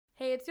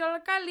it's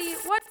Yolokali.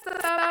 What's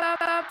up?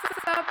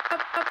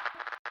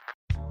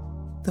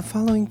 The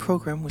following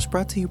program was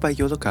brought to you by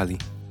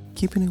Yolokali,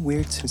 keeping it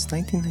weird since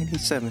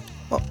 1997.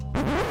 Oh,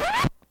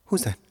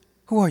 who's that?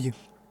 Who are you?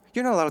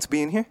 You're not allowed to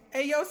be in here.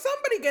 Hey, yo,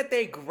 somebody get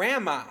their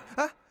grandma.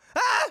 Huh?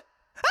 Ah!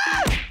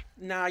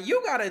 Nah,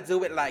 you gotta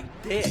do it like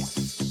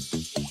this.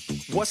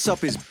 What's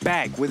Up is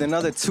back with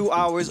another 2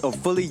 hours of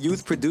fully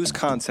youth-produced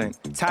content,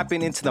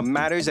 tapping into the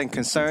matters and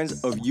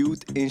concerns of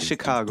youth in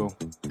Chicago.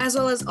 As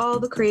well as all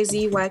the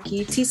crazy,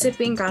 wacky,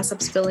 tea-sipping,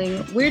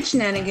 gossip-spilling, weird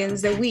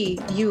shenanigans that we,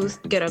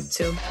 youth, get up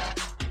to.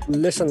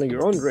 Listen at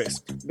your own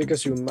risk,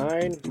 because your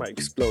mind might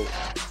explode.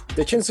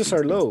 The chances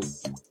are low,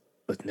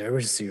 but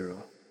never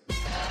zero.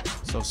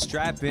 So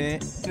strap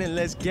in and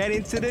let's get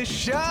into the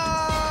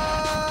show!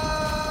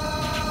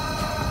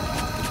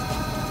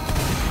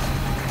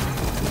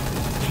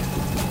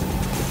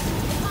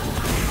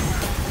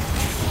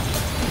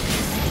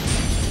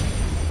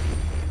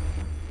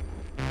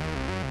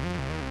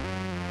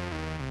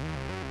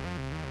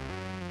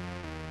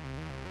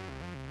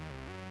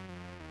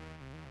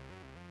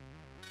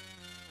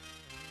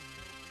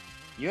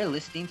 You're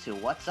listening to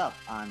What's Up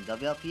on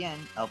WLPN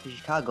LP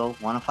Chicago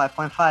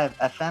 105.5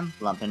 FM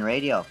Lumpen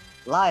Radio,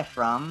 live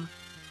from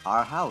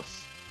our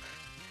house.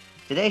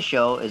 Today's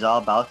show is all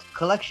about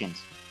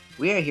collections.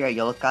 We are here at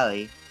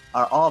Yolokali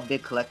are all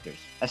big collectors,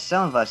 as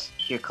some of us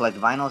here collect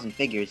vinyls and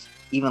figures,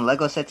 even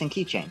Lego sets and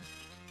keychains.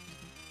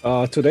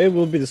 Today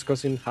we'll be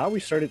discussing how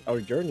we started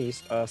our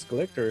journeys as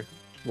collector,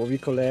 what we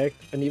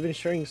collect, and even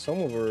sharing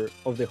some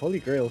of the holy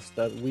grails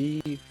that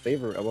we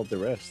favor above the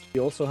rest.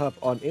 We also have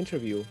an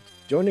interview.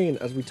 Joining in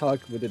as we talk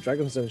with the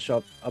Dragon's Den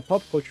shop, a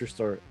pop culture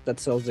store that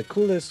sells the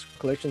coolest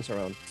collections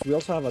around. We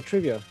also have a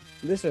trivia.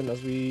 Listen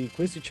as we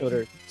quiz each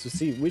other to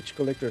see which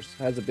collectors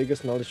has the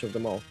biggest knowledge of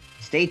them all.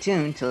 Stay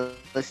tuned to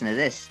listen to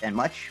this and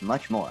much,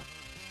 much more.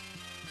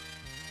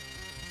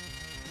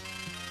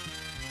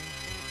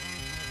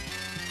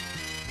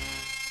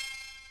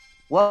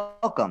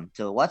 Welcome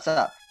to What's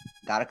Up?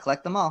 Gotta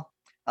collect them all.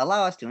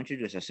 Allow us to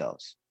introduce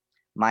ourselves.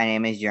 My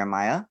name is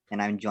Jeremiah,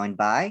 and I'm joined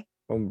by...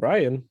 I'm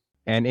Brian.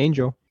 And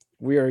Angel.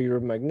 We are your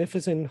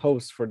magnificent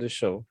hosts for this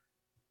show.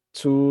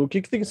 To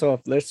kick things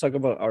off, let's talk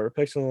about our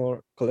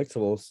personal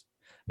collectibles.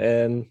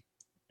 And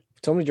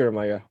tell me,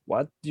 Jeremiah,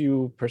 what do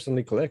you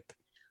personally collect?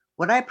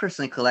 What I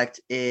personally collect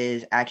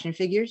is action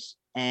figures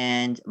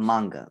and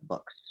manga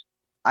books.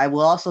 I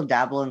will also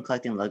dabble in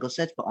collecting Lego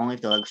sets, but only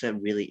if the Lego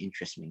set really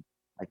interests me,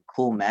 like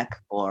cool mech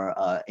or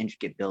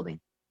intricate building.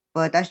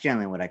 But that's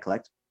generally what I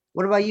collect.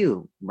 What about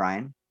you,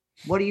 Brian?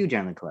 What do you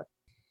generally collect?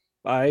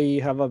 I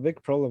have a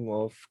big problem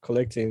of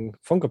collecting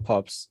Funko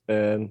Pops,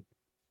 and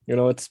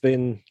it's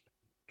been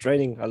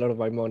draining a lot of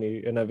my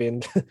money, and I've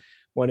been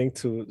wanting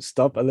to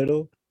stop a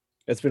little.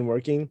 It's been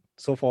working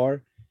so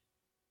far,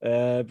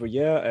 but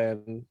yeah,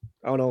 and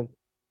I don't know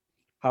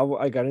how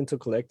I got into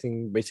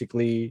collecting.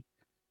 Basically,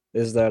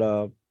 is that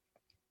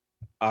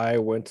I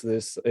went to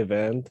this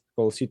event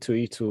called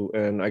C2E2,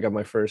 and I got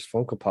my first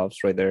Funko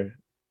Pops right there,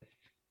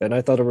 and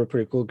I thought they were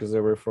pretty cool because they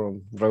were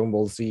from Dragon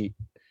Ball Z.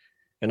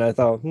 And I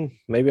thought,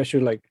 maybe I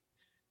should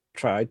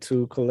try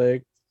to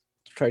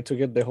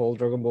get the whole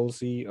Dragon Ball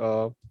Z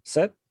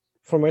set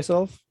for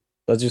myself.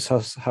 That's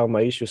just how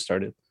my issue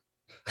started.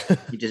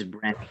 You just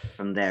branched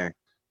from there.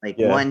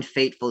 One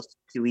fateful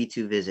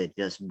 2E2 visit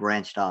just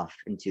branched off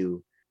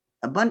into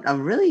a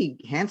really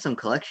handsome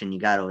collection you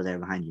got over there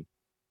behind you.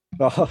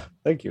 Oh,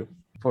 thank you.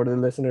 For the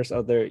listeners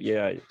out there,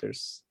 yeah,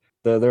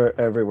 they're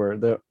everywhere.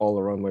 They're all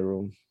around my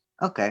room.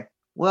 Okay.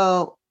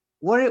 Well,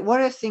 what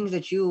are things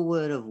that you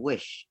would have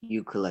wished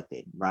you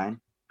collected,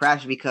 Brian?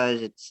 Perhaps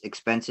because it's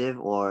expensive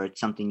or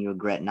it's something you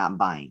regret not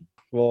buying.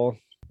 Well,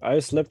 I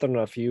slept on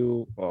a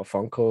few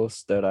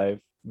Funkos that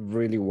I've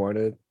really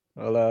wanted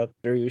a lot.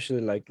 They're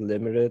usually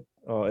limited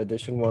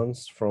edition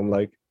ones from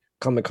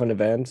Comic-Con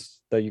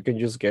events that you can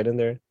just get in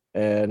there.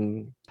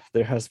 And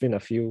there has been a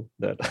few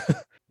that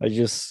I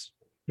just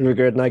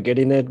regret not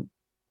getting it.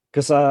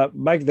 Because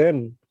back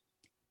then,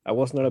 I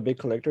was not a big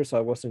collector, so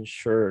I wasn't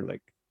sure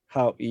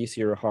how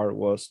easy or hard it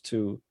was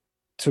to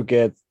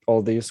get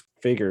all these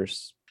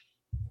figures,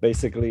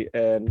 basically.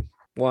 And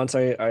once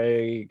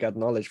I got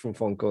knowledge from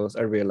Funkos,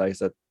 I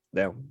realized that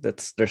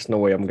there's no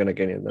way I'm gonna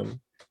get in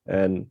them.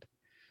 And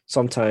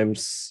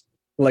sometimes,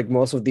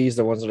 most of these,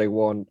 the ones that I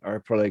want are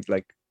probably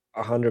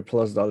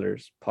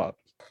 $100+ pop.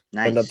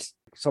 Nice. And that's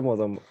some of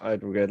them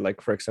I'd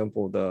regret. For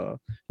example, the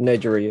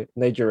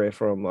Nejire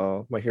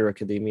from My Hero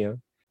Academia.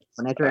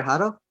 Nejire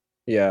Hado?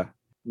 Yeah.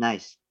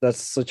 Nice.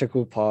 That's such a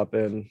cool pop,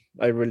 and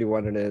I really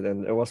wanted it,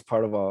 and it was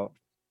part of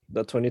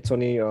the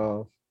 2020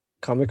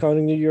 Comic-Con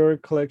in New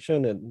York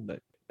collection, and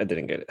I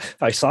didn't get it.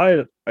 I saw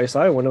it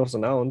when it was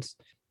announced,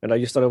 and I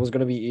just thought it was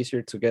going to be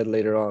easier to get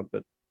later on,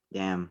 but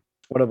damn.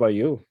 What about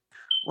you?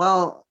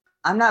 Well,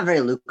 I'm not very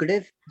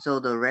lucrative,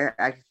 so the rare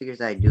action figures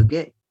that I do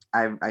get,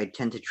 I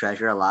tend to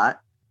treasure a lot.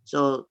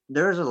 So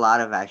there's a lot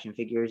of action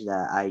figures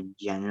that I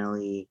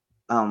generally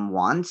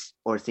want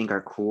or think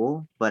are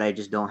cool, but I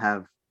just don't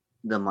have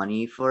the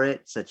money for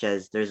it, such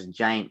as there's a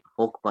giant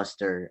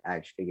Hulkbuster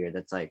action figure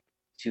that's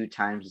 2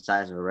 times the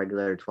size of a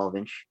regular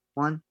 12-inch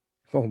one.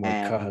 Oh my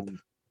god. And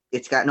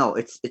it's got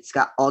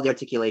all the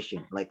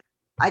articulation. Like,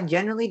 I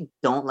generally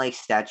don't like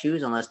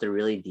statues unless they're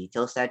really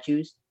detailed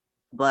statues,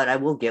 but I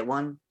will get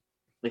one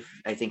if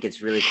I think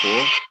it's really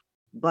cool.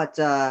 But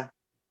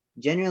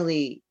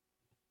generally,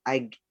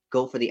 I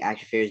go for the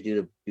action figures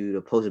due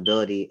to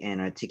posability and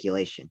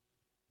articulation.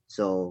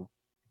 So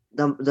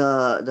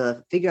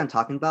the figure I'm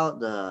talking about,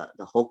 the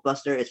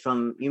Hulkbuster, is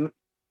from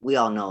we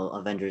all know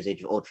Avengers: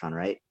 Age of Ultron,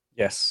 right?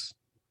 Yes.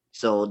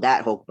 So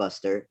that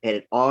Hulkbuster, it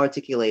had all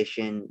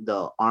articulation.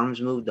 The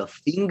arms moved, the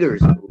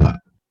fingers moved.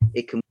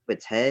 It could move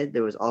its head.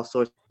 There was all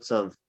sorts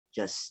of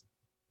just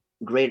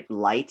great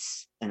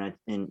lights, and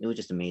it was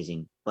just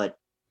amazing. But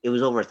it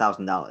was over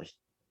 $1,000.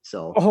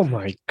 So Oh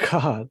my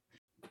god.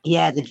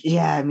 yeah,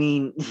 I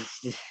mean,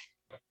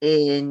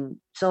 and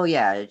so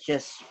yeah, it's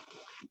just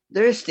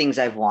there's things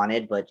I've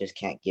wanted but just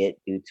can't get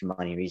due to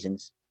money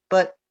reasons.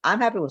 But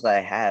I'm happy with what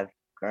I have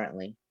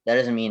currently. That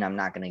doesn't mean I'm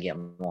not gonna get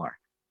more.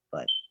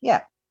 But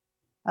yeah,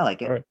 I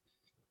like it. All right.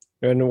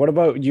 And what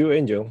about you,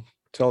 Angel?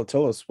 Tell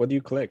us, what do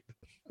you collect?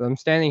 I'm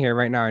standing here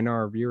right now. I know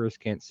our viewers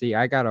can't see.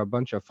 I got a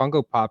bunch of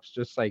Funko Pops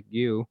just like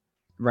you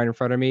right in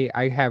front of me.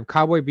 I have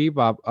Cowboy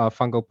Bebop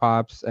Funko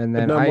Pops, and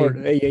then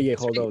Hey,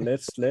 hold on.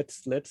 Let's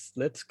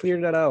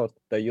clear that out.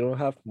 That you don't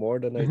have more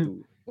than I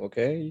do.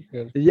 Okay?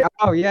 Yeah.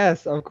 Oh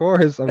yes, of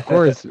course.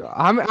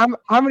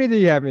 How many do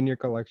you have in your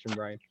collection,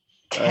 Brian?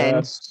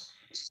 10.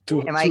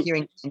 Two, Am I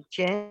hearing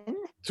tension?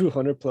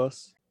 200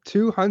 plus.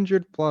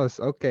 200 plus.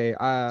 Okay.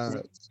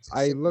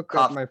 I look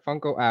at my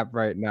Funko app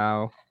right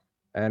now,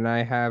 and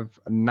I have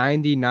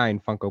 99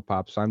 Funko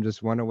Pops. So I'm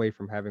just one away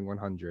from having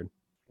 100.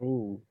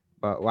 Ooh.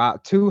 But wow,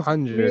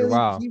 200. Really,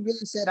 wow. he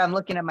really said I'm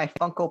looking at my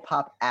Funko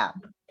Pop app.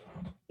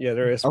 Yeah,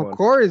 there is Of one.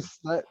 course,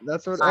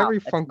 that's what Wow, every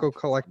that's Funko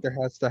collector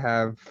has to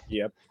have.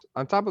 Yep.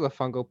 On top of the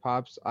Funko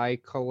Pops, I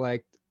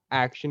collect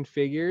action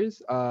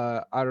figures.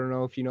 I don't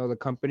know if you know the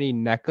company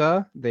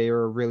NECA. They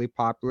are really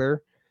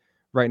popular.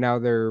 Right now,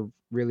 they're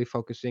really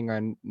focusing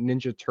on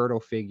Ninja Turtle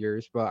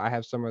figures, but I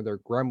have some of their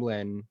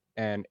Gremlin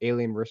and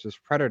Alien versus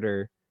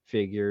Predator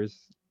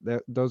figures.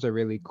 Those are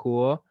really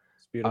cool.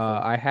 It's beautiful.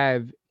 I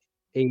have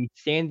a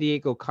San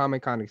Diego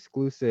Comic-Con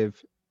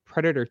exclusive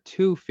Predator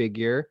 2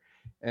 figure,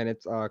 and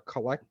it's a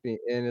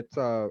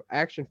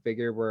action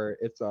figure where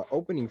it's a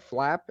opening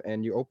flap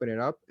and you open it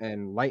up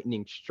and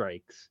lightning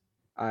strikes.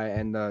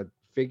 And the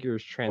figure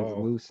is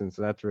translucent,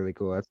 so that's really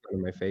cool. That's one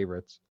of my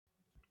favorites.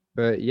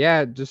 But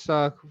yeah, just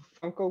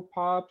Funko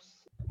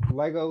Pops,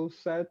 Lego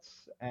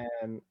sets,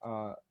 and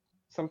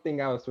something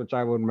else which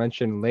I would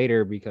mention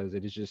later because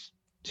it is just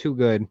too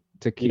good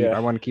to keep. Yeah. I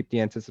want to keep the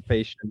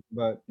anticipation.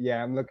 But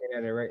yeah, I'm looking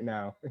at it right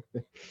now.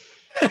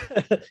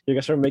 You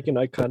guys are making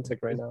eye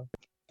contact right now.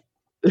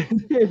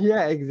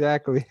 Yeah,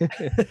 exactly.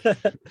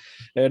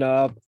 And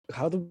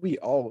how do we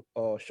all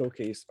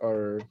showcase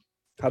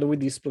how do we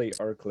display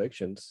our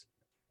collections?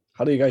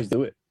 How do you guys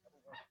do it?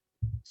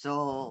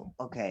 So,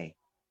 okay.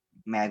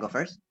 May I go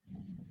first?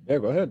 Yeah,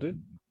 go ahead,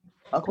 dude.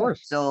 Of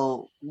course.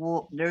 So,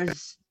 well,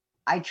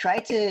 I try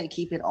to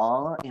keep it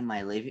all in my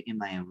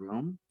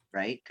room,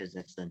 right? Because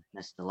that's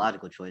the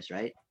logical choice,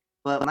 right?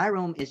 But my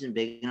room isn't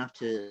big enough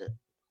to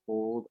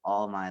hold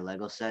all my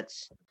Lego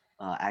sets,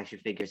 action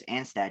figures,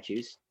 and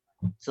statues.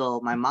 So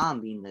my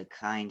mom, being the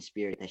kind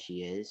spirit that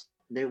she is,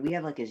 we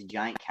have like this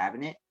giant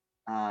cabinet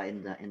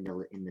in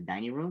the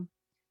dining room,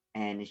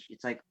 and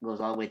it's like goes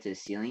all the way to the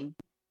ceiling.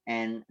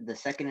 And the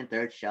second and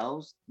third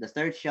shelves, the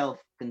third shelf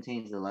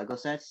contains the Lego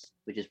sets,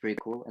 which is pretty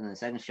cool, and then the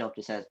second shelf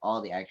just has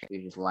all the action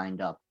figures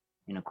lined up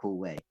in a cool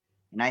way.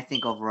 And I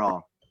think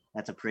overall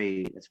that's a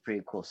pretty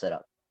cool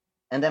setup.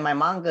 And then my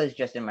manga is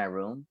just in my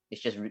room.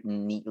 It's just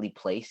neatly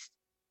placed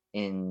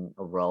in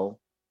a row,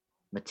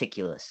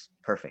 meticulous,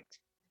 perfect.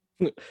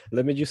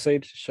 Let me just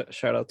say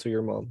shout out to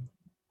your mom.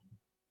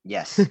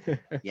 Yes.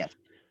 Yes.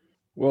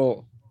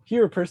 Well,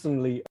 here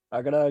personally,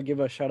 I gotta give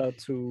a shout out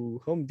to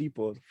Home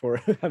Depot for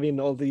having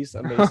all these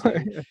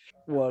amazing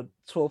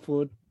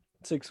 12-foot,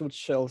 6-foot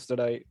shelves that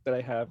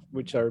I have,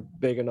 which are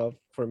big enough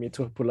for me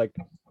to put like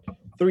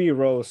 3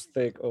 rows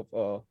thick of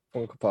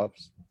Funko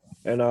Pops.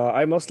 And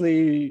I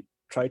mostly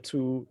try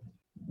to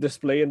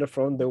display in the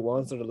front the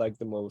ones that I like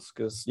the most,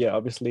 because yeah,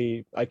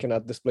 obviously I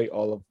cannot display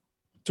all of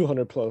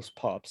 200 plus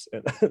pops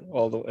and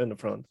all the in the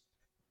front,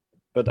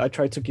 but I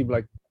try to keep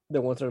like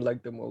the ones that I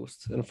like the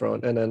most in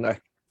front, and then I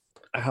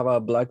have a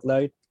black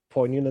light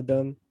pointing at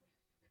them,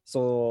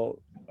 so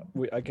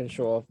I can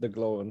show off the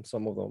glow on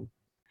some of them.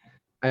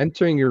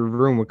 Entering your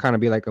room would kind of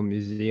be like a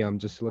museum,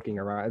 just looking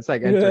around. It's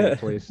like entering a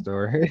toy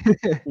store.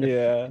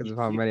 Yeah, because of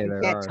how many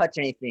there can't are. touch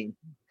anything.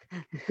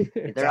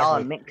 They're all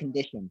in mint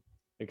condition.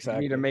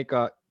 Exactly.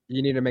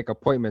 You need to make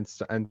appointments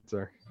to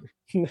enter.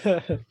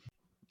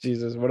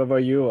 Jesus, what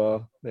about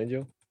you,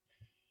 Angel?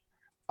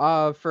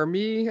 For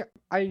me,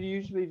 I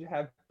usually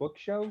have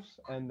bookshelves,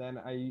 and then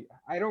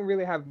I don't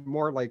really have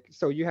more like,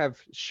 so you have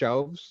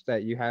shelves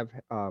that you have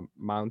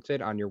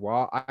mounted on your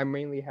wall. I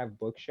mainly have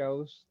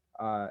bookshelves,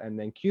 and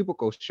then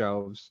cubicle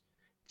shelves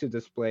to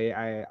display.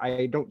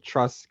 I don't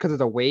trust, because of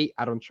the weight,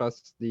 I don't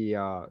trust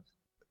the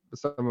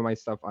some of my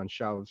stuff on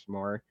shelves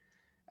more.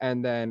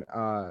 And then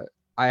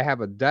I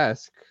have a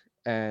desk,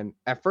 and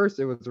at first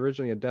it was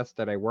originally a desk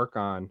that I work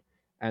on,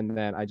 and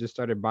then I just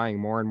started buying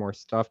more and more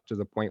stuff to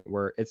the point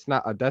where it's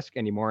not a desk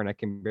anymore, and I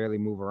can barely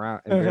move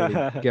around and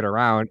barely get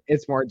around.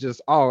 It's more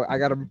just, oh, I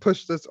gotta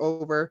push this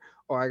over,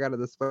 or I gotta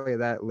display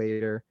that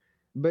later.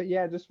 But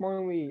yeah, just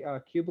mainly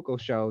cubicle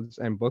shelves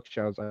and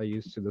bookshelves I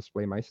use to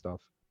display my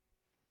stuff.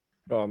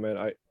 Oh man,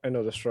 I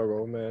know the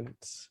struggle, man.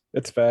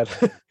 It's bad.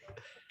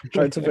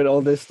 Trying to fit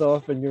all this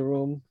stuff in your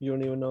room, you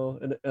don't even know.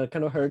 And it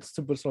kind of hurts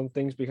to put some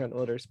things behind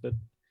others, but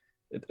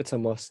it's a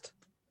must.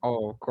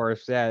 Oh, of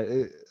course, yeah.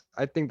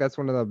 I think that's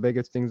one of the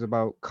biggest things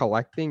about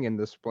collecting and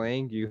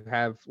displaying. You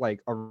have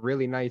like a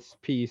really nice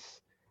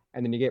piece,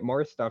 and then you get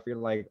more stuff. You're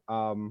like,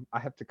 I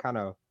have to kind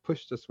of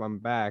push this one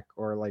back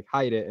or like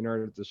hide it in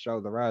order to show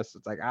the rest.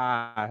 It's like,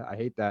 I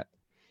hate that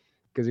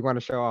because you want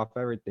to show off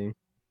everything.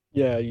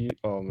 Yeah,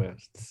 oh man,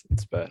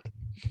 it's bad.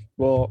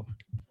 Well,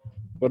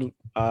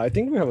 I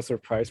think we have a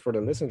surprise for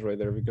the listeners right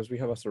there, because we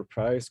have a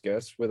surprise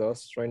guest with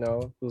us right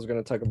now who's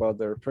going to talk about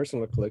their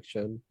personal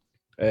collection.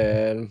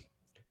 And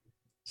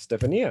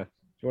Stefania,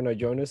 you want to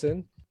join us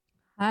in?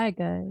 Hi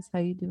guys, how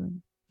you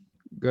doing?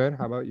 Good.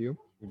 How about you?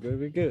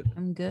 We're good.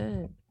 I'm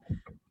good.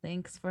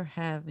 Thanks for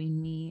having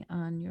me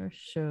on your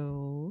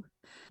show.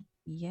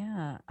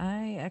 Yeah,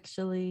 I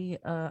actually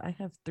I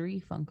have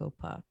 3 Funko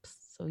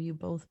Pops, so you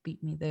both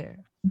beat me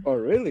there. Oh,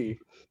 really?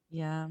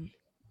 Yeah.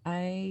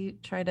 I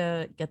try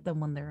to get them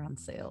when they're on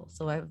sale.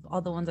 So I've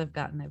all the ones I've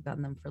gotten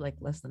them for like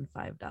less than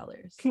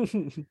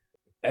 $5.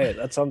 Hey,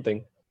 that's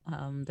something.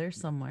 They're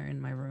somewhere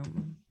in my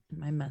room, in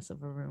my mess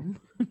of a room.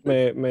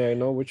 May I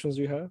know which ones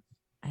you have?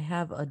 I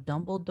have a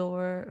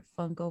Dumbledore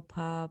Funko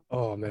Pop.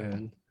 Oh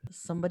man.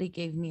 Somebody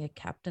gave me a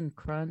Captain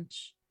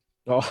Crunch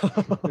Oh.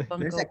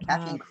 There's a Funko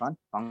Captain Pop. Crunch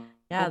Funko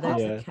Yeah, there's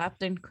Pop. Yeah. a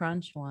Captain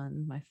Crunch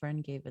one. My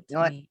friend gave it You to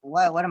know what? me.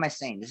 What am I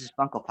saying? This is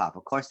Funko Pop.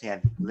 Of course, they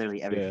have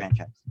literally every Yeah.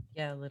 franchise.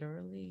 Yeah,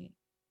 literally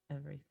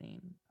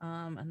everything.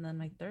 And then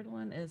my third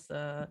one is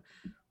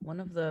one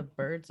of the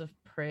Birds of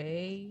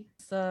Prey.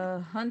 It's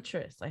a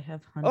Huntress. I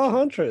have Huntress. Oh,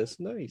 Huntress.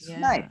 Nice. Yeah,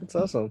 Nice. That's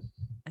awesome.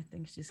 I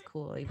think she's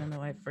cool, even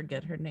though I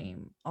forget her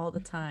name all the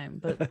time.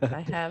 But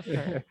I have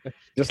her.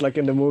 Just like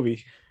in the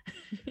movie.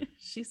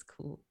 She's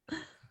cool.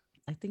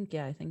 I think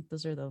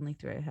those are the only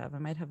 3 I have. I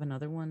might have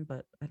another one,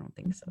 but I don't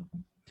think so.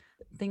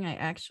 The thing I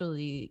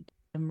actually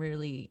am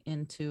really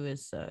into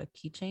is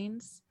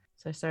keychains.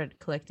 So I started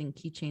collecting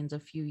keychains a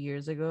few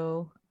years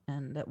ago,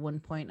 and at one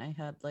point I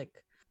had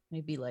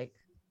maybe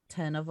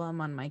 10 of them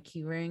on my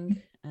key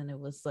ring, and it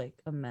was like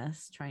a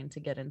mess trying to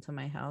get into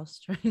my house,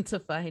 trying to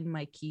find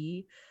my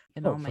key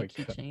and Oh all my my God.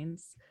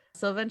 keychains.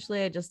 So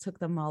eventually I just took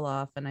them all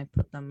off and I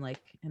put them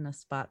in a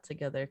spot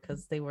together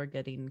because they were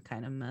getting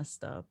kind of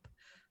messed up.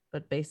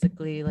 But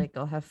basically,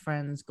 I'll have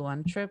friends go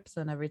on trips,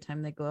 and every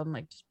time they go, I'm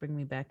like, just bring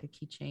me back a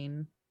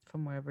keychain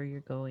from wherever you're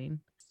going.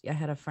 I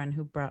had a friend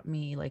who brought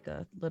me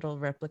a little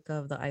replica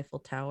of the Eiffel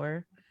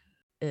Tower.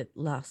 It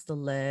lost a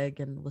leg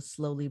and was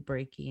slowly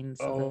breaking.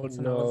 So Oh, that's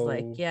when I was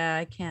like, no. yeah,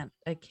 I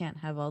can't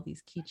have all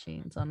these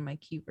keychains on my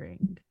key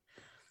ring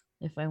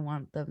if I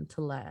want them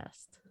to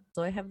last.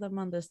 So I have them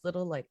on this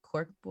little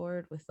cork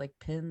board with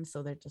pins,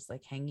 so they're just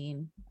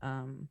hanging.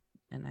 And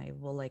I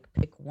will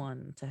pick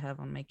one to have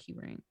on my key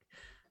ring.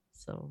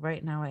 So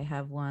right now I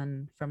have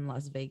one from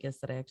Las Vegas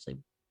that I actually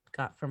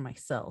got for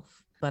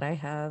myself, but I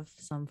have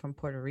some from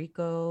Puerto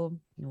Rico,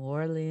 New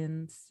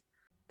Orleans,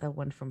 that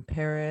one from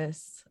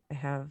Paris. I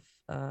have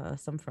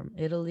some from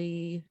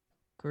Italy,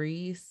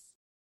 Greece.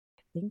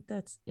 I think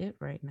that's it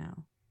right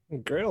now.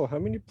 Girl, how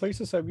many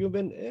places have you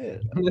been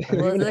in?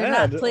 Well, they're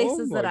not Oh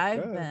places that my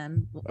I've God.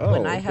 been. Oh,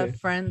 When I okay. have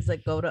friends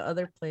that go to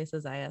other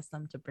places, I ask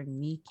them to bring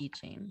me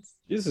keychains.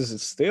 Jesus,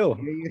 it's still.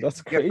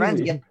 That's Your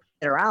friends crazy.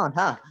 get around,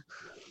 huh?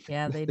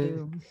 Yeah, they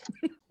do.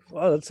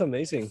 Wow, that's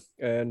amazing.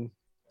 And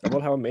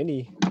about how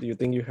many do you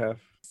think you have?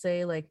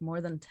 Say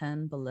more than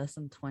 10, but less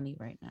than 20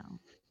 right now.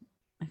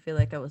 I feel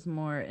like I was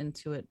more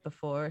into it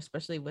before,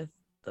 especially with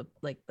the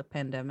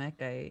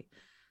pandemic.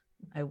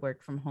 I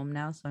work from home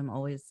now, so I'm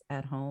always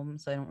at home,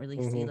 so I don't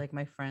really see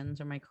my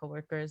friends or my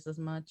coworkers as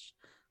much.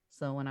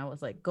 So when I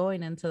was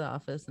going into the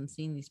office and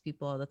seeing these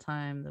people all the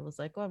time, that was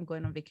oh, I'm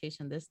going on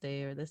vacation this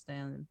day or this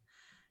day,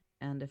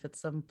 and if it's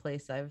some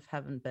place I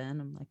haven't been,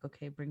 I'm like,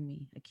 okay, bring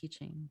me a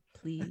keychain,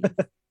 please.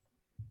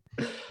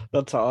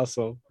 That's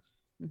awesome.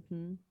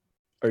 hmm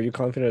Are you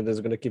confident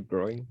it's gonna keep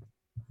growing?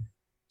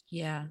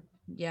 Yeah.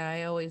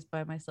 I always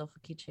buy myself a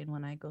keychain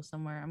when I go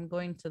somewhere. I'm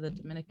going to the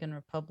Dominican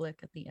Republic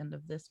at the end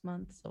of this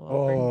month, so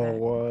I'll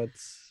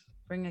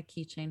bring a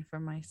keychain for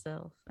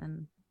myself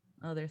and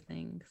other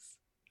things.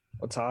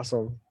 That's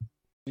awesome.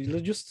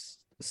 Let's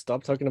just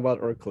stop talking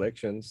about our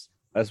collections,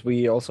 as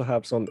we also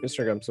have some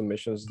Instagram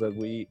submissions that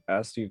we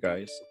asked you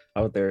guys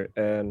out there,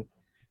 and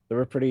they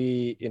were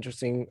pretty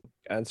interesting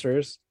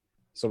answers.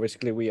 So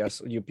basically, we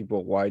asked you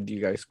people, why do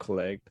you guys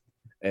collect?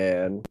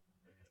 And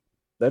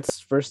let's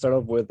first start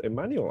off with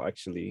Emmanuel,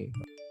 actually.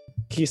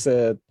 He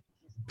said,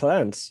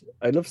 plants.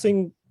 I love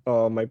seeing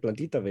my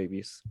plantita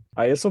babies.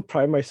 I also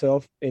pride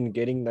myself in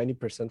getting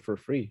 90% for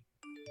free.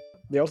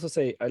 They also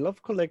say, I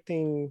love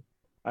collecting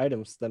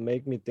items that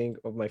make me think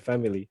of my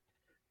family,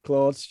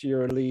 clothes,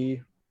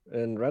 jewelry,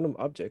 and random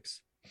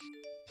objects.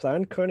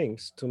 Plant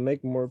cuttings to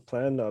make more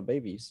plant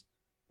babies.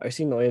 I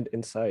see no end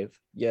inside.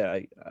 Yeah,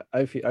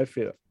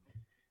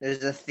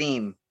 There's a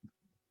theme.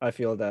 I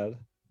feel that.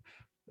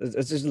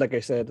 It's just like I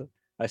said,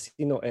 I see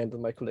no end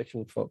in my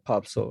collection for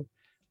pop, so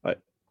I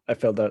I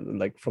felt that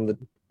like from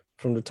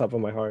the top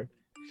of my heart.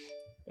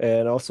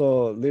 And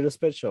also Little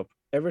Pet Shop.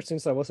 Ever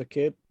since I was a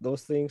kid,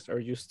 those things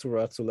are just too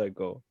rad to let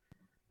go.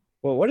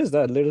 Well, what is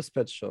that? Little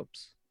Pet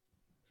Shops.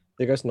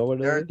 Do you guys know what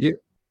There- it is? You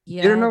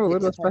Yeah, don't know what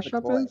it's Little a type Pet of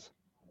Shop toy. is?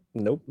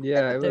 Nope.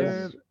 Yeah, it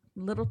they're was.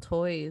 little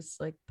toys,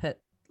 like pet,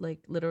 like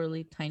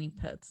literally tiny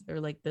pets.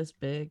 They're like this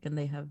big, and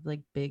they have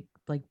like big,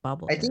 like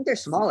bobble. I think they're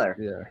smaller.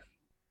 Yeah.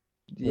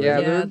 Yeah,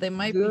 Yeah, they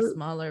might be they're-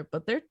 smaller,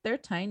 but they're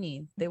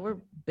tiny. They were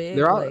big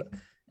They're all- like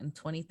in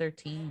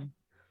 2013.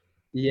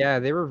 Yeah,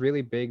 they were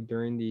really big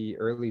during the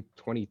early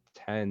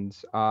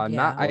 2010s. Not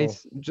Yeah.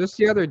 just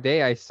the other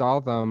day I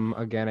saw them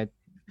again. I'm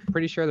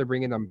pretty sure they're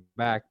bringing them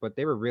back, but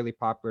they were really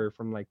popular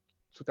from like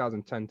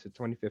 2010 to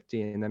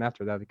 2015, and then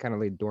after that they kind of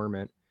lay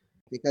dormant.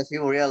 Because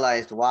people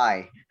realized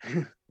why.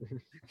 I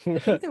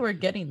think they were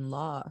getting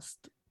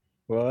lost.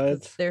 'Cause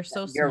What? they're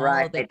so You're small.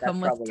 right, They that's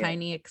come with probably it.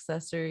 tiny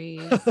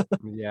accessories.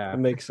 Yeah, That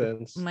makes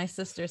sense. My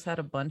sisters had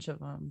a bunch of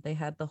them. They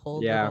had the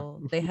whole Yeah.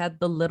 little. They had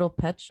the little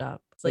pet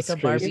shop. It's like That's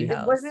a Barbie crazy.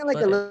 house. Wasn't it like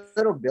but a it's-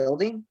 little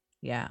building?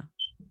 Yeah,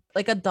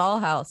 like a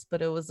dollhouse,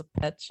 but it was a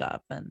pet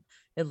shop, and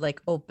it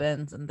like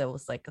opens, and there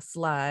was like a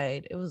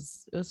slide. It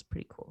was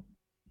pretty cool.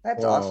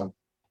 That's Wow. awesome.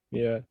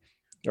 Yeah.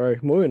 All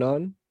right, moving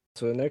on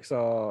to the next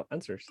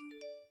answers.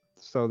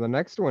 so the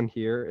next one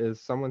here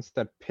is someone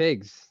said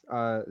pigs.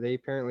 They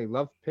apparently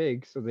love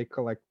pigs, so they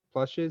collect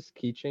plushes,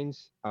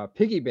 keychains,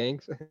 piggy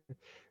banks,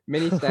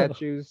 mini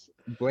statues,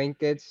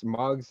 blankets,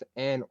 mugs,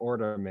 and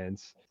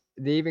ornaments.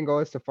 They even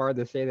go so far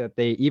to say that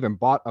they even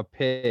bought a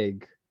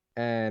pig,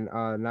 and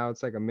now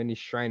it's like a mini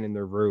shrine in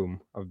their room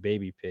of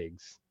baby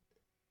pigs.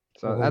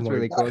 So Oh that's my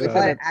really cool. They Is said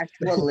that an that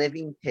actual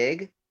living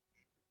pig?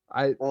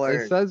 or-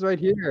 it says right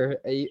here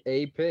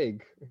a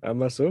pig.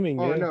 I'm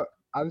assuming, Oh yeah. no,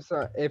 I'm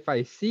sorry. If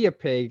I see a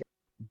pig,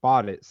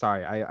 bought it.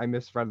 Sorry, I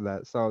misread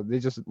that. So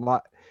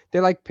they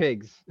like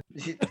pigs.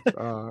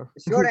 Uh,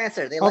 Short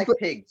answer, they like Hopefully-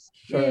 pigs.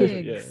 Short answer,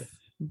 yeah. Pigs,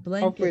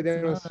 blankets, hopefully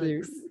they don't see.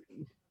 mugs.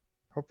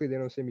 Hopefully they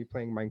don't see me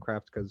playing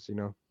Minecraft because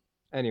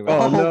Anyway,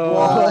 Oh,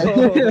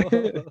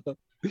 no.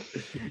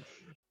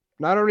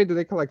 not only do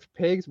they collect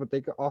pigs, but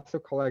they also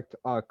collect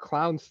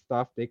clown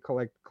stuff. They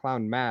collect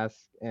clown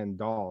masks and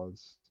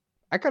dolls.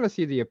 I kind of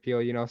see the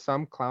appeal.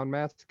 Some clown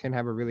masks can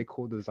have a really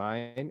cool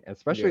design,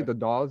 especially Yeah. the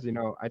dolls.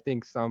 I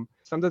think some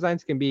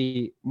designs can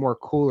be more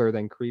cooler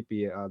than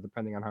creepy,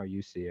 depending on how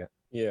you see it.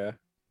 Yeah.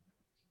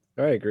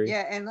 I agree.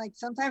 Yeah, and like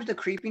sometimes the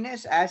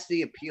creepiness adds to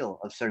the appeal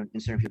of certain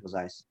people's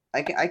eyes.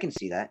 I can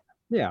see that.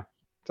 Yeah,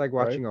 it's like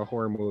Right. watching a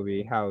horror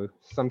movie. How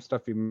some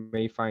stuff you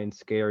may find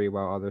scary,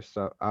 while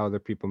other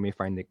people may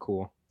find it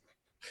cool.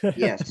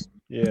 Yes.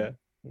 Yeah.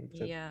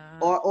 Yeah.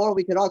 Or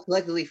we could all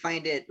collectively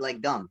find it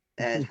like dumb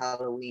as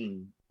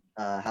Halloween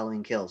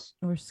Kills.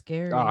 Or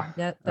scary. Ah,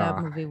 that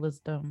ah. movie was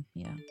dumb.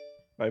 Yeah.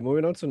 All right,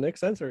 moving on to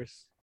next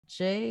answers.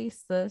 Jay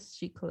says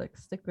she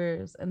collects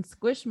stickers and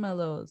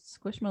squishmallows.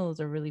 Squishmallows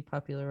are really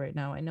popular right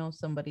now. I know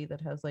somebody that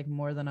has like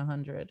more than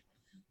 100.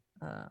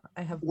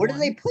 I have. Where do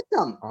they one. put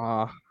them?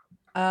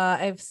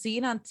 I've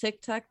seen on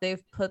TikTok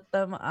they've put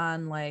them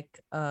on like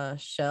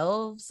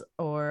shelves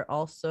or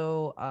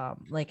also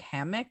like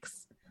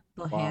hammocks.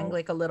 They'll hang Wow.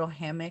 like a little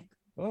hammock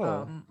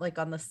Oh, like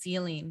on the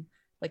ceiling,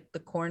 like the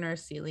corner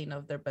ceiling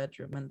of their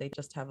bedroom, and they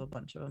just have a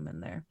bunch of them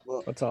in there.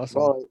 Well, that's awesome.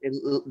 well,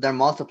 they're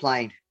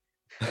multiplying.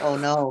 Oh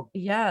no.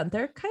 Yeah,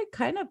 they're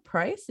kind of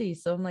pricey.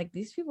 So I'm like,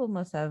 these people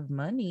must have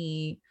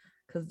money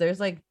because there's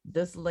like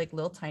this like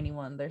little tiny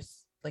one.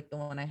 There's like the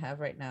one I have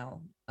right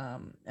now.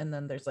 And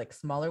then there's like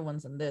smaller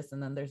ones than this,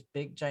 and then there's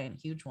big, giant,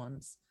 huge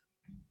ones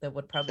that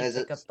would probably Says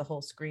take up it's- the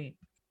whole screen.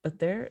 But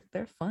they're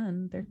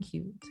fun. They're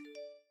cute.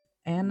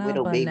 Anna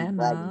Little baby Banana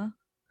dragon.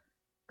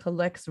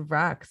 collects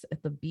rocks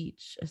at the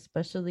beach,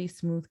 especially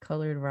smooth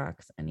colored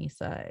rocks any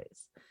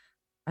size.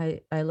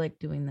 I like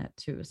doing that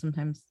too.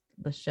 Sometimes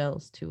the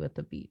shells too at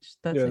the beach.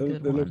 That's yeah, a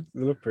good one.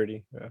 they look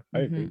pretty. Yeah, I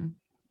agree. Mhm.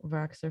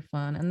 Rocks are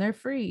fun and they're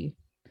free.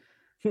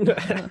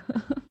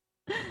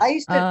 I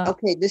used to Uh,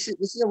 okay, this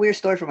is a weird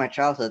story from my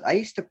childhood. I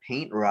used to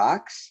paint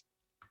rocks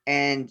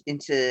and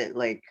into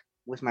like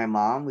with my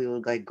mom, we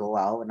would like go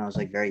out when I was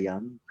like very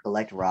young,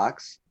 collect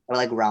rocks or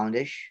like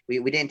roundish. We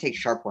didn't take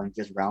sharp ones,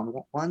 just round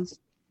ones.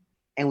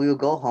 And we would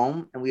go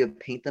home and we would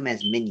paint them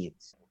as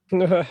minions.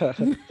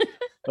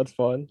 That's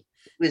fun.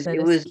 That It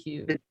is was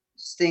cute. the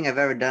best thing I've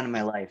ever done in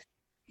my life.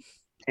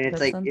 And it's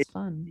That like sounds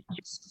fun.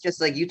 it's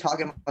just like you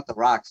talking about the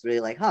rocks, really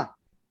like, huh?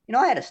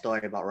 I had a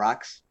story about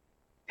rocks.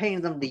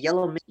 Painting them the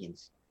yellow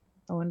minions.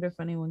 I wonder if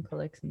anyone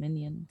collects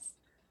minions.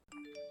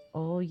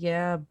 Oh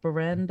yeah,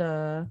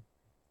 Brenda.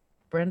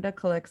 Brenda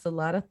collects a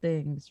lot of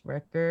things: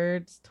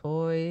 records,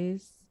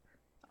 toys,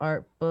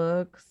 art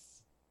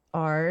books,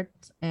 art,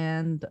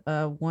 and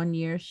 1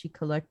 year she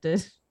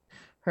collected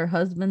her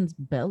husband's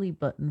belly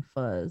button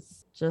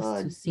fuzz just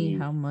Oh, to see geez.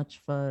 how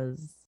much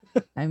fuzz.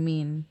 I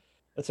mean,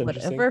 That's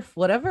interesting.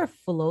 whatever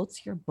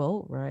floats your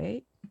boat,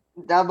 right?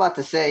 I'm about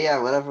to say,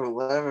 yeah,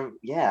 whatever.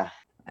 Yeah,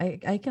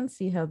 I can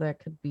see how that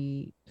could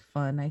be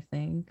fun, I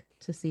think,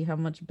 to see how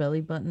much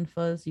belly button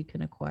fuzz you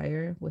can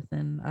acquire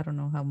within I don't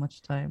know how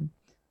much time.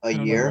 a I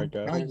don't year. Oh my God.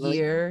 A apparently.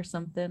 year or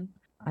something.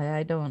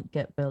 I don't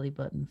get belly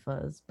button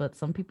fuzz, but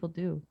some people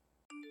do.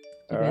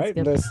 You All guys right,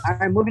 get- let's. All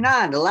right, moving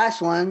on. The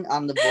last one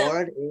on the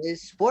board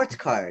is sports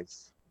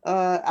cards.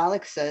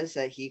 Alex says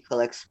that he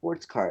collects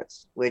sports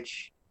cards,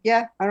 which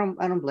yeah, I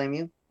don't blame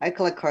you. I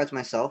collect cards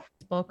myself.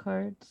 Baseball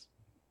cards.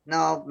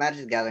 No,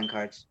 Magic the Gathering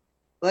cards.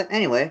 But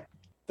anyway,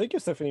 Thank you,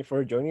 Stephanie,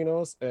 for joining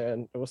us,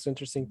 and it was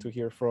interesting to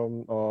hear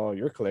from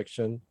your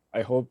collection.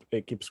 I hope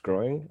it keeps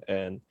growing,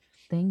 and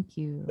Thank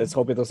you. let's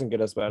hope it doesn't get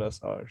as bad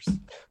as ours.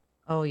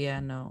 Oh yeah,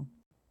 no.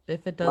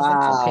 If it does, wow,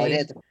 it's okay.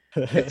 it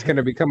is. It's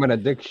gonna become an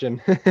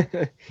addiction.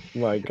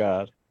 My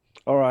God.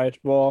 All right.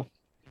 Well,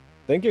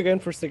 thank you again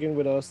for sticking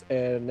with us.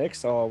 And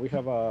next, we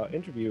have an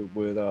interview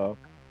with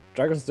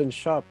Dragon's Den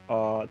shop,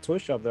 toy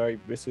shop that I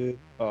visit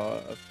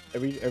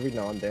every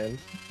now and then.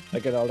 I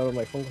get a lot of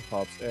my Funko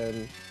Pops,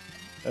 and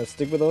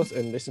stick with us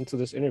and listen to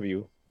this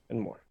interview and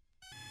more.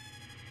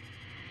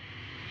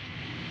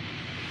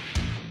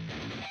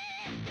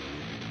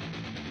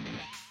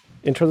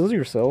 Introduce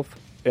yourself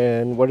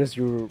and what is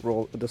your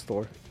role at the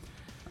store?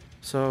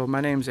 So my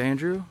name's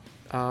Andrew.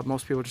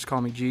 Most people just call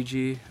me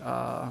Gigi.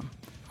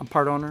 I'm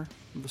part owner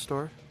of the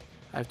store.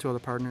 I have two other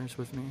partners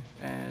with me,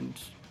 and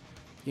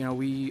you know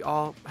we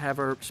all have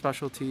our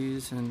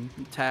specialties and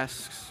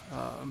tasks.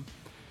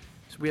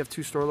 So we have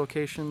two store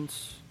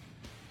locations,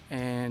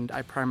 and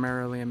I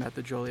primarily am at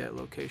the Joliet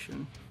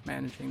location,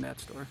 managing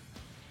that store.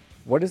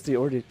 What is the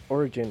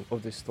origin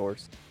of these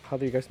stores? How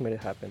do you guys make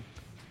it happen?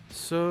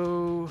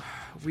 So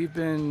we've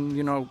been,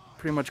 you know,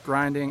 pretty much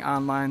grinding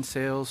online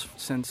sales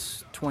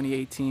since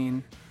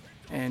 2018,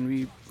 and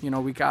we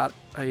got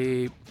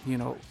a,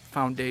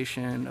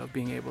 foundation of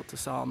being able to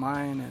sell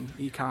online and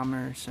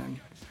e-commerce and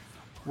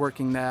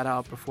working that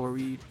out before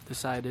we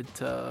decided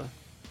to,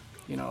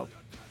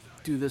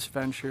 do this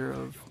venture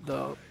of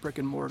the brick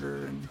and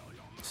mortar. And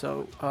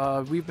so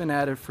we've been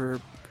at it for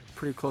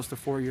pretty close to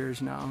 4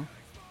 years now.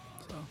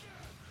 So.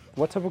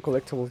 What type of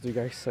collectibles do you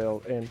guys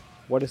sell, and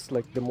what is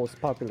like the most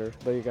popular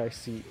that you guys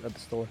see at the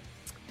store?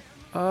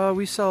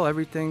 We sell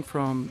everything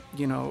from,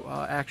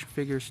 action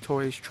figures,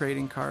 toys,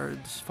 trading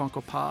cards,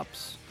 Funko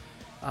Pops,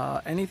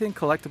 anything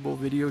collectible,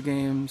 video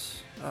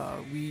games.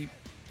 We,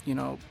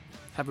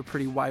 have a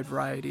pretty wide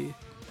variety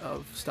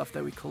of stuff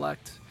that we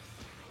collect.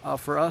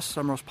 For us,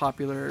 our most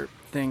popular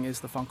thing is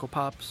the Funko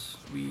Pops.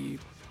 We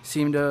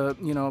seem to,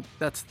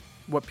 that's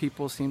what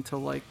people seem to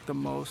like the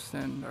most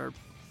and are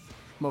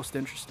most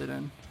interested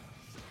in.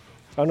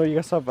 I know you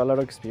guys have a lot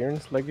of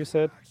experience, like you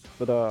said,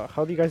 but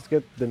how do you guys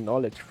get the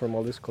knowledge from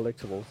all these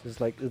collectibles? Is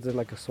it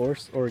like a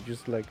source or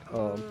just like?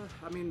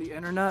 I mean, the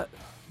internet.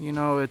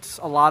 It's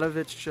a lot of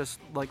it's just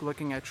like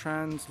looking at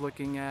trends,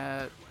 looking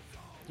at,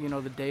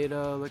 the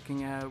data,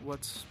 looking at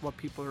what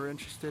people are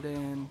interested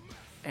in,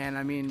 and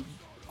I mean,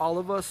 all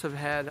of us have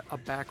had a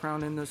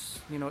background in this,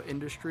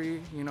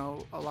 industry.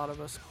 A lot of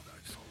us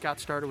got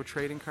started with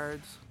trading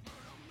cards,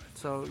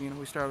 so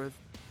we started with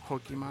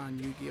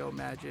Pokemon, Yu-Gi-Oh,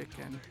 Magic,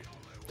 and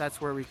that's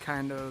where we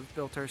kind of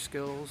built our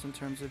skills in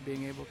terms of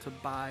being able to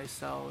buy,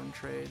 sell, and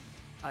trade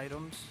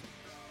items.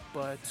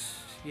 But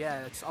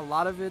yeah, it's a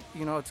lot of it,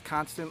 it's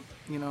constant,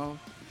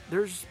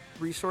 there's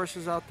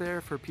resources out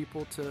there for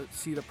people to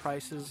see the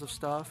prices of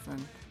stuff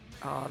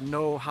and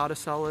know how to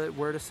sell it,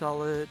 where to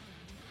sell it.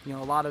 A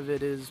lot of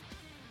it is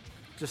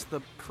just the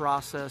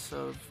process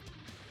of,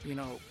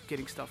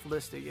 getting stuff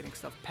listed, getting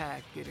stuff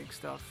packed, getting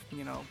stuff,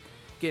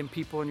 getting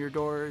people in your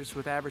doors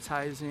with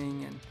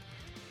advertising, and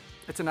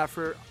it's an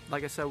effort.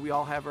 Like I said, we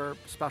all have our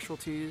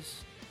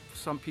specialties.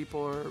 Some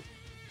people are,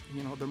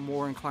 they're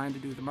more inclined to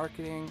do the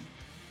marketing.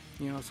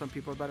 Some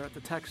people are better at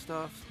the tech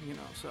stuff,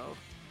 so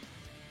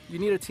you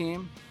need a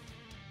team.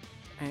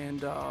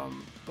 And,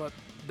 but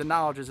the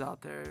knowledge is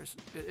out there.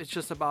 It's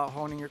just about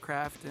honing your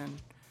craft,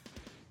 and,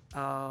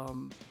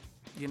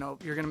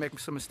 you're going to make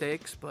some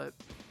mistakes, but,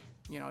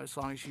 as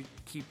long as you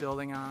keep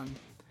building on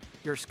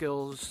your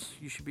skills,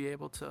 you should be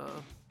able to,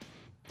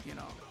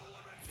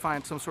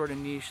 find some sort of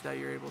niche that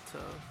you're able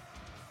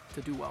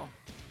to do well.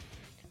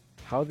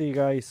 How do you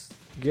guys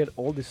get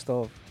all this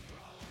stuff?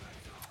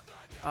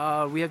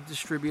 We have a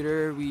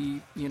distributor.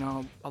 We,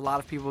 a lot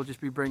of people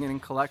just be bringing in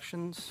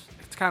collections.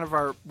 It's kind of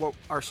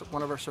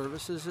one of our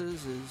services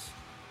is,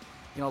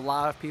 a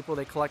lot of people,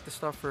 they collect the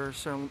stuff for a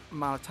certain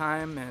amount of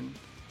time, and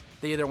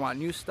they either want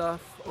new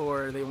stuff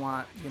or they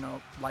want,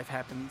 life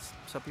happens.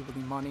 Some people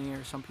need money,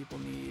 or some people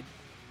need,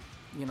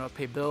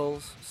 pay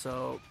bills.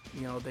 So,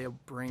 they'll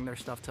bring their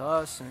stuff to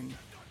us, and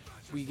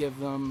we give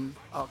them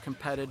a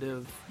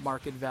competitive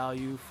market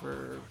value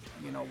for,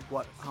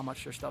 how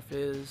much their stuff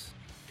is.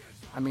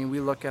 I mean, we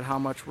look at how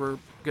much we're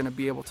going to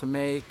be able to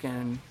make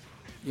and,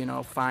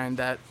 find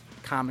that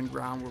common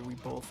ground where we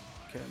both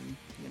can,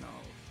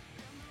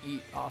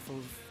 eat off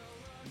of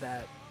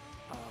that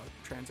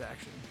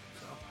transaction.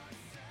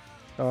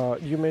 So.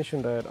 You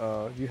mentioned that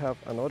you have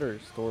another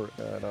store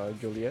at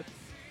Joliet,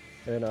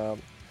 and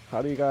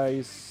how do you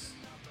guys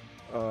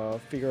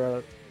figure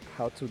out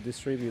how to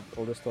distribute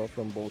all the stuff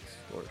from both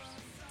stores?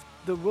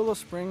 The Willow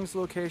Springs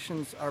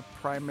locations are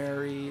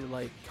primary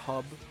like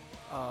hub,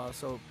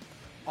 so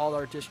all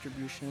our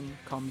distribution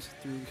comes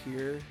through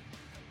here,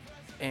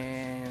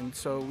 and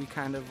so we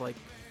kind of like,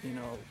 you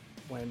know,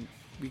 when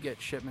we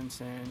get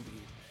shipments in,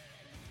 we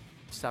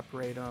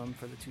separate them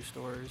for the two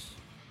stores.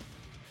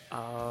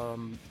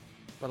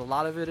 But a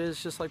lot of it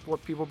is just like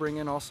what people bring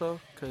in also,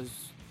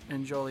 because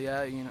in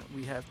Joliet, you know,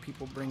 we have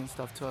people bringing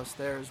stuff to us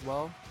there as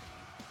well.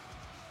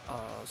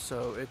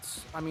 So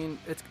it's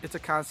a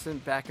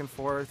constant back and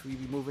forth. We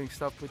be moving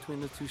stuff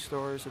between the two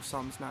stores. If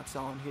something's not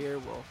selling here,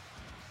 we'll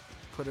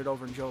put it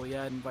over in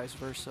Joliet and vice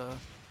versa.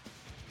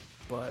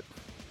 But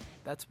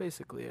that's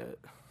basically it.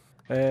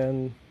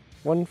 And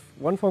one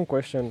fun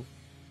question: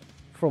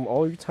 from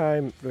all your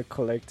time like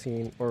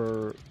collecting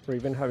or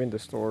even having the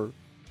store,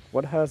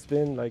 what has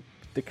been like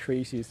the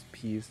craziest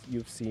piece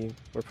you've seen,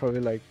 or probably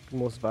like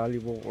most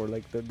valuable, or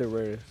like the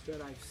rarest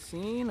that I've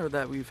seen or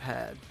that we've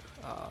had?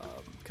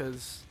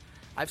 Because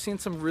I've seen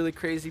some really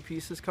crazy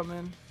pieces come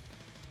in,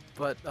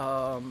 but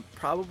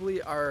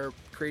probably our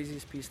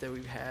craziest piece that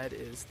we've had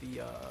is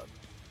the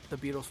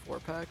Beatles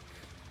 4-pack.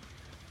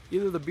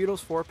 Either the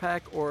Beatles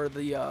 4-pack or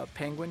the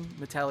Penguin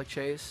Metallic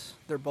Chase.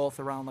 They're both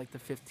around like the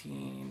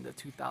 $1,500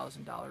 to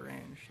 $2,000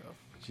 range. So.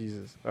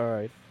 Jesus. All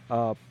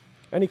right.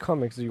 Any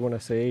comics you want to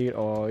say,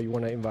 or you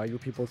want to invite your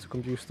people to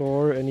come to your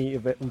store? Any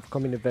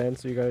upcoming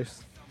events you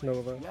guys know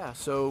about? Yeah,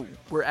 so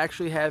we're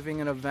actually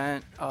having an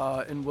event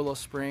in Willow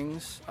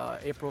Springs,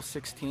 April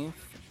 16th,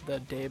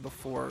 the day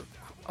before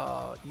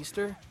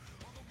Easter.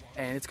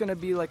 And it's going to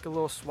be like a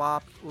little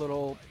swap,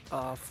 little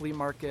flea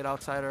market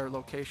outside our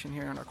location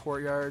here in our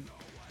courtyard,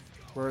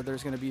 where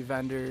there's going to be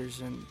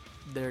vendors and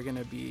they're going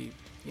to be,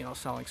 you know,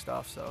 selling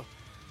stuff. So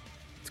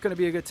it's going to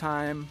be a good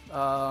time.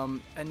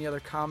 Any other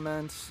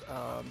comments?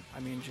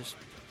 Just,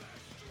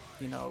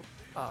 you know,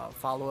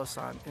 follow us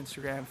on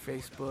Instagram,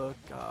 Facebook.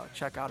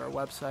 Check out our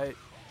website,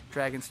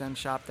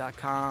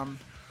 dragonsdenshop.com.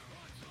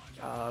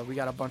 We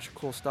got a bunch of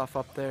cool stuff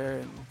up there,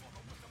 and,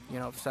 you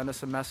know, send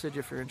us a message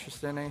if you're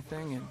interested in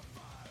anything, and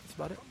that's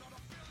about it.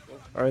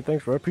 All right,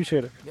 thanks, bro.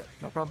 Appreciate it. Yep,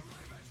 no problem.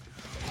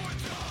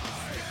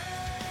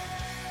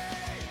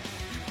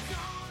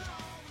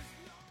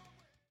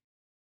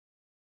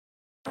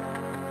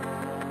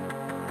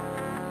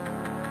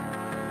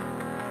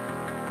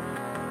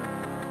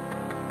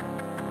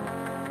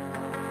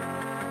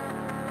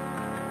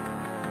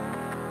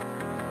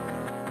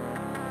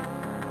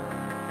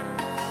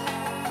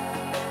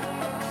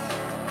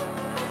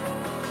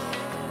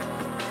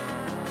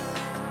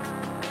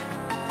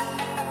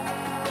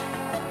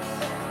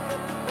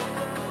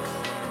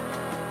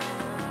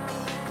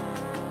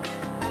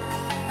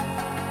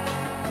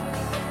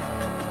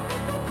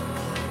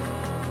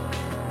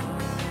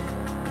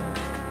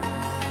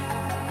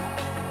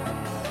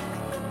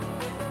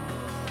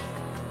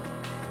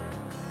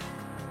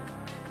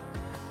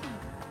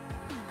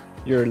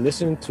 You're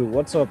listening to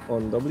What's Up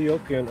on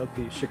WLPN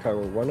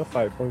Chicago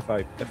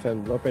 105.5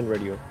 FM Lumpen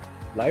Radio,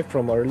 live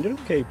from our little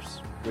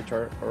caves, which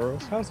are our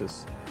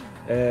houses.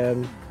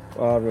 And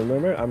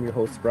remember, I'm your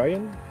host,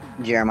 Brian.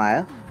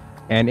 Jeremiah.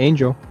 And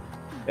Angel.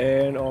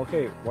 And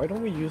okay, why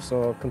don't we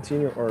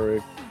continue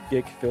our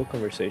geek-filled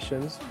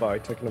conversations by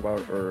talking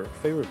about our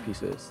favorite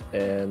pieces?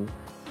 And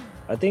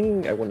I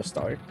think I want to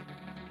start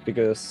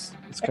because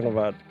it's kind of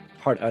a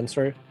hard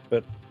answer,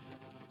 but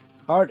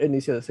hard and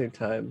easy at the same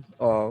time.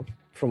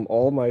 From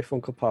all my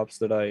Funko Pops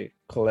that I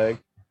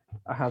collect,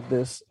 I have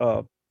this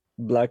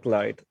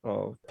Blacklight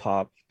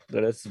pop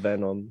that is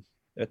Venom.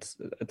 It's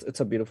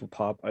a beautiful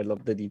pop. I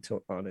love the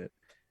detail on it,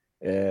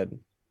 and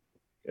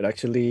it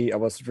actually, I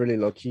was really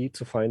lucky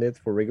to find it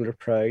for regular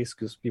price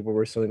because people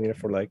were selling it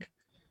for like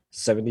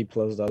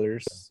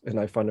 $70+, and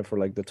I found it for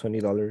like the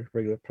 $20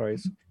 regular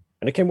price,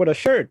 and it came with a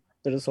shirt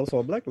that is also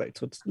a Blacklight,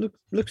 so it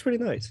looks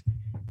pretty nice.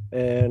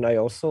 And I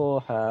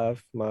also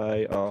have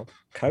my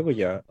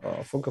Kaguya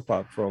Funko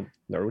Pop from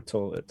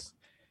Naruto. It's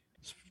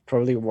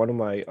probably one of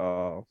my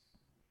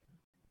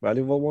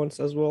valuable ones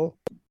as well.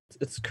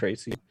 It's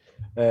crazy.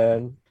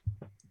 And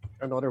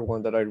another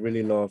one that I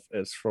really love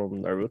is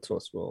from Naruto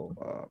as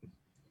well.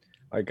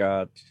 I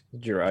got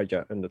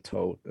Jiraiya and the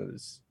Toad.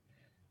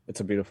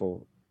 It's a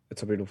beautiful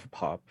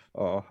pop.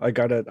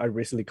 I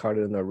recently caught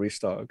it in a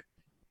restock,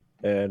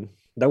 and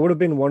that would have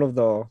been one of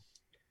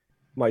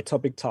my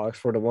topic talks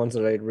for the ones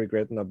that I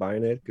regret not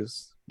buying it,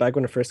 because back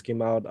when it first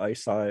came out, I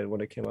saw it when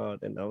it came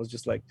out, and I was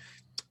just like,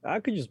 I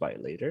could just buy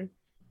it later.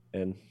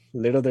 And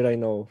little did I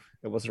know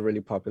it was a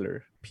really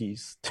popular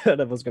piece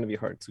that was going to be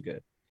hard to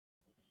get.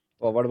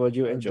 Well, what about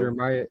you, Angel?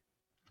 Jeremiah.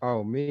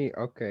 Oh, me?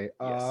 Okay.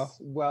 Yes.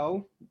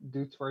 Well,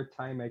 due to our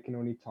time, I can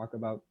only talk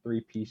about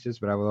 3 pieces,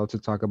 but I will also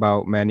talk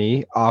about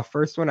many.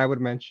 First one I would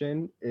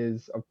mention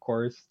is, of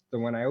course, the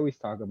one I always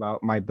talk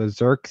about, my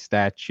Berserk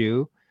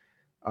statue.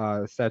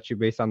 statue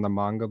based on the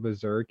manga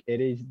Berserk.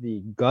 It is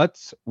the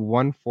Guts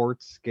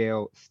 1/4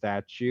 scale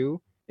statue.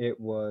 It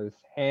was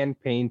hand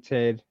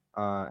painted,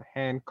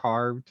 hand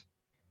carved,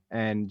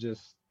 and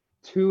just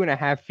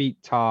 2.5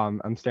 feet tall.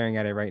 I'm staring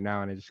at it right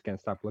now, and I just can't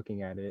stop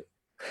looking at it.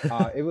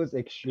 It was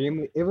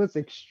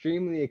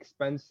extremely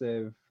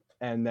expensive,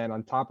 and then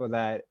on top of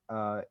that,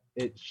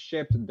 it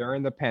shipped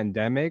during the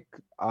pandemic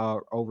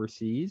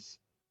overseas.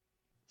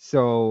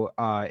 So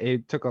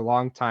it took a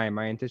long time.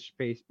 My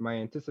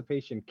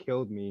anticipation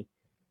killed me.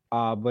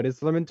 But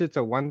it's limited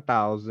to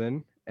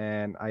 1,000,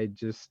 and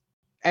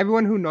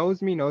everyone who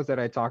knows me knows that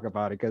I talk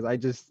about it because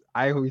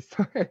I always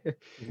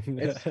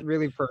it's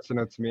really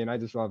personal to me, and I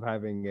just love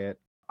having it.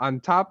 On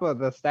top of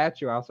the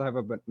statue, I also have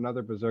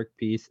another Berserk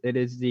piece. It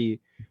is the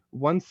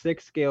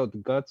 1/6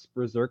 scaled Guts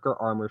Berserker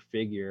armor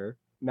figure.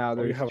 Now Oh,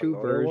 you there's have two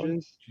another one?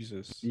 versions.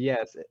 Jesus.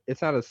 Yes,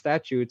 it's not a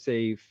statue, it's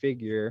a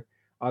figure.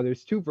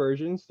 There's two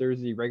versions. There's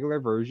the regular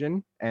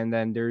version, and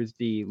then there's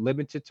the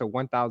limited to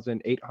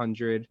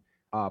 1,800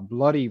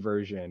 bloody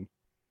version,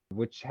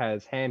 which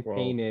has hand Wow.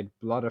 painted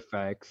blood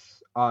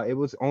effects. It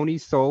was only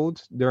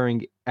sold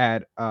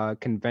at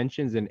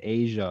conventions in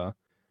Asia,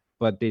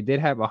 but they did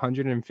have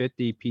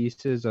 150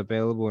 pieces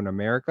available in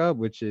America,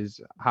 which is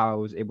how I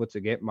was able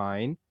to get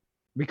mine.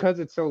 Because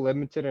it's so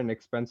limited and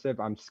expensive,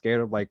 I'm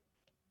scared of like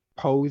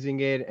posing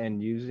it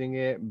and using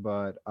it,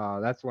 but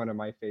that's one of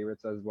my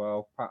favorites as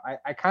well.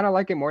 I kind of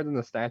like it more than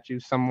the statue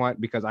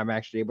somewhat because I'm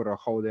actually able to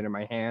hold it in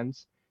my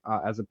hands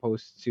as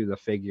opposed to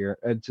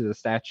to the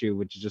statue,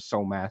 which is just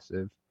so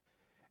massive.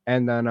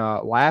 And then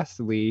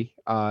lastly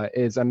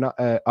is a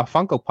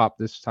Funko Pop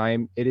this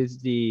time. It is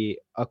the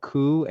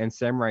Aku and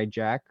Samurai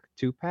Jack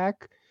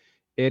 2-pack.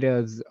 It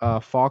is a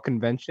fall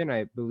convention.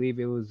 I believe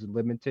it was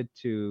limited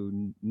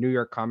to New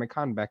York Comic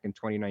Con back in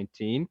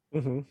 2019.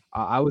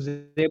 I was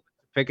able to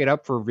pick it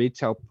up for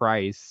retail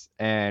price,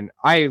 and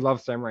I love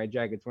Samurai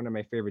Jack. It's one of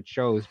my favorite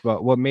shows.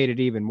 But what made it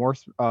even more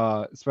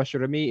special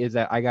to me is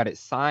that I got it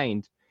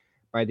signed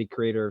by the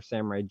creator of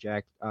Samurai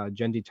Jack,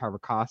 Gendy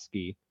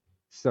Tartakovsky.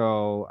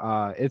 So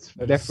it's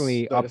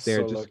definitely That up is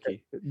there. so Just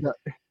lucky.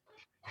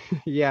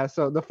 yeah.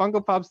 So the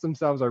Funko Pops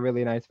themselves are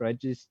really nice, but I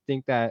just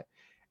think that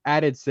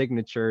added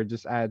signature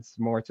just adds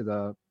more to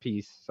the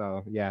piece.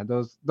 So yeah,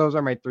 those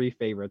are my three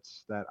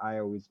favorites that I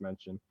always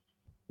mention.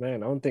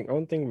 Man, I don't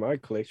think my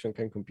collection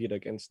can compete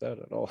against that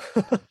at all.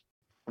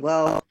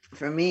 Well,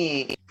 for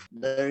me,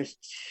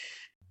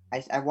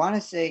 I want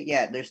to say,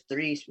 yeah, there's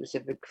three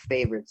specific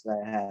favorites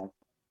that I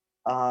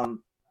have.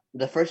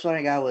 The first one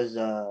I got was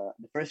the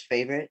first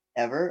favorite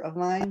ever of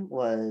mine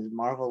was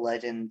Marvel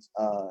Legends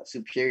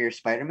Superior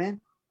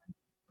Spider-Man.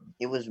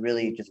 It was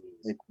really just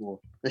really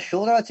cool. The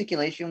shoulder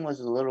articulation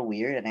was a little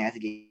weird, and I had to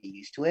get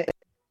used to it,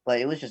 but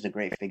it was just a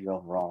great figure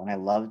overall, and I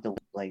loved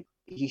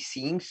he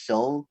seems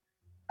so.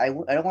 I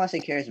don't want to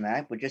say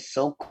charismatic, but just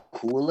so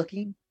cool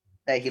looking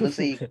that he looks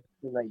like he could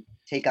like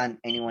take on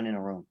anyone in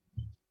a room.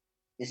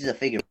 This is a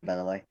figure, by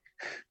the way.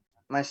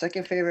 My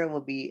second favorite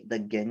would be the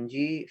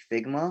Genji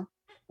Figma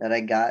that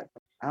I got,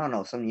 I don't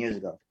know, some years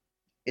ago.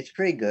 It's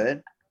pretty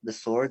good. The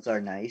swords are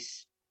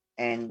nice,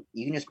 and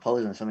you can just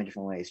pose in so many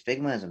different ways.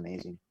 Figma is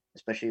amazing,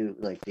 especially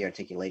like the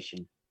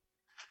articulation.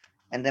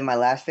 And then my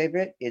last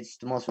favorite, it's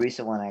the most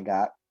recent one I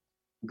got,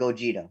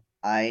 Gogeta.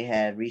 I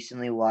had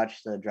recently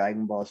watched the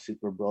Dragon Ball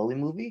Super Broly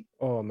movie,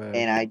 Oh man.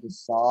 and I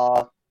just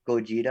saw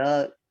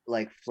Gogeta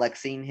like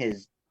flexing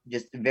his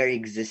just very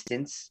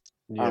existence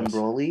on Yes.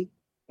 Broly,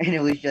 and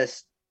it was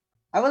just,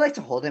 I would like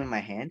to hold him in my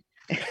hand.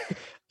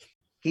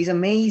 He's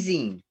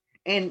amazing,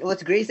 and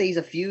what's great is that he's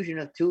a fusion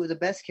of two of the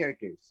best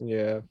characters,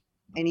 Yeah.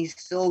 and he's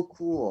so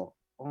cool.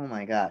 Oh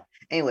my god.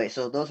 Anyway,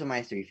 so those are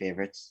my three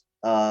favorites.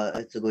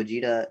 It's a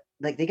Gogeta,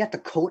 like they got the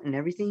coat and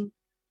everything.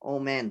 Oh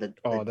man, the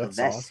That's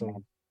vest,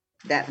 awesome.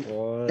 that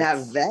What?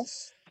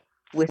 vest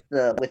with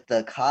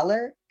the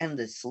collar and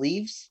the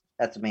sleeves,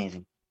 that's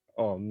amazing.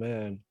 Oh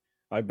man.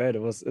 I bet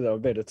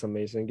it's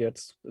amazing.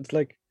 It's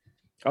like,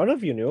 I don't know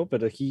if you know,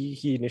 but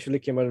he initially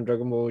came out in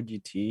Dragon Ball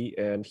GT,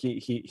 and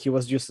he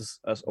was just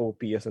as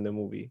OP as in the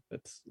movie.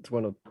 It's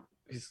one of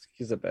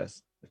he's the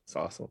best. It's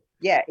awesome.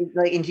 Yeah,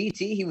 like in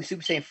GT, he was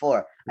Super Saiyan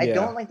 4. I Yeah.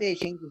 don't like that they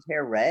changed his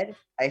hair red.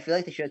 I feel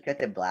like they should have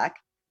kept it black.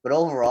 But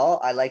overall,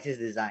 I liked his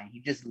design.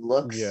 He just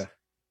looks Yeah.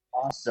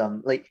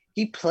 awesome. Like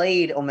he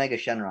played Omega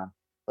Shenron.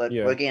 But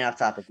Yeah. we're getting off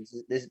topic.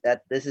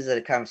 This is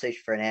a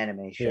conversation for an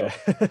anime show.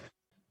 Yeah.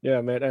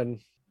 Yeah, man.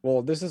 And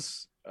well, this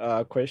is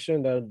a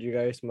question that you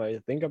guys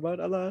might think about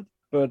a lot,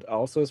 but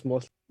also it's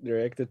most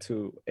directed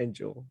to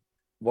Angel.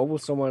 What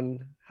would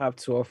someone have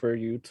to offer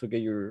you to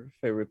get your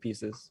favorite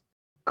pieces?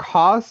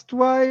 Cost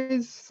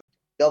wise,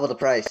 Double the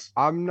price.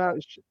 I'm not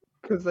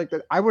because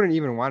I wouldn't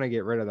even want to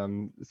get rid of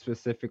them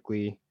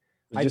specifically.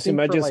 I Just think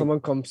for, imagine like-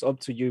 someone comes up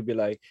to you, be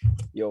like,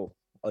 "Yo,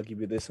 I'll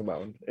give you this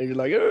amount," and you're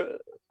like, "Ugh."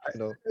 You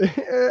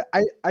know.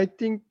 I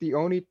think the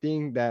only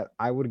thing that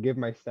I would give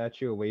my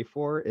statue away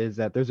for is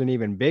that there's an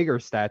even bigger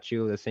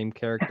statue of the same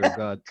character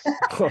Guts.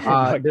 Oh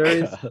my There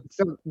is God.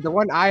 so the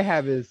one I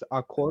have is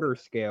a quarter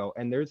scale,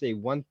 and there's a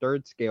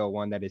 1/3 scale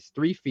one that is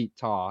 3 feet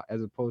tall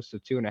as opposed to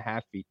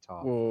 2.5 feet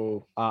tall.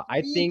 Whoa.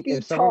 I 3 think feet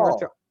if someone were tall.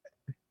 to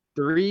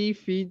 3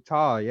 feet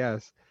tall,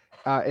 yes.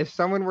 If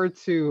someone were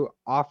to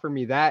offer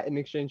me that in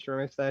exchange for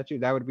my statue,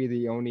 that would be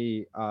the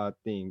only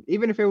thing.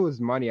 Even if it was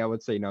money, I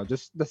would say no.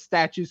 Just the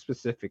statue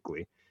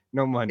specifically,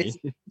 no money.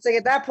 It's like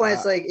at that point,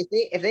 it's Uh, like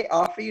if they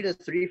offer you the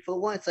 3 foot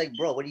one, it's like,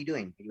 bro, what are you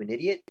doing? Are you an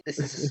idiot? This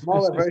is a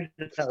smaller version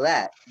of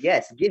that.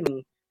 Yes, give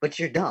me, but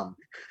you're dumb.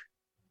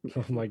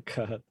 Oh my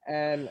God.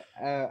 And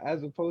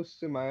as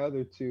opposed to my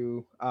other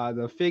two,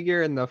 the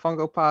figure and the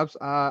Funko Pops,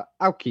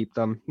 I'll keep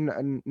them.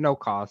 No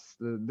cost.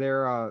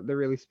 They're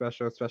really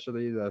special,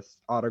 especially the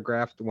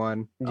autographed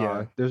one.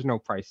 Yeah. There's no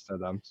price to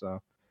them. So,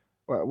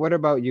 what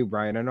about you,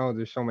 Brian? I know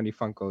there's so many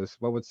Funkos.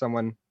 What would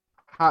someone?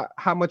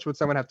 How much would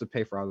someone have to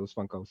pay for all those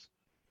Funkos?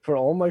 For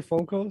all my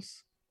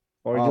Funkos,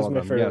 or All just of my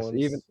them, favorite yes, ones?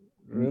 even-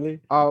 Really?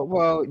 Oh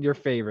well, your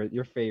favorites.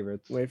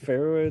 My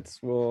favorites.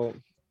 Well,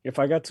 if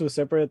I got to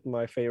separate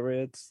my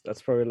favorites,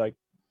 that's probably like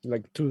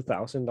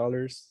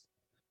 $2,000.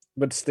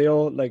 But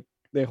still, like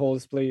they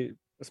hold a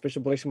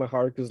special place in my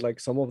heart because like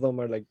some of them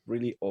are like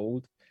really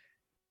old.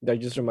 That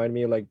just remind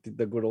me of like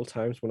the good old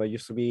times when I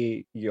used to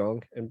be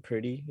young and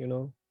pretty. You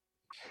know.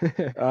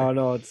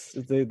 No, it's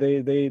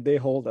they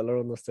hold a lot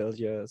of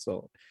nostalgia.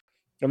 So,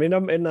 I mean,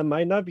 and it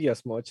might not be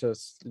as much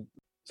as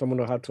someone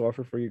will have to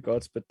offer for you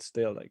Guts, but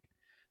still, like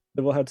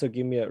they will have to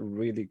give me a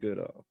really good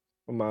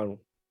amount,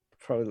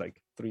 probably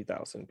like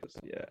 3,000. Because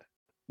yeah,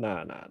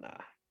 nah.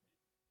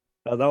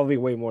 That'll be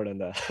way more than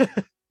that.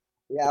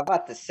 Yeah, I'm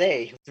about to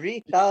say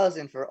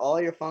 3,000 for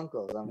all your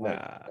Funkos. I'm like,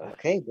 Nah.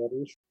 okay,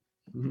 buddy.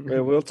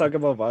 We'll talk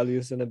about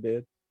values in a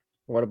bit.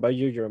 What about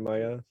you,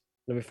 Jeremiah?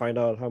 Let me find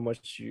out how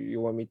much you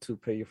want me to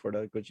pay you for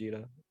that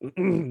Gogeta.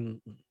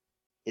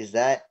 Is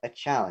that a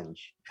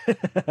challenge?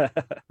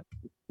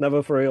 No,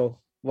 but for real,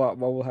 what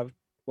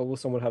will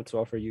someone have to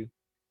offer you?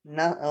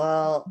 No,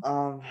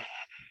 well,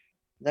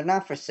 they're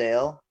not for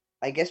sale.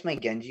 I guess my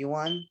Genji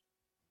one.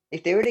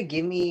 If they were to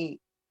give me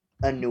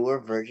a newer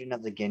version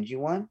of the Genji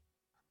one,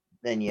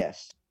 then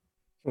yes.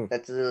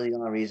 That's literally the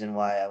only reason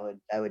why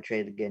I would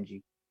trade the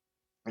Genji.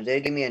 If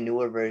they give me a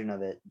newer version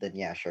of it, then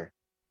yeah, sure.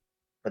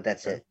 But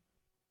that's it.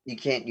 You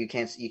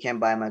can't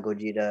buy my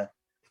Gogeta.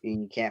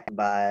 You can't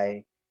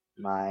buy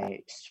my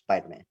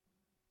Spider-Man.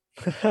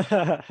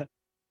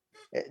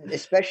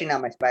 Especially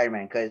not my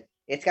Spider-Man, because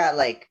it's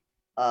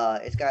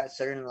got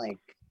certain like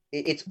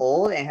it's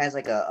old and has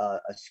like a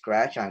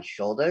scratch on his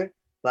shoulder.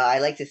 But I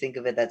like to think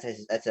of it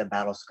that's a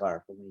battle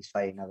scar from when he's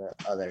fighting other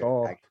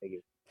action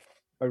figures.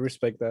 I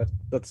respect that.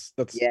 That's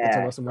an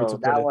Yeah, awesome way so to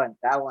put it.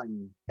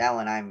 that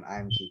one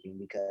I'm keeping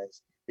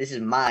because this is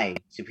my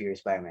Superior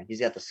Spider-Man. He's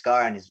got the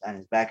scar on his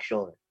back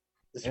shoulder.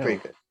 This is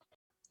pretty good.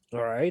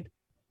 All right.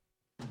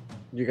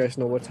 You guys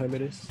know what time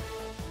it is?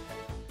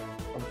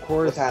 Of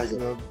course. What time is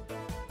it?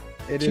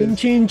 It Chin, is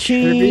chin,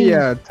 chin.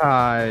 trivia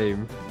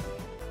time.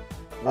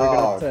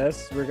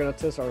 We're gonna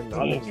test our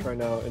knowledge right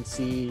now and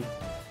see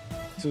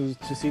to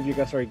see if you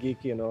guys are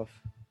geeky enough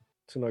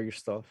to know your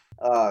stuff.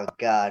 Oh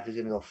God, who's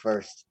gonna go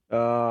first?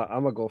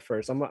 I'm gonna go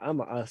first. I'm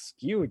gonna ask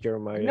you,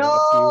 Jeremiah.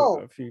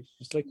 No! a few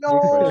just like No, 3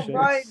 questions.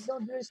 Brian,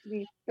 don't do this to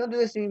me. Don't do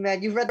this to me,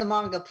 man. You've read the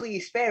manga.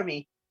 Please spare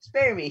me.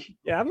 Spare me.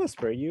 Yeah, I'm gonna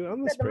spare you. I'm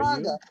gonna Read the spare you.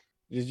 manga.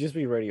 Just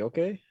be ready,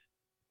 okay?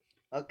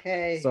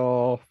 Okay.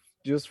 So,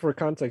 just for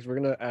context, we're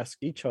gonna ask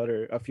each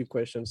other a few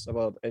questions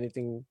about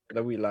anything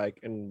that we like,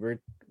 and we're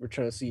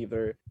trying to see if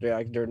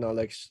their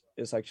knowledge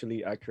is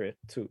actually accurate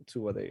to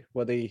what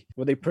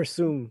they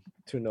presume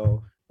to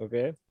know.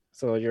 Okay.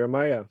 So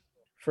Jeremiah,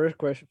 first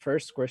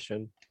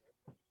question,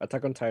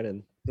 Attack on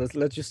Titan.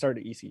 Let's just start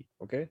easy,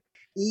 okay?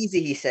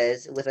 Easy, he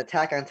says, with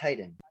Attack on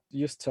Titan.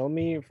 Just tell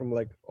me from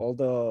like all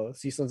the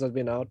seasons that's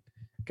been out.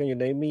 Can you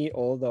name me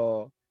all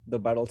the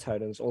battle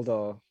titans, all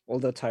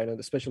the titans,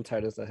 the special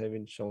titans that have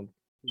been shown?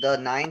 The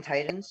 9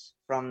 Titans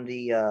from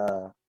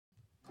the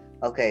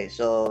okay,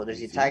 so there's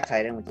the Attack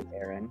Titan, which is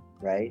Eren,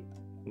 right?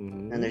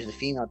 Mm-hmm. And there's the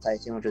female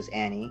Titan, which was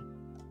Annie.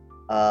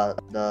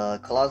 The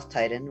Colossal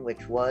Titan,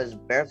 which was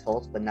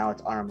Bertholdt, but now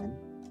it's Armin.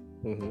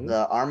 Mm-hmm.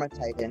 The Armor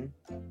Titan.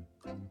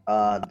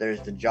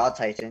 There's the Jaw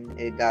Titan.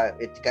 It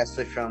got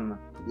switched from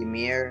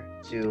Ymir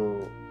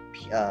to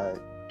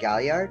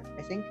Galliard,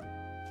 I think.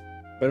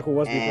 But who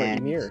was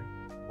And- before Ymir?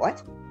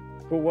 What?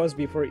 Who was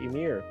before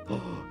Ymir?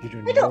 You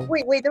don't I know? don't.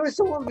 Wait. There was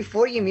someone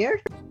before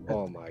Ymir.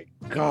 Oh my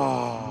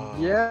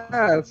god. Yeah,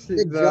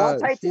 The Jaw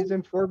Titan?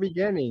 season 4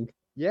 beginning.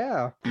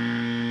 Yeah.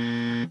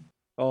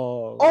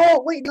 Oh.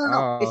 Oh wait, no.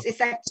 Oh. It's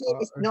that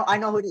kid. No, I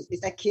know who it is.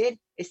 It's that kid.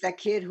 It's that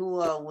kid who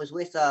was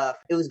with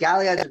It was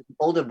Galliard's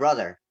older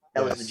brother.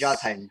 That was the Jaw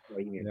Yes. Titan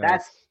before Ymir.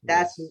 Yes,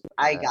 That's. yes,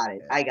 I yes, got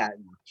it. I got it.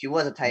 She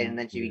was a Titan,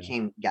 then she Yeah.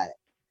 became. Got it.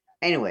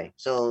 Anyway,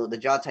 so the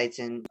Jaw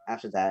Titan.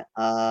 After that,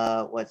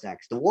 what's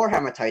next? The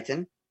Warhammer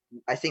Titan.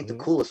 I think Mhm. the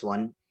coolest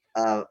one.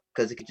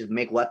 Because it could just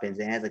make weapons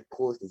and it has the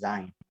coolest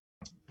design.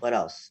 What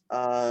else?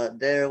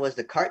 There was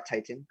the Cart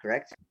Titan,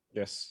 correct?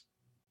 Yes.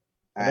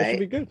 All That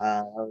should be right.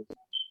 good.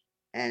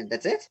 And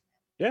that's it?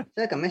 Yeah. I feel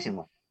like I'm missing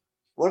one.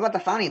 What about the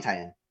Founding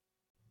Titan?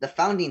 The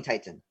Founding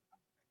Titan.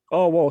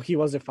 Oh well, he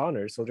was the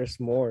founder, so there's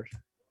more.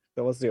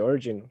 That was the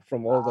origin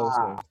from all those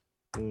names.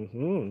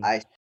 Mm-hmm.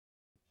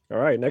 All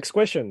right, next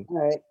question. All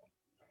right.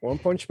 One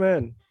Punch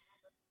Man.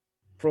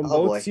 From Oh,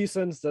 both boy.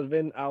 seasons that have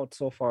been out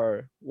so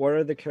far, what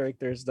are the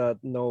characters that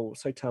know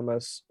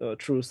Saitama's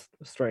true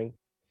strength?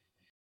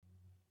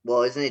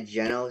 Well, isn't it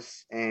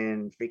Genos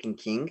and freaking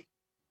King?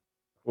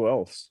 Who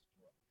else?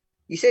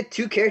 You said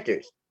 2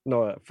 characters.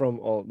 No,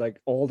 from all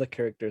the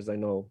characters I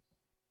know.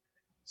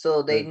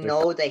 So they They're-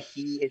 know that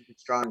he is the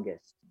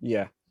strongest.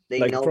 Yeah, They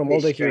like know from all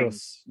his the strength.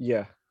 heroes.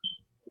 Yeah,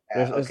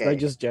 Yeah, it's not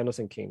just Genos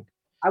and King.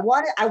 I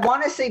want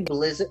to say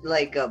Blizzard,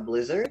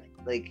 Blizzard,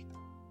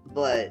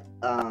 but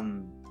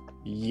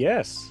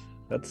Yes,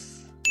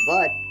 that's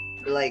but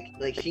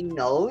she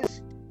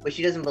knows, but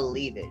she doesn't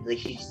believe it. Like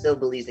she still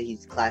believes that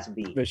he's Class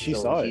B. But she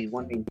so saw she's it.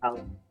 wondering how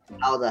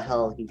the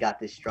hell he got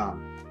this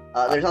strong.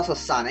 There's also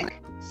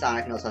Sonic.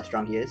 Sonic knows how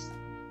strong he is.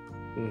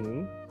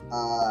 Mm-hmm.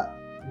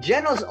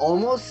 Genos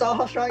almost saw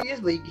how strong he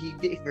is, but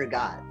he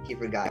forgot. He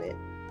forgot it.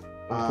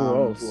 Who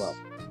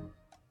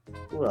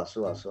else?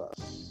 Who else?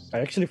 I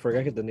actually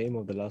forgot the name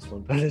of the last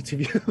one, but if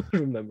you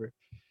remember.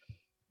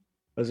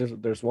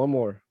 There's one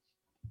more.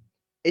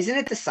 Isn't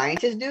it the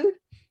scientist dude?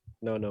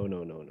 No.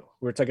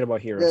 We're talking about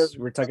heroes.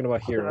 We're talking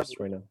about heroes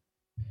right now.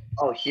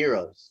 Oh,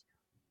 heroes.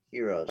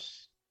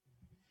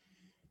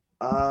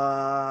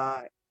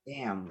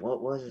 Damn,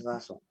 what was his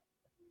last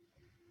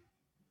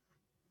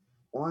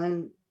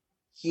one?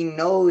 He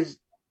knows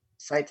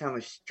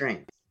Saitama's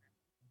strength.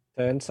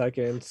 10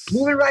 seconds.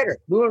 Moving Rider.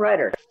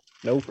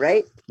 Nope.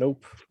 Right?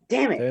 Nope.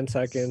 Damn it. 10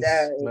 seconds.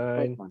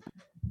 9,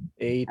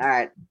 8. All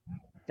right.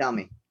 Tell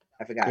me.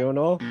 I forgot. You don't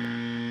know?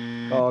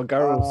 Oh,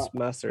 Garo's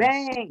master.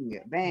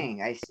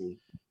 Bang. I see.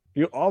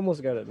 You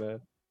almost got it,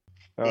 man.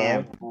 All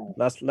Damn.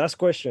 right. Last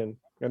question.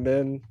 And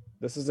then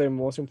this is the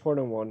most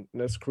important one.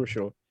 And it's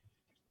crucial.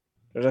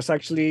 There's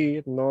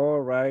actually no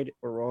right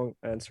or wrong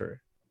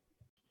answer.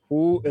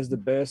 Who is the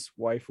best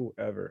waifu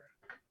ever?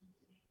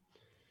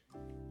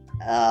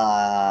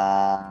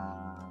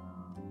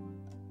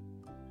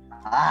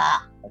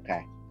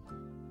 Okay.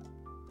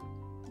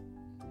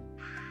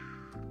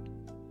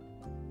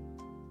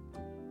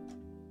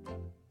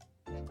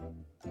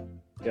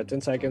 You got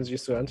 10 seconds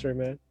just to answer,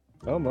 man.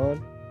 Come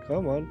on.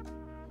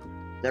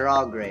 They're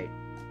all great,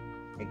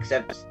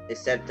 except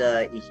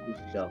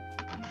Ichigo.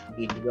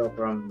 Ichigo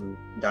from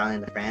Darling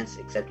in the France,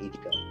 except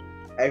Ichigo.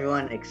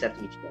 Everyone except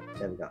Ichigo.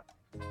 There we go.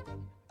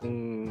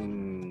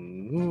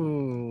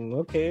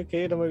 Okay.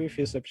 There might be a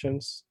few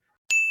exceptions.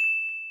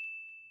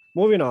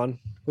 Moving on.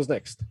 Who's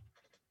next?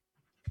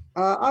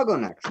 I'll go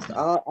next.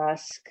 I'll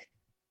ask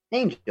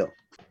Angel.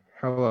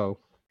 Hello.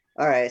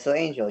 All right, so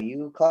Angel,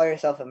 you call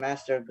yourself a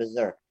master of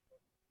Berserk,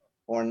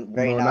 or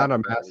very No, not a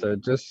master.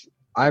 Just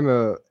I'm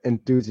a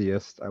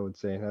enthusiast. I would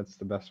say that's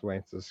the best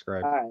way to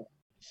describe. All right.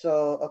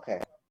 So okay,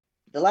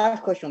 the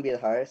last question will be the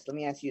hardest. Let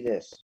me ask you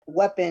this: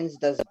 weapons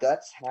does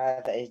Guts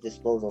have at his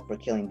disposal for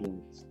killing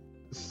demons?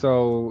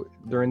 So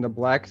during the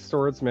Black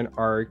Swordsman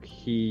arc,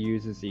 he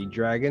uses the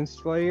Dragon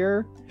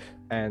Slayer,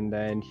 and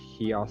then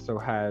he also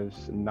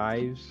has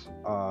knives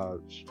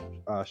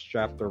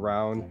strapped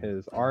around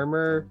his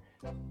armor.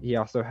 He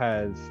also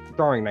has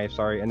throwing knife,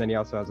 and then he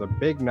also has a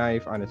big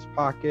knife on his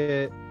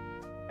pocket,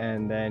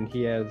 and then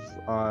he has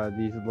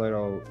these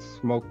little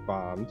smoke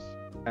bombs.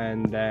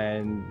 And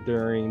then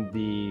during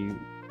the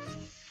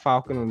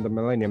Falcon of the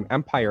Millennium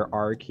Empire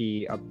arc,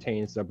 he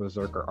obtains the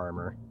Berserker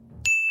armor.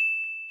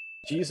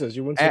 Jesus,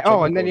 you went.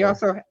 And then he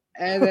also,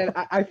 and then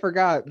I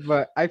forgot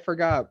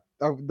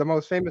the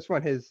most famous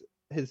one, his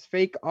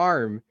fake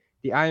arm,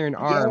 the iron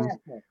arm,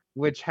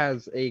 which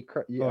has he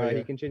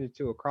can change it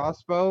to a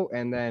crossbow,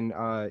 and then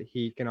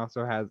he can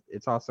also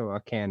it's also a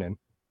cannon.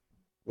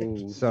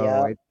 Ooh.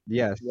 So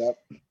yes, Yep.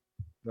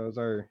 those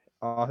are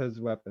all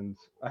his weapons.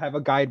 I have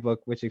a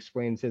guidebook which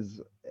explains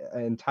his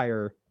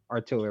entire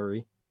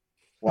artillery.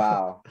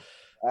 Wow.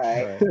 All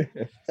right.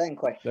 Right. Second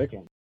question.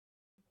 Okay.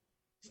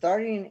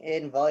 Starting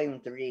in volume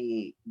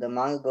 3, the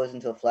manga goes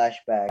into a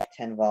flashback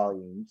 10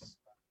 volumes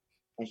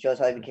and shows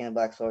how he became a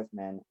Black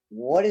Swordsman.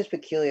 What is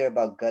peculiar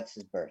about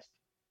Guts' birth?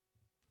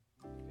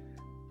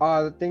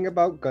 The thing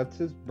about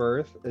Guts'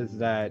 birth is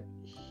that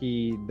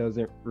he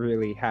doesn't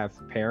really have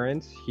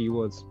parents. He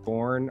was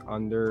born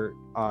under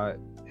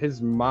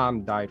his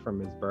mom died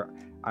from his birth.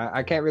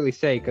 I can't really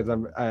say because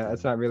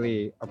it's not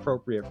really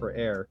appropriate for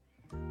air.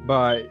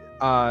 But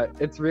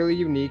it's really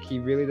unique. He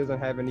really doesn't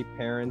have any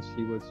parents.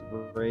 He was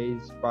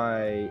raised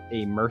by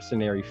a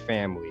mercenary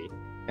family,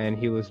 and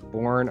he was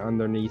born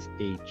underneath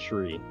a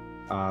tree.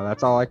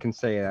 That's all I can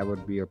say that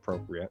would be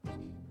appropriate.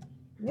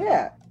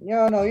 Yeah.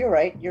 No, you're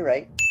right.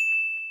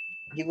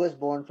 He was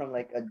born from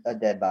like a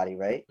dead body,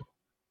 right?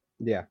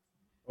 Yeah.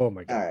 Oh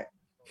my god.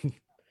 All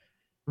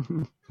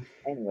right.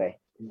 Anyway.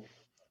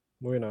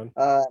 Moving on.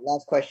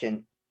 Last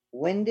question.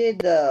 When did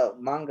the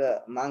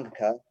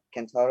mangaka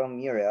Kentaro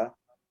Miura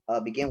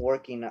begin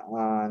working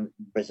on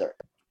Berserk?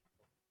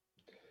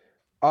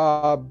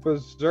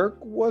 Berserk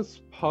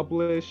was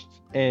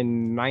published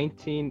in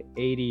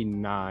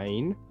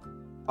 1989.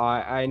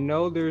 I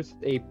know there's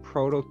a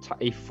prototype,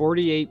 a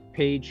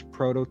 48-page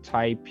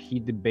prototype he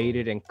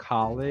debated in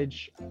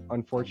college.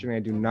 Unfortunately, I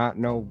do not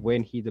know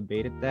when he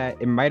debated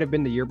that. It might have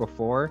been the year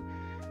before,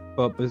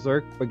 but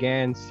Berserk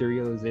began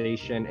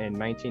serialization in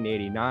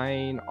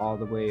 1989 all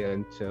the way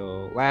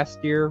until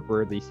last year,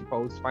 where the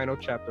supposed final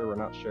chapter, we're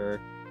not sure,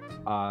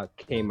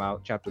 came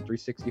out, chapter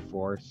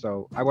 364.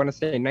 So I want to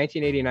say in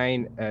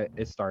 1989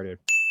 it started.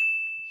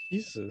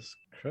 Jesus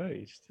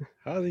Christ.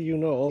 How do you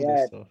know all Yeah,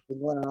 this it's stuff?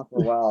 been going on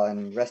for a while,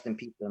 and rest in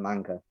peace to the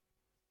manga.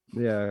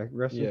 Yeah,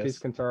 rest in peace, Yes.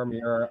 Kentaro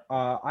Miura.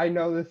 I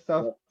know this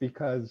stuff Yep.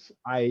 because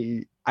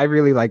I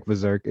really like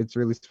Berserk. It's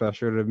really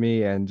special to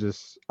me, and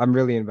just I'm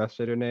really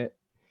invested in it.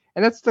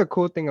 And that's the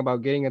cool thing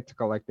about getting into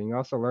collecting. You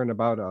also learn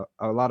about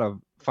a lot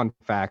of fun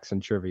facts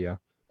and trivia.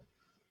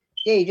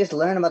 Yeah, you just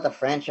learn about the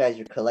franchise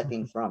you're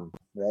collecting from,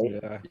 right?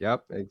 Yeah.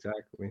 Yep,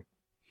 exactly.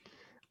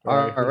 All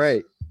right. All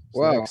right. who's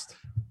Well, next?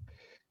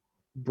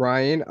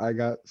 Brian, I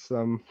got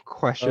some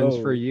questions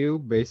for Oh. you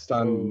based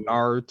on Oh.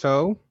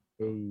 Naruto.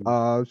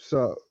 Oh.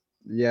 So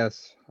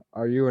yes,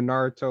 are you a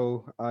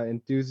Naruto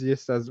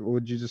enthusiast? As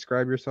would you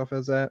describe yourself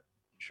as that?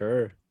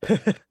 Sure.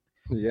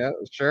 Yeah,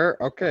 sure.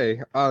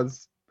 Okay.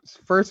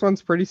 First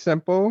one's pretty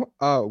simple.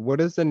 What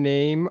is the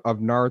name of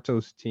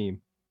Naruto's team?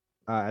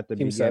 At the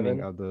Team beginning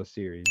 7. of the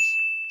series.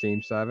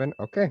 Team 7.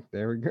 Okay,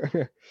 there we go.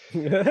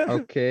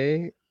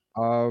 Okay.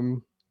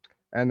 And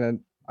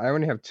then I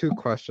only have 2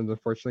 questions,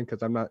 unfortunately,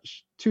 because I'm not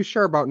too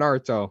sure about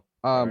Naruto.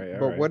 Alright,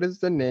 But what is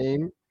the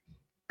name?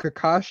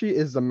 Kakashi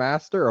is the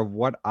master of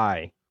what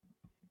eye?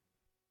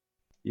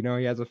 You know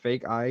he has a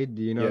fake eye.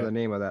 Do you know Yeah. the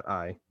name of that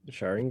eye?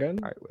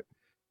 Sharingan? All right, wait.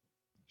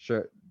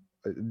 Sure.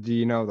 Do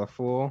you know the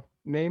full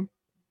name?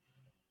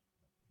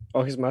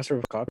 Oh, he's master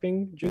of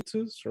copying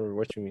jutsus, or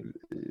what you mean?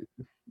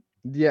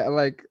 Yeah,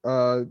 like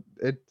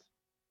it.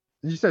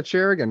 You said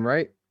Sharingan,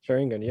 right?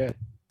 Sharingan, yeah.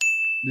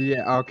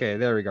 Yeah. Okay,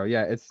 there we go.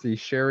 Yeah, it's the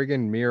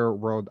Sharingan Mirror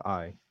World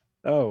Eye.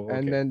 Oh, okay.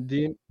 And then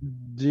do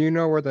you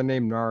know where the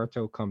name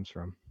Naruto comes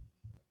from?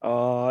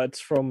 It's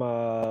from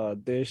a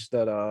dish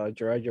that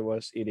Jiraiya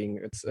was eating.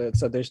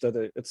 It's a dish that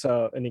it's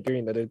an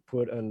ingredient that they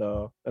put in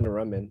the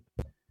ramen.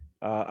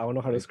 I don't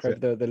know how to describe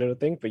the little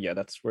thing, but yeah,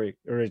 that's where it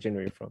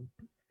originated from.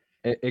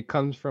 It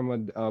comes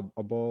from a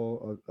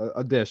bowl,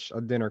 a dish, a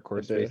dinner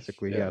course, dish,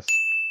 basically. yeah. Yes.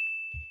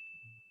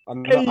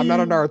 I'm not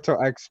a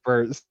Naruto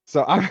expert,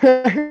 so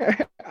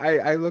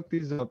I looked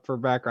these up for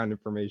background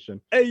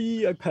information.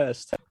 Hey, I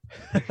passed.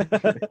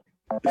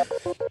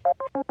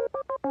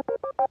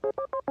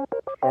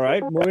 All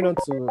right, moving on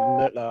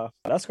to the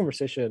last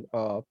conversation.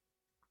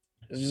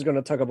 Is just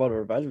gonna talk about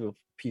our valuable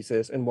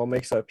pieces and what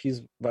makes a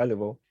piece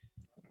valuable.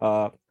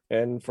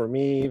 And for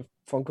me,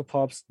 Funko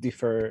Pops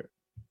differ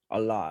a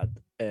lot,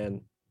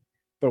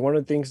 but one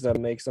of the things that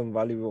makes them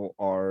valuable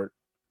are,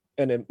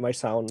 and it might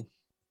sound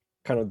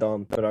kind of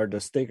dumb, but are the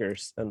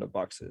stickers and the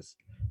boxes.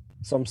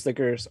 Some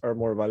stickers are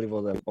more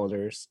valuable than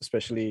others,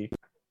 especially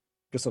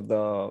because of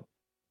the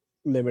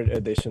limited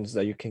editions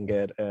that you can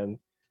get, and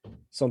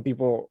some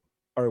people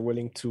are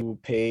willing to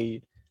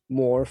pay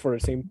more for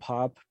the same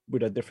pop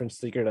with a different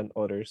sticker than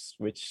others,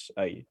 which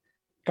I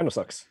kind of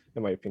sucks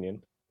in my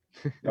opinion.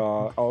 I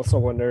also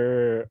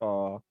wonder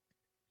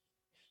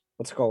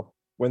what's it called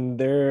when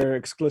they're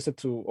exclusive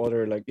to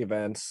other like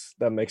events,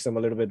 that makes them a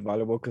little bit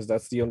valuable because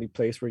that's the only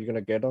place where you're gonna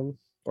get them,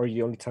 or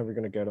the only time you're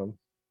gonna get them.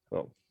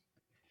 So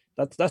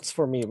that's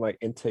for me my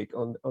intake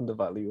on the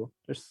value.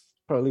 There's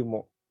probably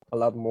a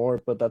lot more,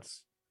 but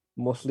that's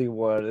mostly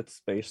what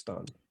it's based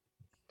on.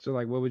 So,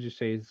 like, what would you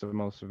say is the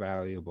most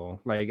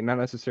valuable? Like, not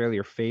necessarily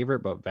your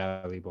favorite, but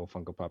valuable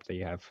Funko Pop that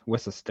you have.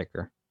 What's a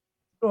sticker?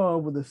 Oh,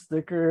 with the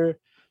sticker,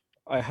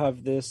 I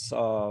have this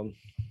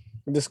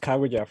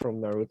Kaguya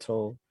from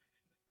Naruto.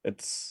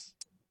 It's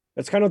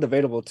kind of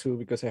debatable too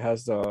because it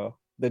has the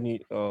new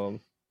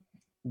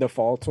the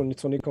fall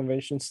 2020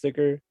 convention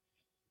sticker,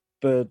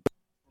 but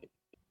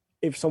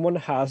if someone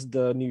has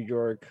the New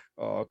York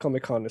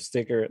Comic-Con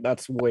sticker,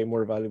 that's way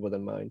more valuable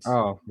than mine.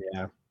 Oh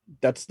yeah,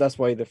 that's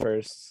why the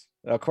first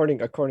according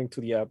to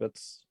the app,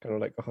 that's kind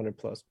of like 100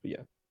 plus. But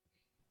yeah.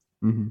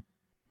 Mm-hmm.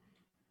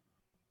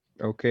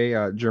 Okay,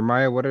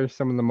 Jeremiah, what are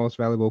some of the most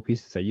valuable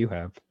pieces that you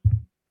have?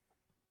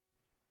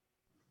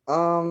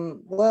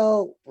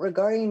 Well,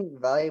 regarding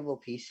valuable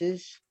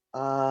pieces,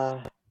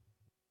 we're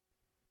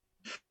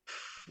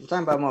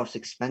talking about most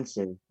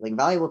expensive. Like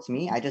valuable to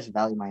me, I just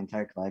value my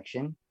entire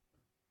collection.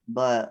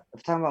 But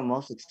if talking about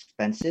most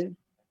expensive,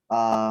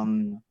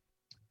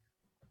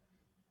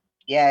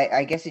 yeah,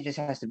 I guess it just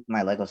has to be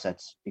my Lego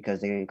sets because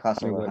they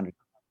cost over 100.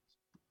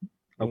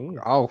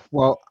 Oh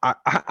well,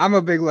 I'm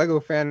a big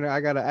Lego fan.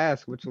 I gotta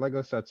ask, which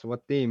Lego sets?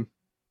 What theme?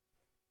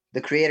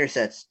 The creator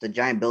sets, the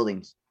giant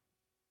buildings.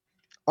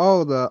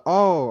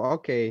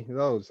 Okay,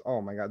 those.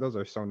 Oh my god, those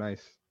are so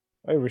nice.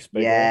 I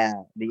respect. Yeah,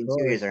 the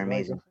interiors are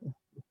amazing.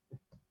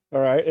 All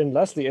right, and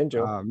lastly,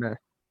 Angel. Man.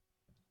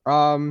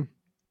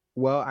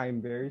 Well,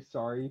 I'm very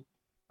sorry.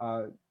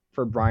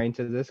 for Brian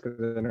to this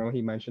because I know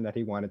he mentioned that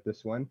he wanted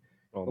this one.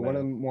 Oh, But one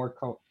of the man. more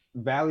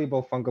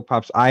valuable Funko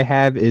Pops I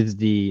have is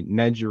the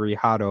Nejiri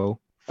Hato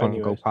I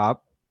knew Funko it.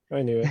 Pop.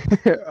 I knew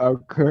it.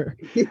 Of course.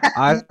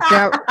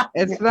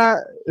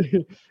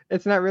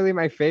 It's not really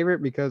my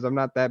favorite because I'm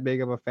not that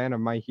big of a fan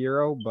of My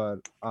Hero, but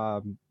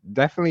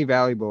definitely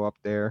valuable up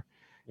there.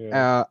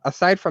 Yeah.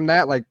 Aside from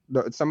that, like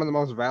some of the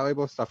most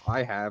valuable stuff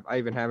I have, I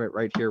even have it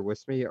right here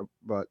with me,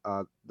 but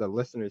the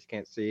listeners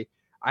can't see.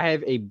 I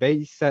have a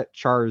base set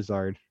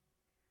Charizard.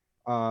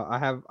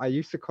 I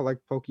used to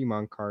collect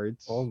Pokemon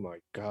cards. Oh my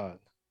god.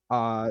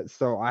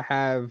 So I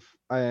have,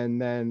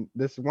 and then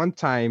this one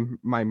time,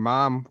 my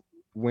mom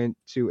went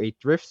to a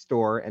thrift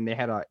store and they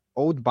had an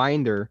old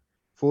binder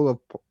full of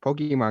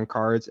Pokemon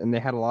cards, and they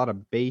had a lot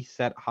of base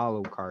set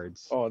holo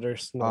cards. Oh,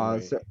 there's no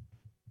way. So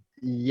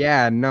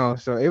yeah, no.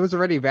 So it was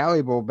already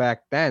valuable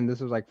back then. This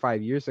was like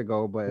 5 years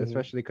ago, but Mhm.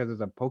 especially because of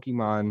the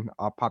Pokemon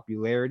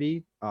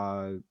popularity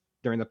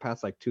during the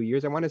past like 2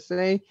 years, I want to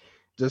say,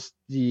 just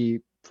the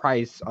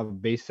price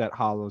of base set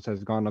holos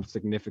has gone up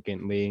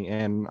significantly.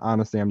 And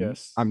honestly,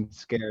 Yes. I'm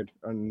scared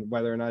on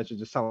whether or not I should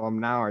just sell them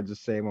now or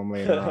just save them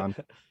later on.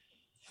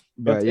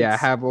 But yeah, I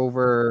it's have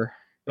over.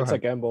 Go it's a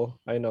ahead. gamble.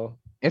 I know.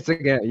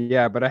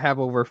 But I have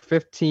over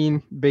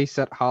 15 base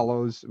set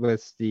holos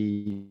with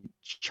the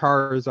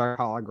Charizard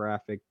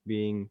holographic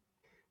being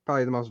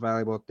probably the most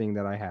valuable thing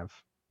that I have.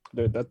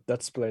 Dude,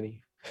 that's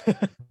plenty.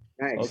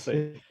 I'll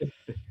say.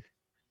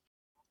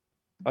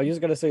 I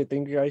just gotta say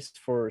thank you guys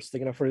for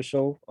sticking up for the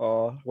show.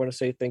 I want to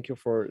say thank you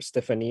for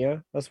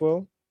Stefania as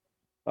well.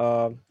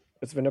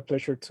 It's been a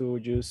pleasure to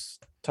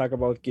just talk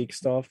about geek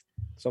stuff.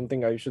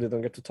 Something I usually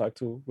don't get to talk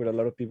to with a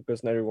lot of people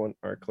because not everyone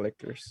are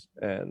collectors,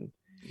 and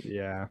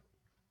Yeah.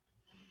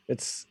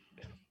 it's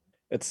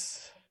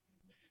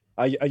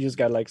I just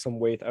got like some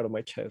weight out of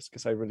my chest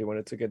because I really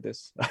wanted to get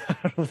this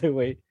out of the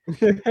way.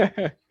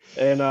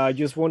 And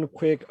just one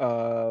quick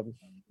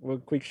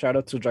shout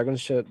out to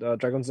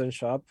Dragon's Den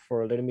Shop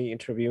for letting me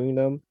interviewing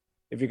them.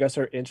 If you guys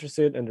are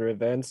interested in their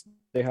events,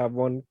 they have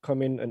one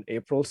coming on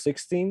April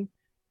 16,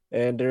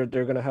 and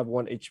they're gonna have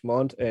one each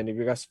month. And if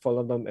you guys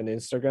follow them on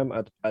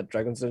Instagram at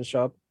Dragon's Den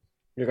Shop,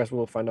 you guys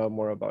will find out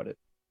more about it.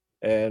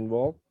 And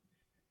well,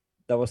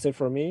 that was it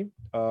for me.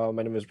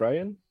 My name is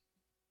Brian.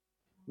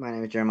 My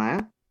name is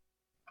Jeremiah.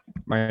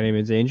 My name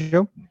is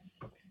Angel.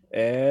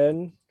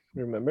 And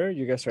remember,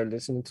 you guys are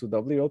listening to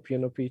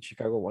WLPNOP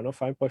Chicago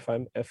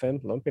 105.5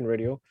 FM Lumpin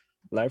Radio,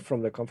 live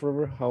from the comfort of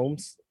our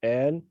homes.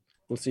 And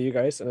we'll see you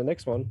guys in the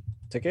next one.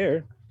 Take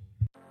care.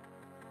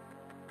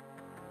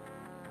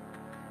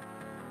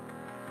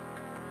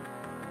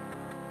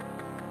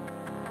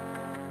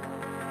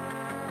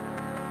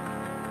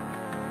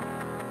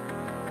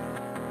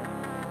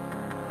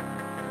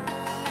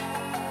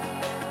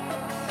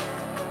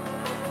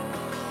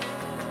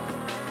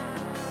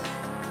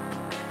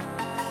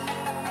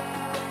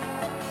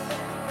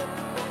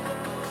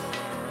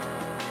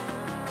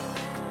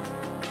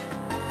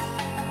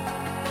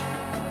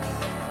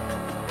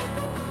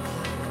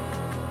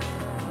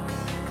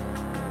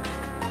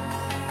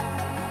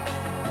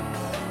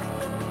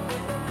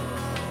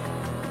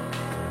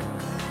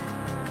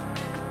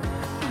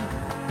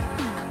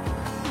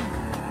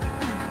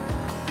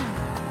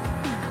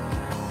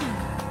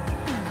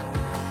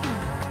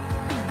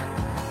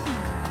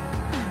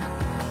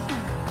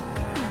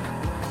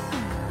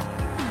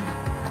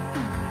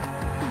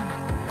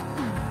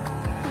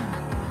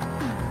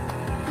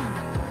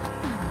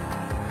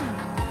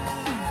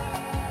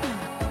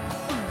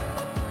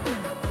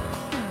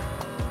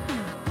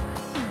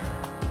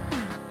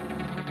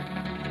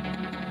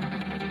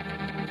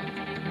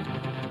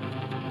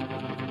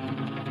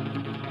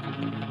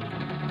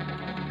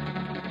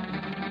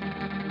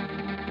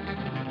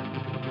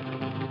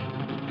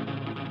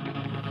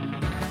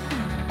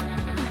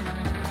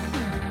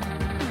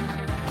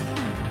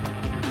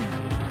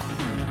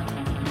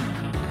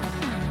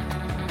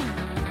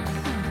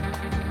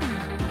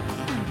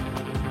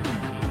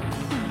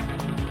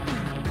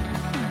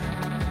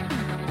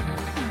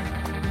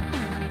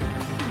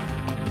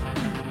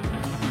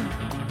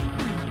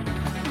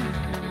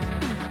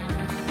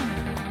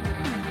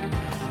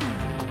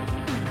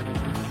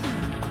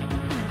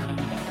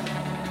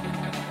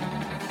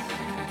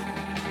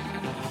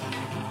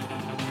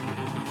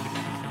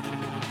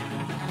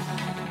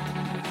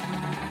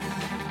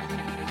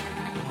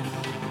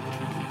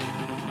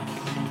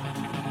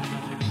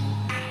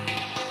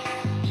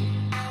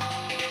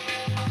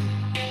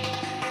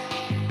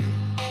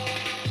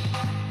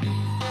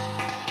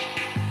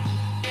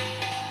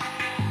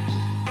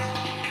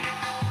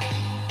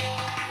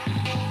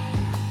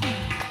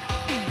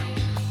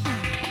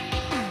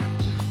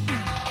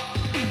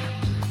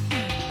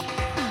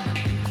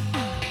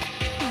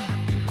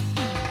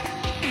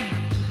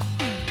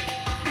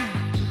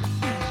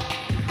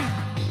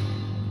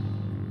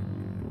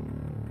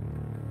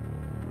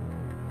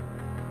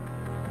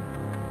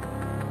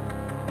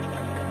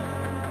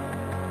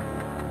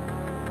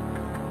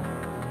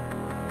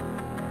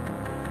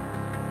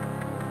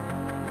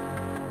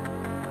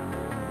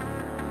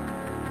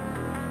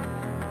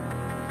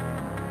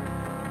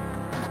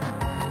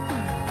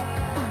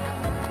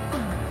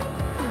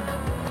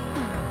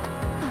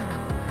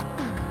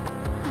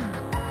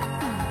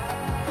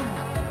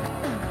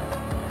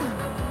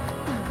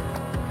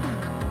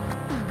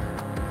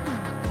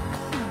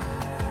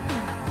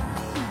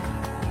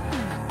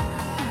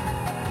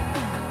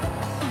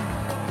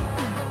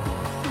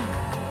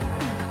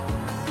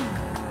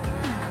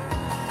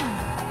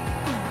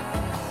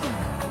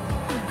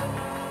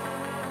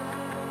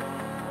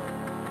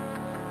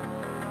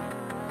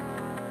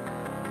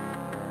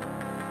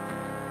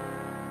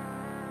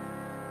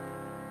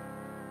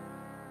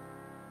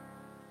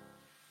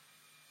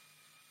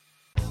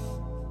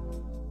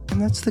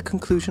 And that's the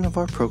conclusion of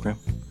our program.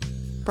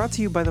 Brought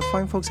to you by the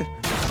fine folks at...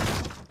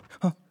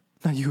 Oh,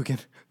 not you again.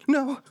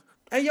 No!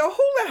 Hey, yo,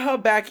 who let her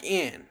back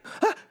in?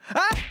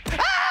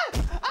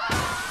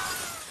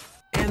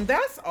 And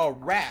that's a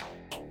wrap.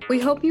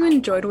 We hope you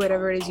enjoyed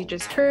whatever it is you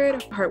just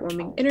heard,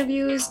 heartwarming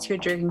interviews,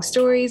 tear-jerking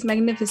stories,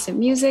 magnificent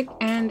music,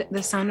 and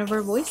the sound of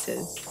our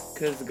voices.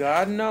 Because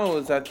God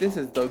knows that this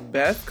is the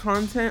best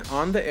content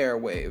on the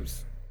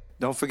airwaves.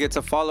 Don't forget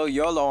to follow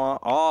YOLO on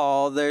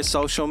all their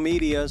social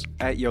medias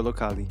at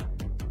YOLOCali.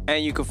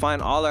 And you can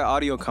find all our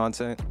audio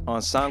content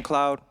on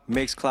SoundCloud,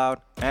 Mixcloud,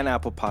 and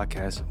Apple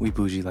Podcasts. We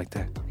bougie like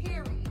that.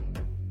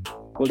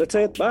 Well, that's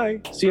it.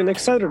 Bye. See you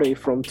next Saturday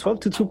from 12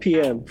 to 2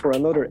 p.m. for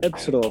another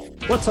episode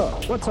of What's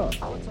Up? What's Up?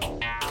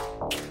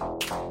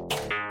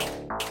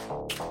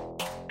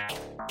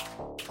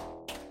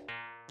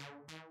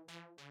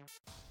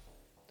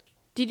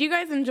 Did you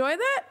guys enjoy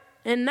that?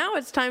 And now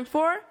it's time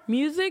for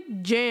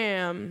Music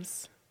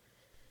Jams.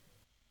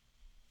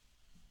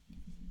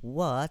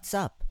 What's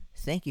up?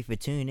 Thank you for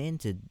tuning in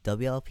to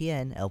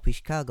WLPN LP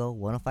Chicago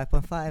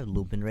 105.5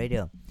 Lupin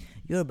Radio.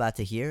 You're about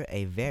to hear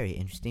a very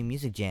interesting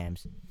Music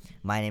Jams.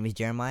 My name is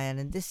Jeremiah, and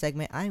in this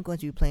segment, I'm going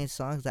to be playing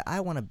songs that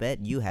I want to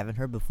bet you haven't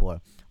heard before,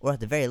 or at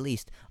the very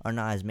least, are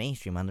not as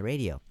mainstream on the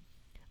radio.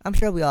 I'm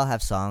sure we all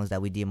have songs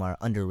that we deem are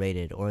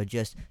underrated, or are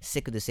just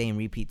sick of the same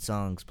repeat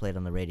songs played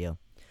on the radio.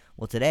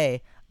 Well,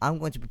 today, I'm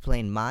going to be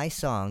playing my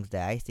songs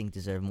that I think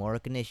deserve more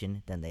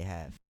recognition than they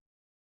have.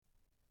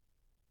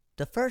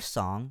 The first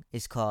song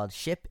is called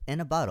Ship in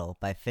a Bottle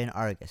by Finn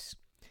Argus.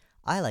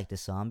 I like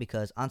this song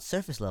because on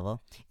surface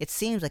level, it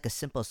seems like a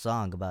simple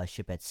song about a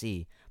ship at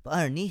sea, but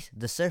underneath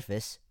the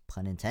surface,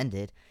 pun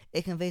intended,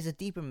 it conveys a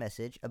deeper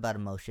message about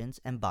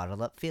emotions and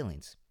bottled up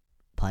feelings.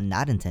 Pun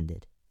not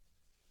intended.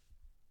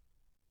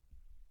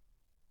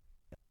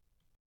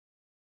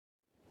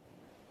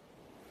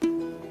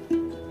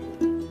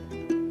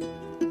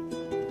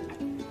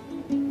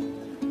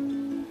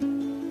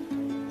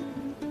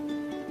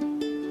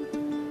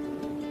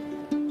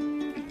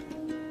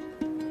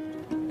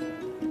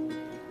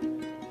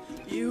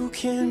 You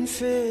can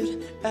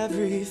fit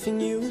everything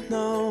you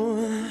know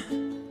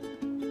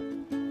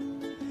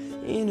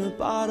in a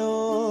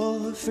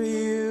bottle for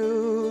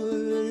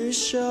you to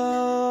show.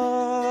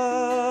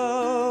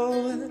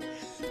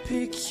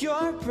 Pick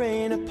your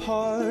brain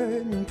apart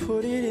and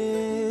put it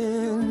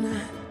in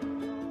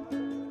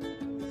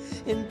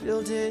and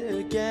build it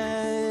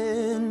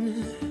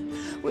again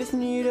with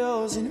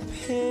needles and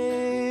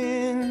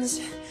pins.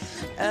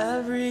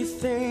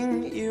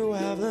 Everything you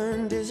have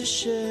learned is a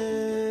ship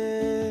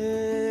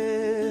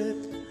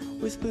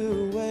with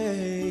blue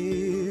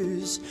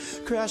waves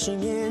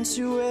crashing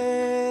into it.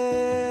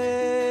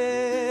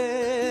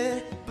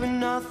 But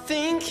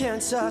nothing can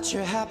touch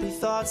your happy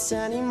thoughts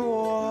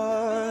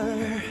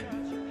anymore.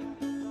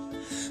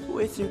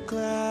 With your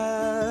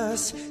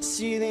glass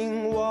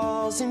ceiling,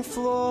 walls, and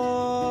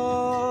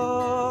floor.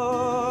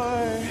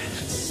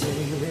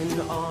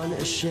 Sailing on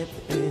a ship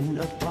in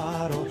a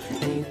bottle,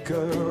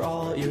 anchor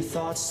all your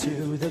thoughts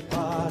to the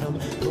bottom,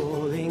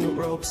 pulling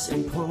ropes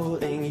and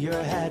pulling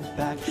your head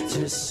back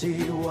to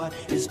see what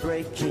is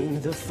breaking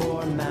the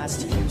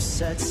foremast. You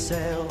set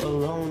sail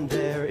alone,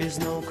 there is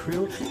no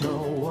crew,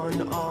 no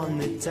one on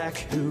the deck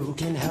who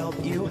can help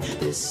you.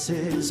 This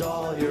is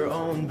all your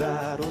own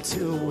battle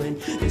to win.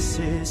 This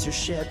is your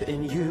ship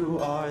and you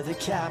are the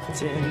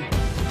captain.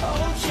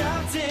 Oh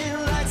captain,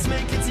 let's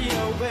make a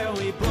deal where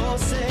we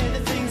both say the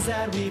things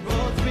that we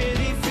both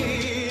really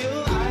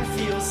feel. I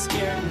feel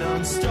scared and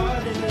I'm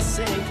starting to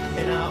sink,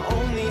 and I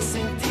only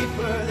sink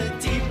deeper the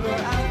deeper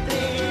I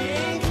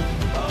think.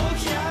 Oh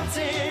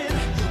captain,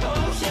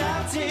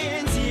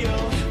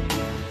 deal.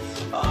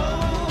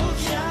 Oh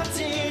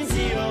captain,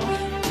 deal.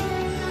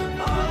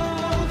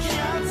 Oh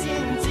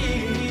captain,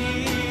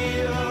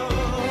 deal.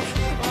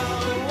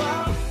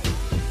 Oh.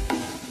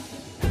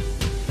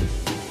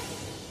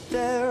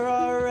 There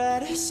are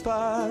red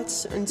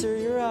spots under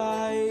your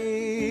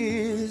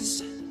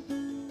eyes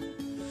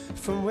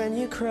from when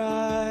you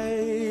cry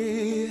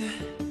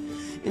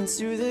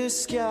into the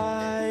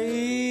sky.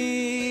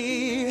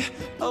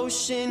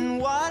 Ocean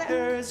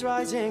waters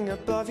rising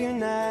above your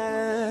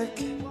neck.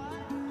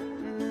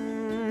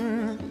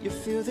 You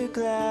feel the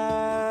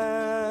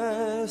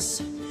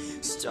glass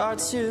start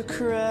to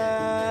crack.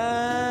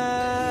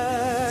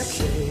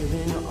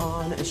 Sailing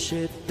on a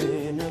ship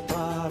in a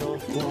bottle,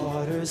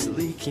 waters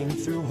leaking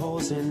through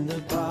holes in the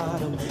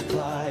bottom,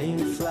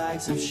 flying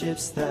flags of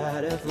ships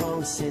that have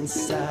long since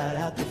sat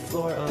at the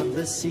floor of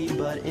the sea.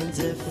 But in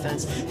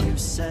defense, you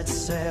set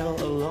sail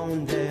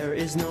alone, there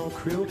is no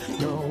crew,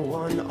 no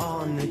one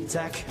on the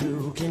deck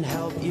who can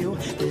help you.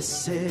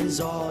 This is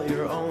all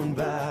your own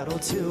battle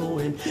to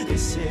win.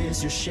 This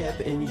is your ship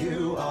and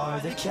you are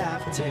the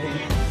captain.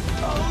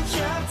 Oh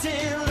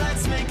captain,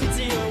 let's make a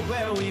deal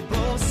where we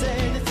both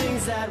say the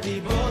things that we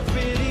both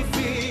really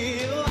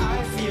feel.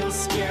 I feel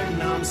scared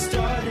and I'm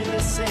starting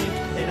to sink,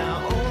 and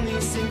I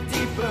only sink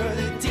deeper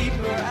the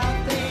deeper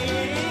I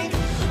think.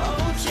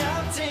 Oh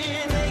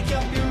captain, make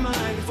up your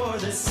mind before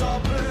the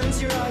salt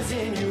burns your eyes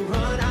and you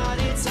run out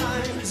of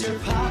time. 'Cause you're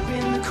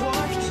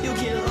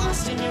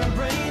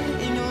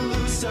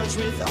touch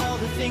with all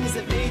the things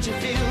that made you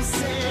feel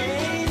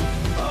sane.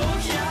 Oh,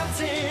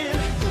 Captain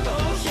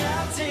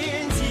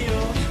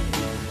Teal.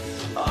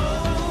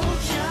 Oh,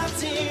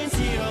 Captain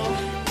Teal.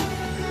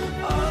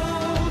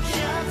 Oh,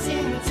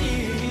 Captain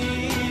Teal.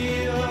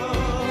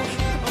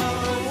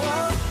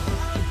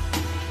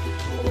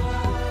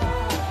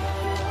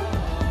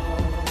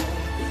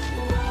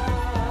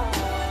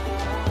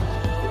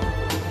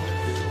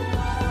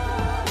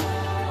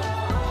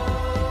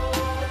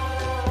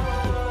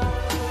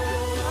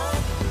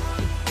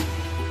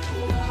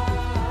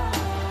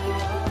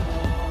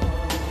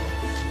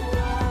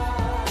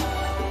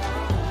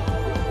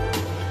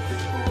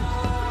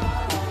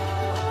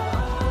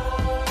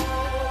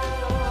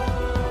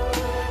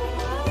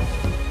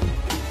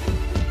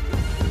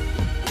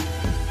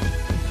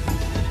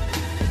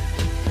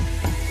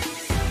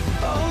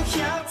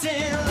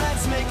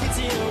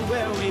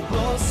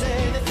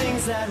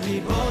 That we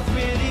both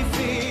really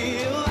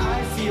feel.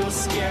 I feel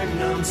scared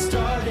and I'm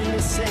starting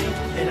to sink,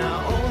 and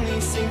I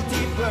only sink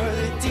deeper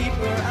the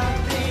deeper I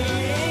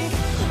think.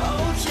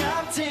 Oh,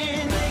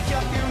 Captain, make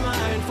up your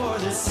mind, for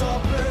the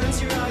salt burns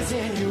your eyes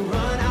and you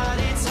run out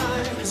of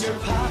time. You're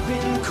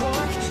popping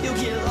cork, you'll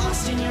get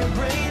lost in your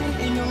brain,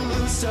 and you'll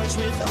lose touch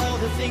with all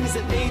the things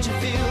that made you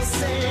feel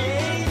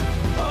sane.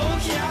 Oh,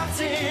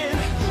 Captain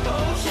Teal.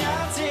 Oh,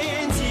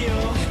 Captain Teal.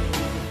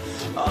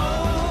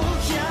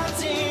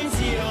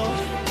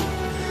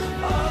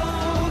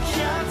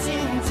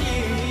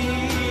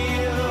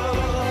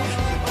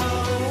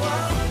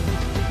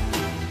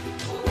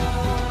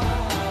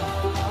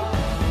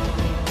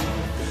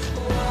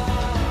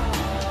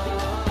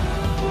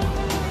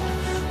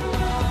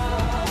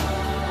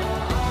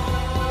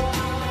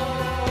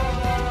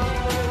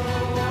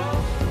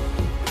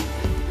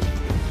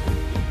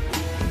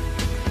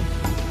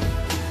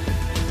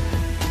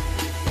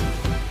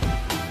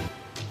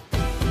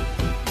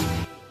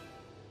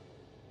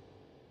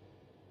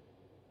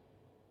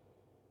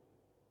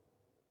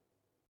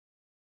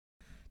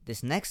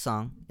 This next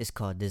song is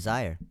called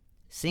Desire,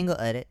 single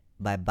edit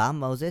by Bob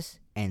Moses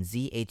and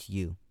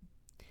ZHU.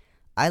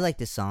 I like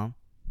this song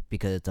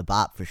because it's a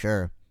bop for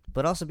sure,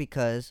 but also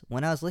because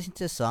when I was listening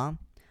to the song,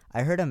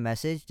 I heard a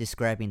message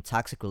describing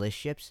toxic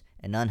relationships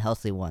and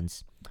unhealthy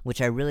ones,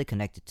 which I really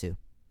connected to.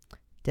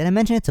 Did I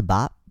mention it's a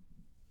bop?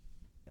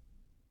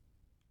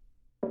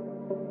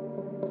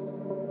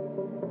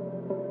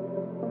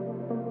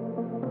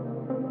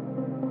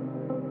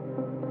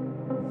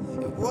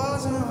 It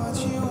wasn't what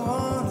you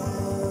wanted.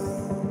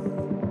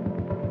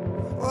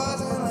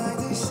 Wasn't like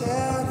they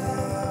said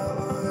it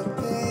would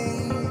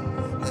be.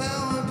 Now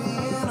I'm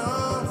being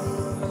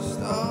honest.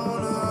 Oh,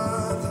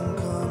 nothing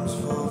comes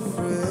for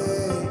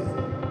free.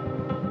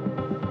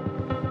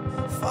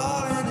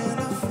 Falling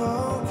into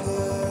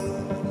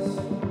focus.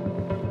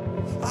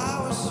 I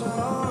was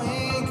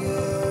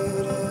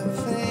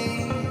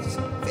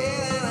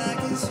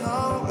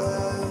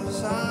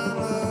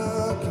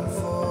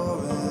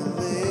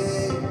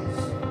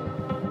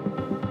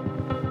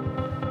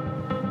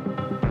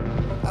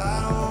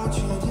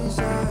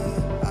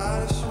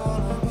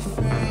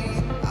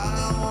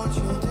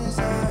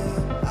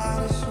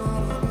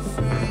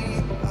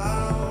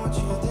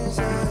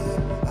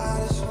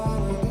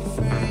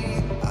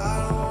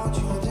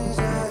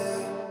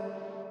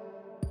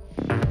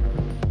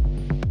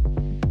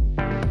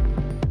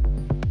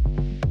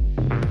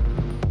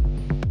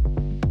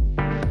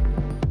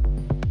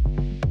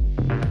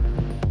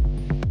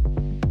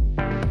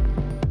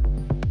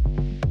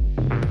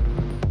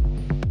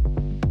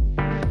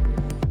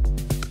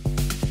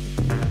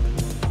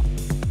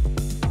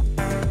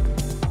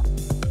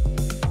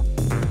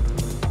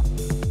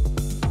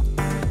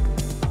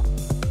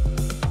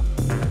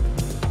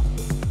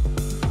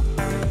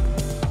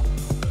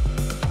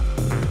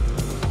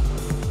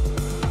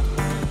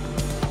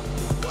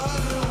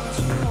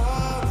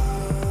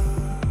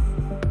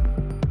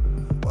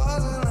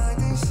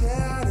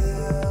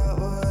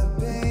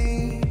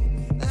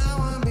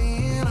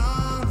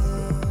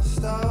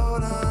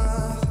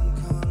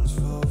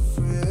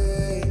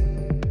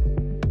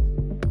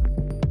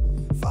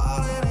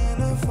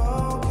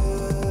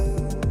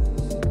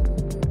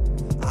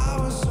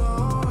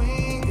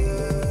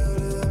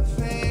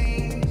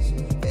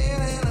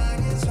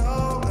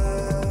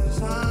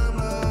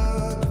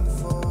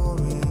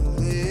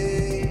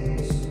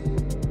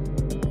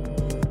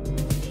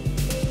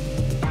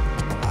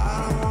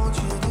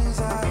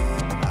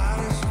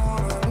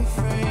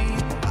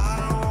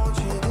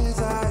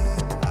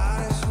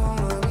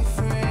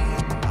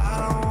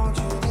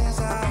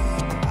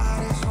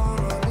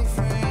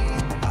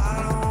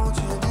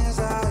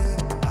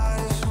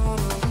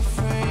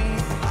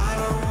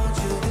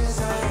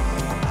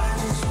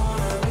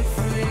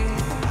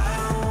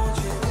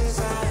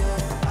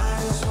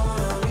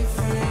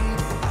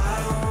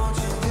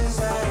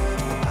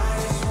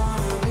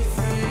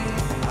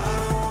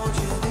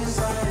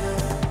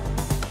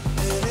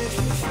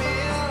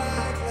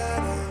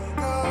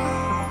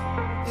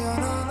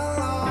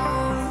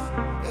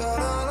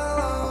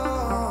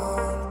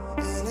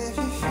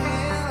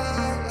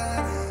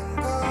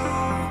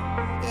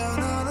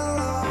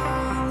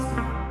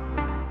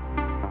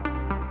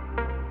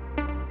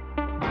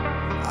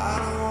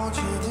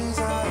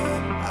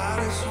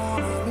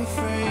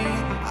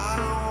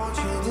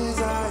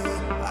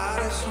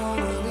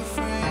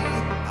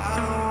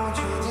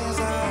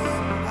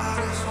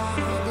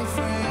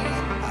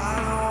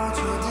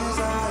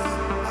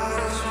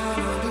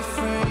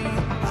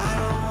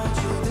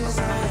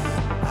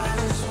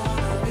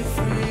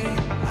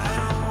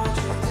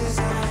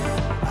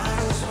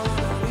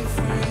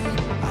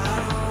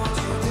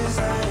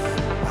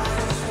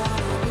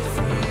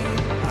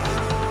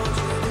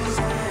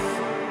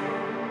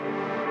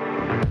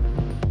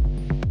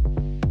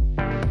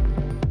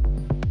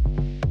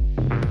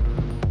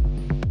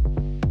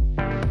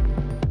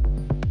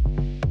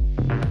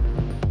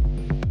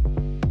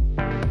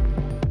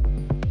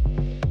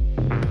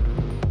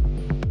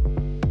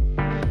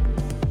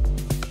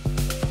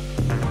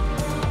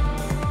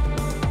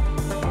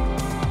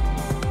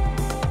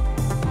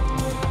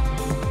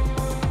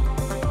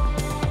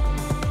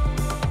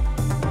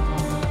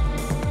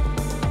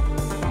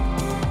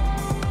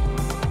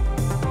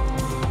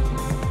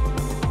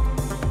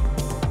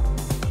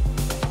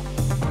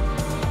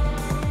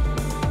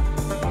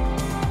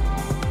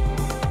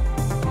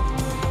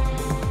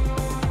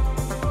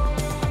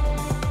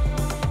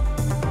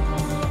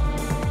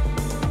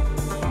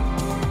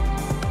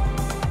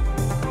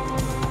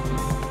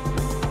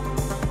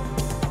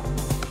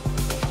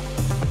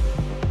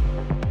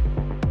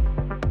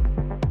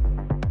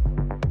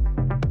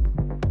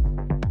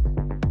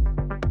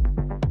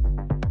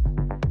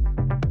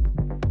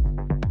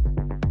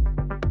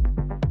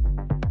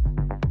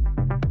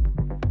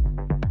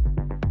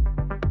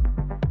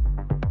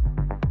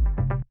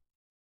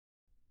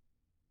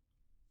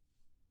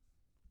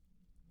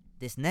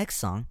This next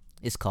song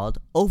is called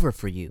Over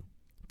For You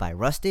by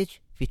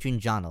Rustage featuring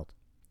Jonald.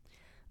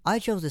 I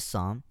chose this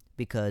song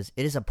because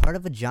it is a part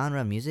of a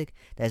genre of music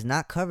that is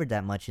not covered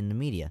that much in the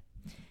media.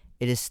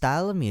 It is a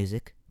style of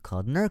music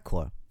called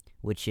nerdcore,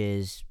 which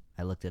is,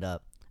 I looked it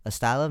up, a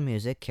style of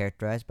music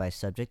characterized by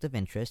subject of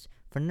interest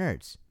for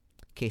nerds.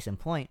 Case in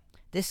point,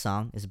 this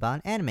song is about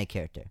an anime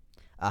character,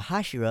 a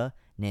Hashira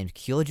named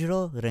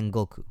Kyojuro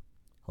Rengoku.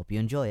 Hope you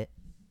enjoy it.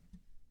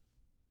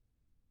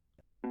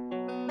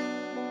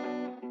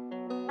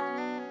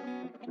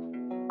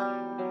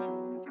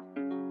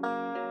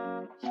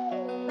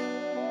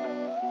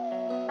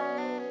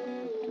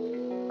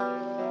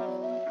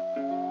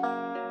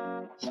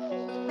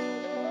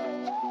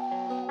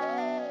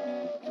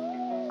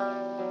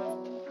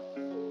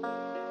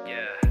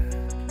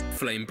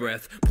 Flame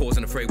breath,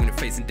 pausing afraid when you're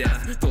facing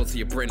death. Thoughts of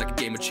your brain like a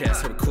game of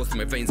chess. How it course through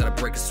my veins that I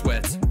break a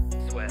sweat.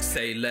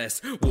 Say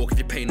less, walk with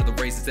your pain on the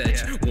razor's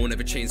edge. Won't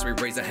ever change, so we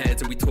raise our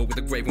heads and we talk with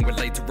the grave when we're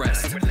laid to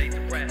rest.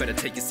 Better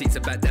take your seats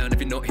and back down if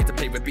you're not here to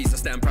play with beasts. I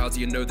stand proud so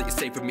you know that you're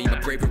safe with me. My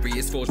bravery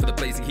is forged for the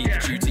blazing heat.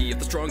 The duty of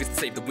the strongest to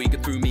save the weak,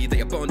 and through me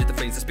they are bonded. The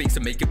flames that speak, so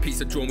make a peace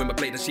of drawn with my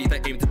blade and sheath.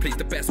 I aim to please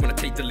the best when I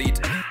take the lead.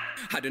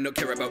 I do not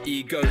care about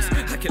egos.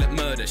 I kill at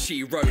murder,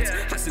 she wrote.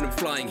 I send them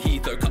flying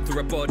Heathrow, cut through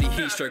her body,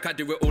 heat stroke. I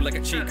do it all like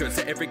a cheat code.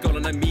 Set every goal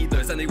and I meet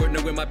those, and they won't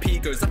know where my P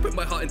goes. I put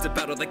my heart into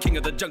battle, the king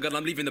of the jungle.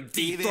 I'm leaving them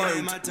Even dethroned.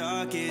 in my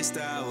darkest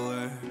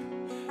hour,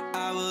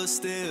 I will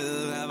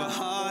still have a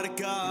heart of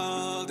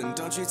gold. And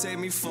don't you take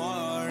me for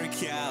a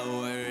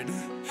coward.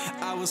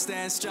 I will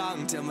stand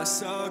strong till my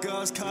soul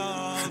goes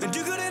cold. And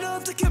you couldn't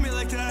hope to kill me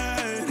like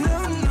that.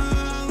 No,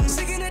 no.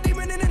 Sticking a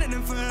demon in it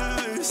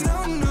first.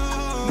 No,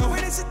 no. No way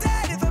to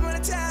die if I'm on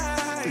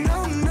attack.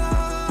 No,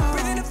 no.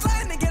 Breathing the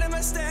fire and get in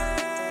my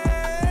stance.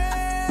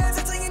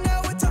 That's how you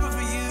know it's over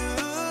for you.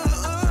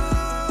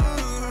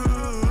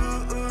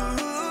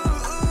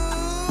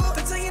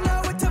 That's how you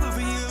know it's over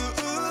for you.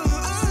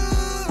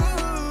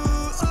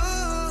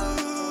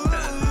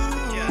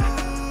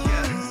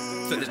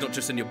 So there's not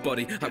just in your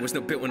body. I was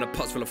not built on a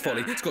parts full of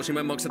folly. Scorching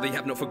my marks so they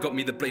have not forgot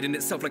me. The blade in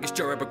itself like it's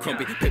Joe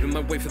Abercrombie. Paving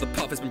my way for the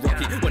path has been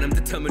rocky. When I'm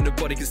determined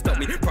nobody can stop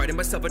me. Pride in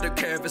myself, I don't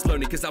care if it's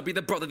lonely, cause I'll be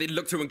the brother they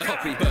look to and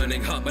copy.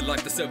 Burning heart, my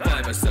life the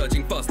survivor.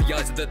 Surging fast, the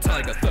eyes of the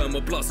tiger. Thermal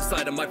blast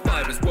inside of my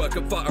fibers. Work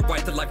and fight, I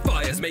ride to like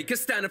fires. Make a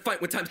stand and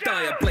fight when time's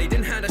dire. Blade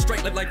in hand, I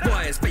strike like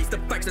wires. Face the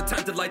facts, no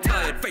time to lie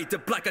tired. Fade to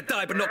black, I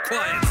die but not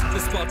quiet. The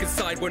spark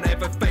inside won't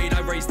ever fade.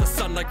 I raise the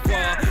sun like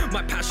Ra.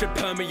 My passion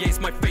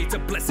permeates my fate, a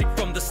blessing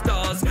from the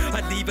stars.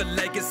 I leave a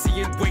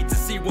legacy and wait to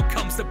see what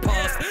comes to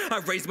pass. I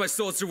raise my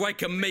sword so I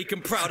can make him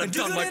proud. I've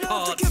done my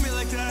part. Kill me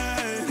like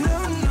that.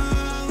 No,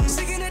 no.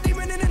 Sticking a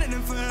demon in it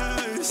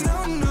first.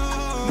 No,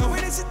 no. No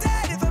way to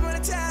die if I'm on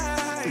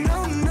attack.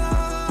 No,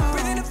 no.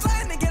 Breathing the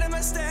fire and get in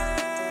my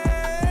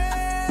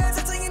stance.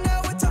 That's how you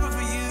know it's over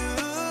for you.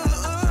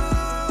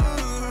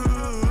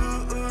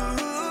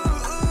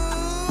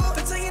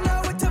 That's how you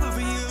know it's over for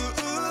you.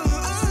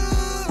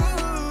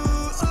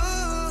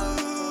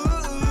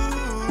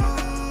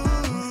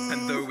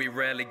 And though we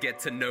rarely get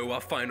to know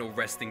our final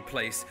resting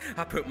place,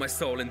 I put my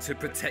soul into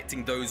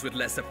protecting those with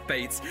lesser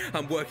fates.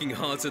 I'm working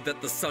hard so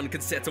that the sun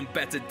can set on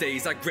better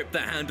days. I grip the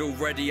hand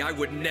already, I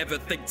would never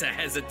think to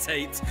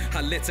hesitate.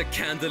 I lit a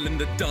candle in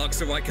the dark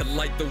so I can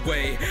light the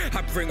way.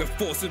 I bring a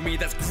force with me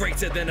that's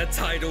greater than a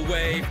tidal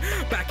wave.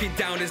 Backing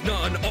down is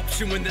not an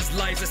option when there's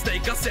lives at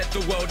stake. I set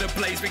the world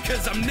ablaze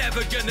because I'm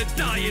never gonna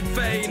die in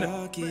vain.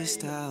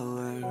 Darkest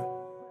hour,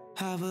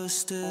 I will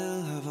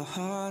still have a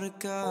heart of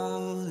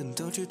gold. And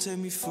don't you take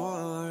me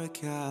for a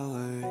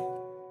coward.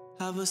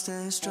 I will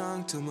stand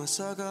strong till my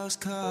soul goes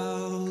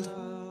cold.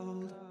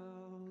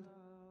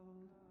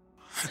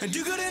 And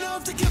you couldn't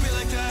hope to kill me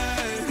like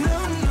that.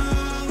 No,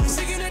 no.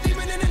 Sticking a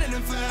demon in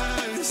it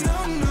first.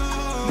 No,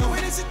 no. No way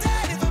to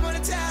die if I'm on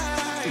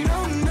attack.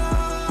 No, no.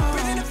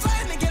 Breathing the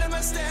fire and get in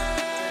my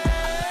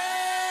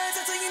stance.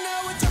 That's how you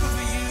know it's over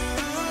for you.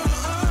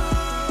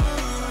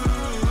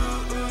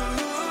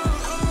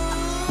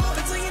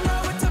 That's how you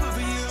know it's over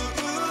for you.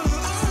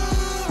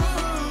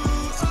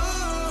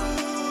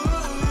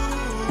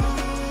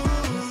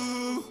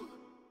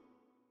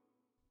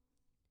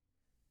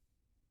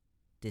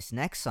 This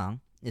next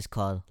song is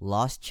called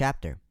Lost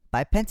Chapter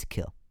by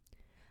Pentakill.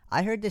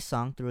 I heard this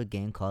song through a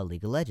game called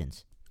League of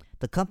Legends.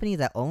 The company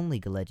that owned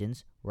League of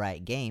Legends,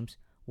 Riot Games,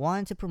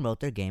 wanted to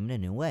promote their game in a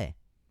new way.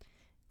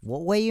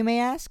 What way, you may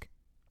ask?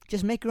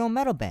 Just make your own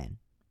metal band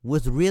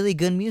with really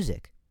good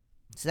music.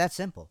 It's that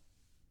simple.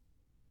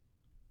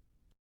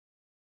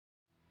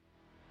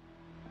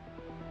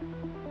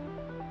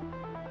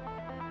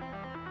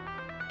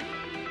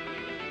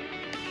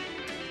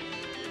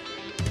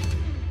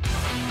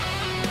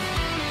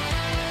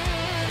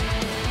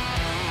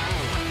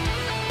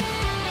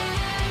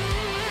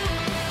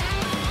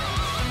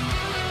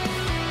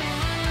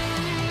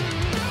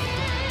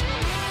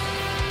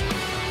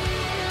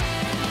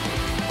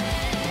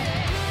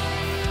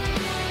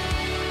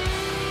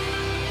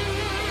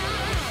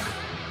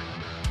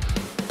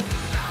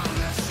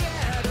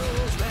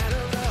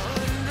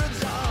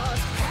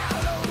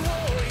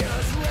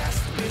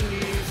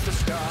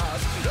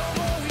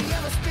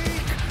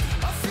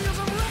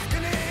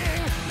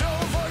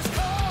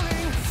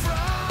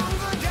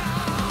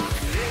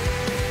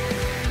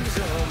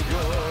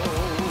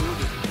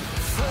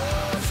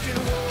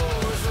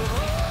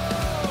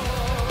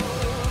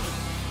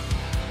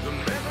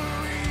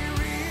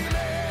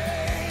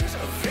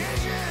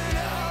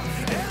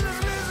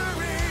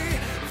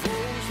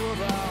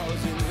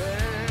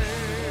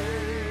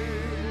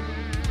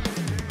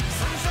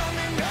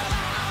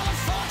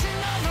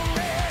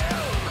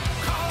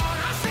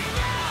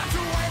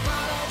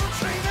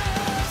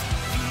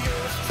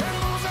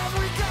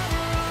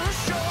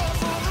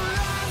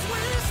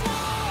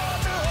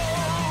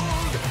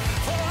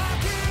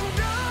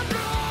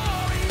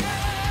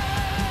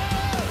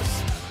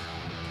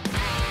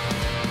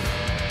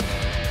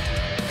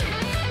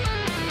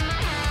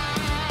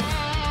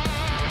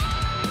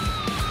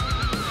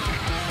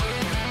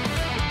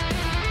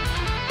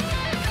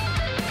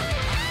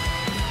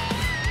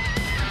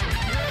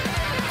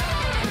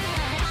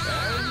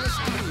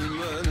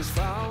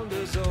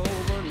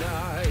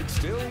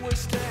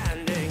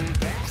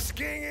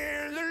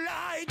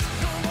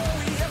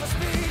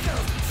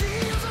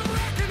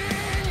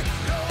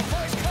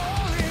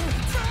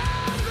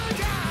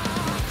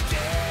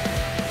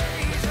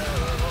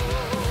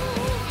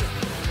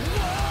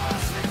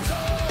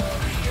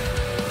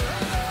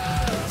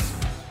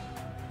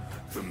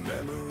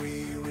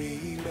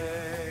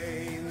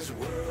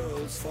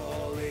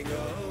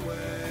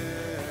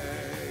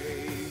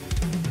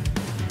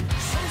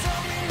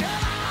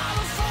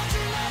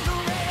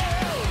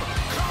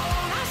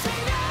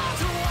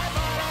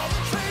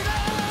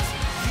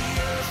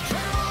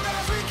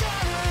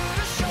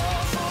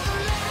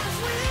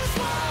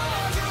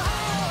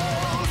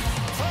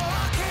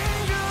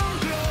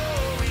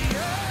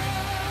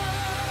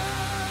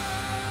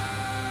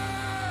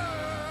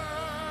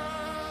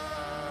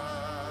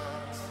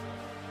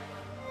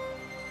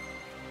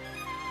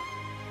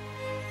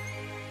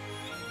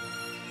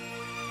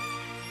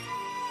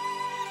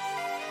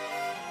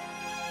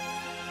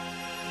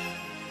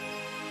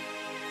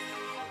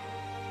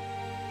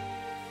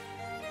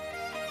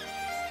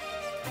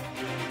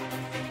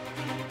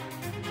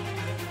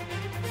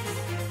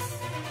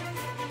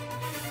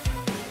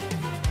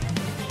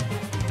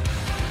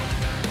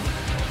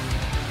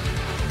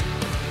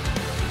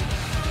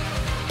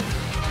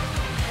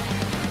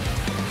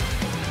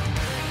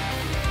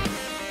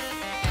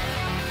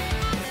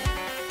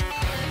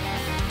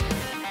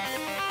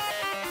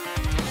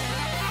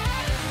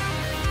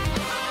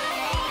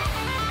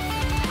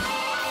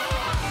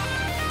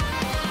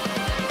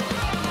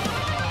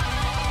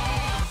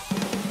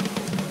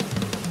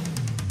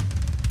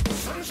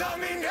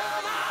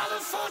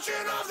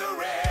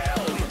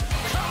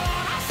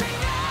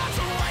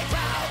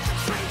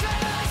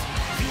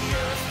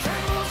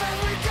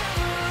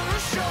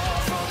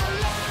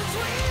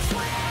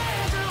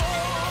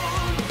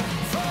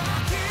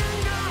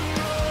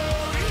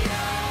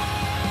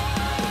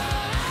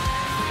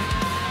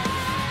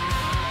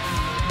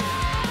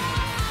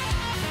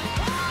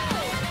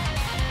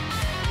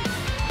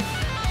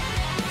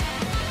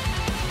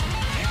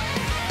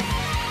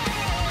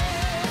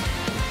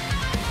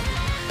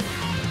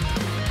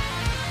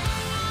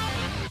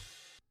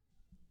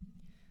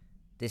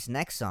 This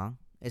next song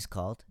is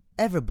called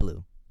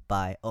Everblue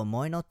by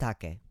Omoi no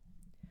Take.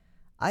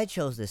 I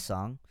chose this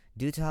song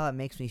due to how it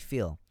makes me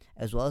feel,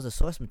 as well as the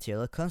source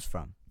material it comes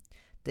from.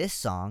 This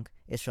song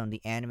is from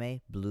the anime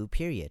Blue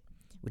Period,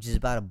 which is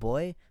about a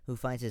boy who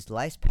finds his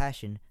life's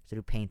passion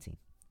through painting.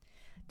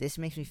 This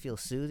makes me feel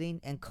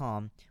soothing and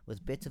calm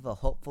with bits of a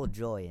hopeful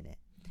joy in it,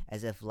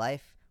 as if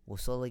life will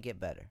slowly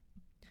get better.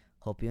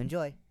 Hope you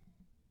enjoy.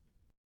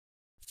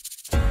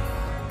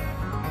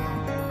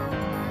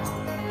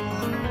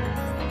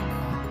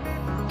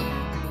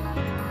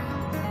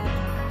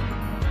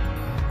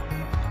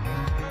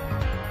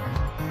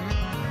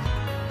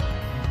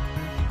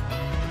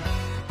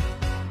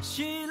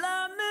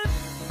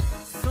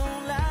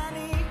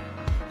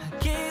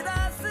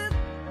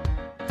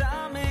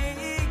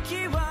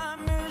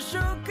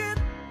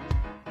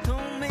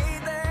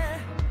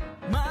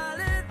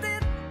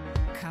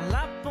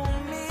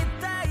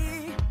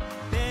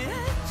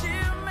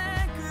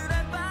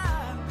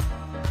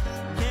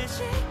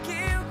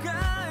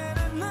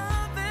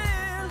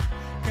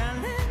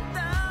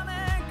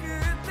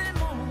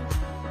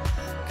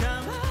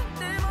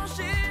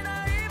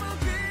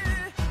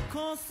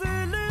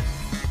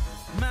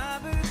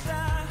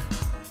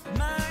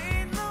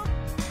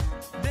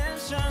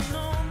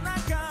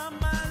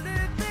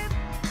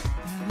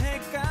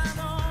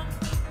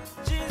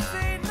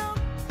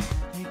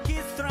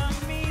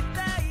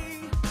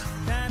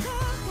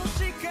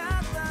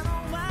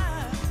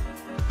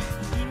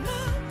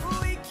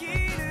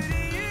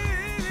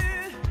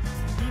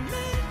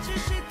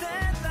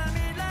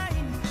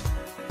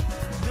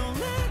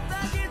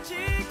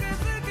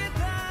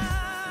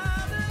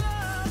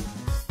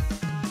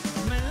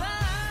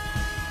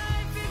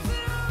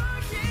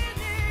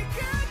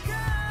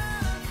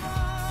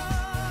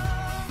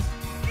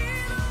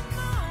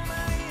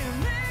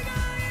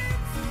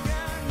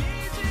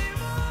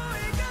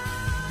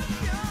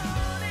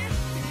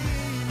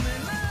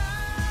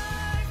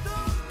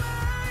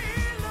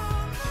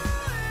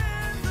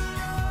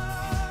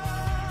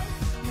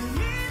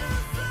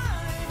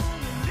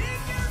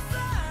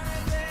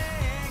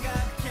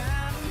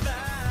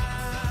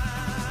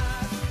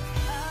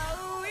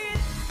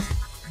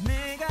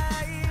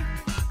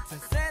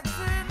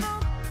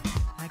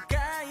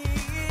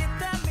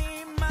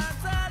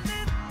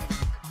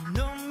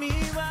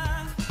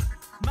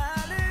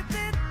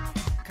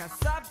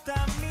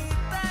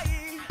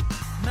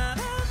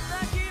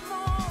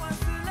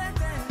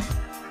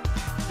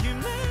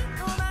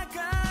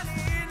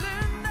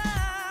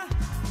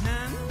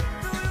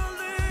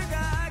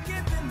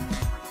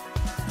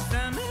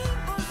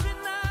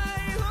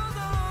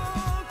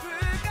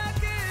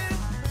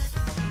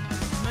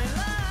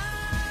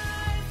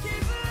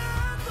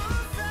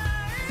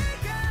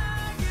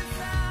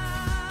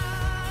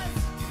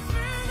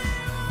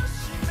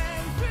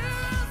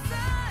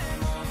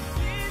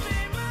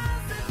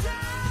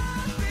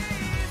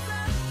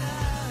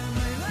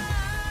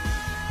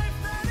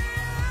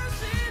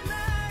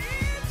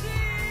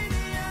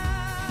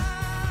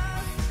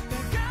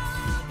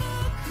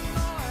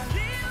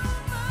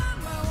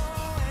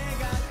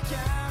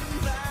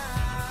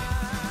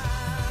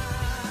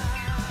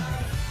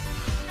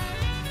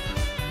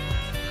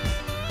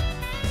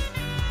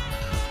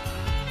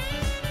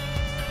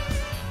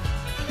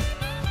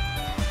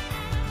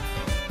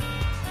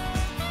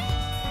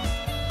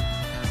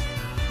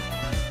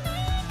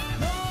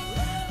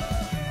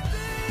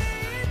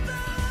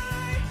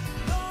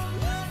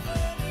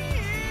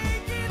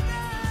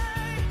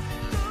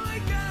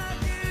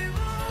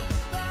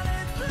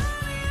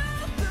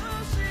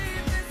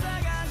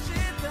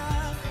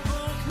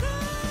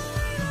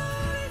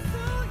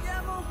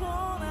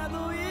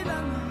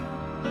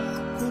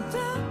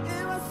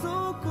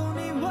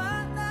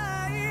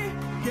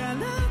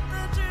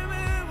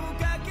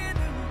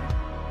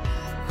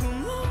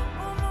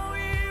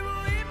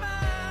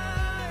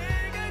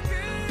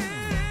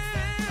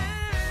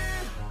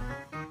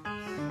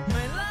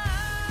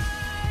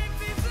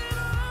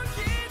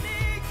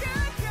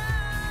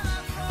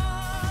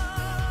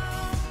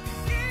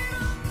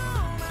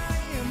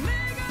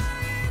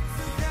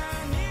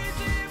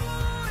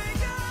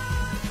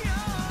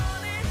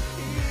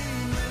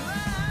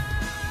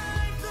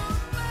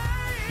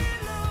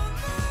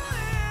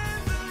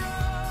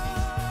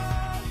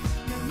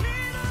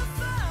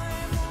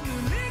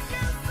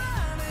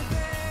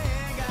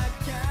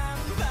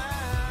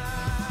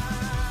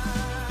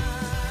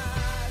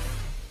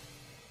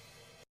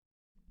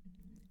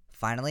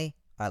 'Finally,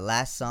 our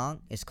last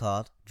song is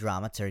called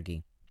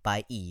Dramaturgy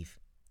by Eve.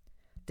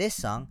 This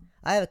song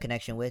I have a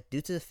connection with due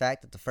to the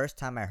fact that the first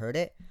time I heard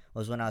it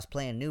was when I was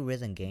playing a new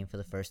rhythm game for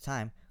the first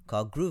time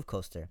called Groove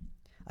Coaster.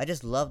 I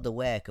just loved the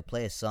way I could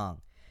play a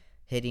song.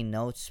 Hitting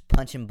notes,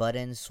 punching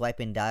buttons,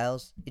 swiping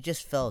dials, it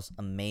just felt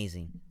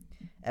amazing.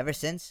 Ever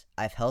since,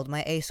 I've held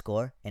my A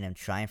score and am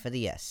trying for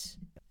the S.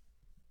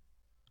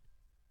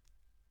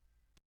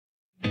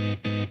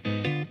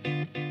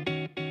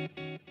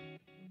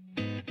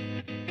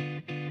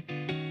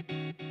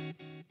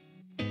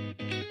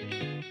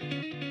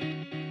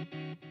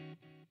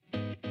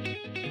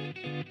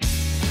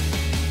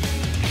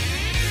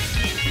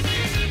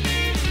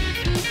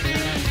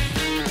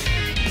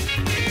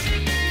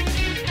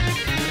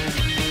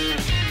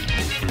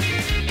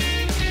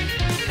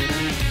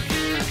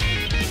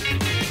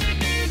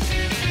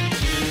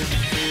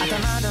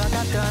 分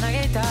かっては嘆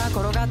いた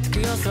転がってく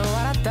様子を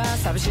笑った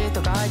寂しい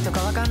とか愛とか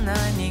分かんな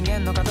い人間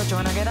の形を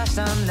投げ出し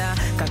たんだ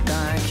抱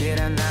えきれ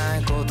な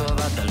い言葉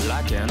だ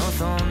らけの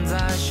存在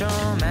証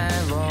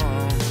明を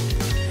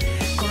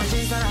この小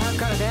さな箱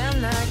から出会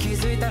んない気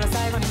づいたら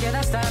最後に逃げ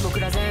出した僕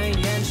ら全員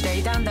演じて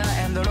いたんだ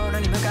エンドロール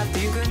に向かって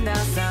行くんだ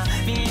さ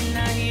みん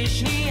な必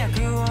死に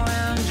役を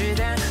演じ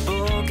て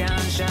傍観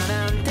者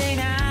なんてい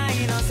な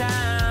いのさ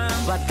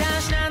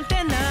私なんて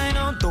ない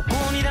のどこ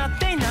にだっ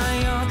ていな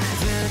いよ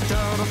ずっと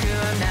僕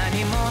は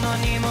何者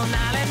にも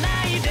なれ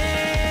ないで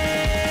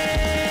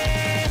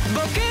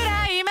僕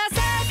ら今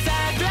さっさ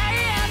くらい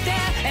やって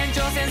延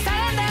長線サ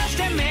ランダし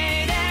て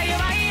目で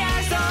弱い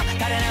愛想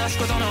垂れ流す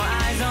ことの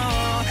愛想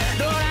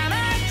ドラマ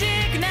チ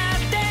ックな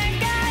展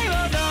開を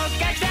どっ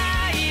か期待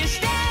し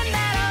てんだ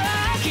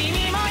ろう君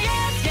もイエ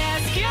スイエ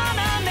ス気を飲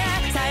んで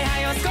采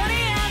配をスコリ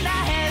アン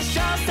だへっし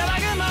ょ騒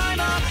ぐもい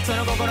もそ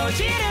の心を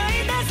散る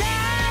いたさ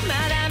ま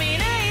だ見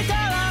ぬ糸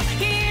を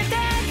引いて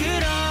黒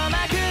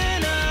幕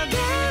の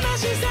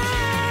魂さ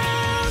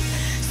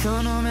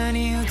その目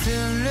に映る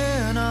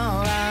の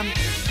は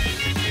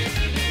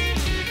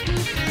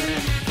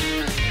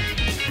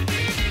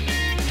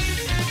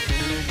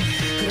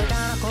触れたら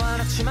壊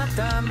れてしまっ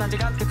た間違っ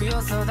てく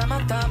様子を黙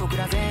った僕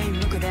ら全員無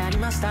垢であり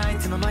ましたい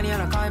つの間にや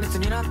ら怪物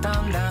になっ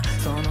たんだ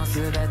その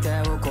全て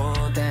を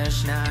肯定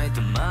しない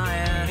と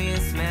前に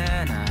進め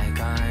ない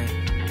かい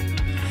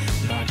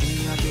君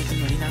にはきっと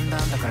無理なんだ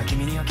だから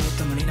君にはきっ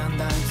と無理なん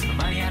だいつの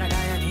間にやらガ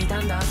ヤにいた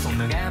んだそん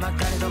なガヤばっ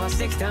かり飛ばし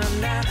てきた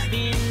んだ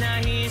みんな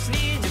必死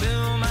に自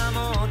分を守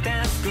って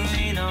救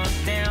いの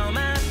手を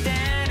待って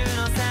る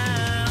のさ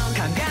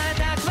考え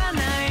たくは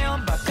ないよ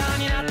バカ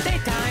になってい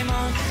たいも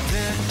んず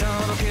っと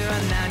僕は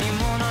何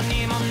者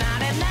にもな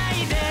れな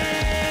いで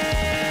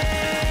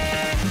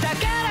だ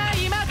から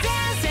今前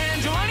線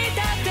上に立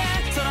って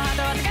その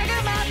旗は高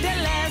く舞って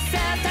劣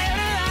勢頼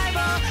る相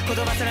棒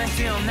言葉すら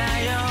必要な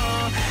いよ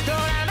ドラ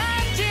マ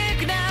チッ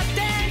クな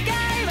展開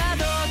は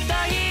どっと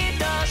ヒッ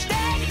トして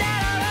きた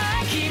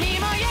ろう君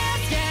もイエ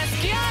スイエス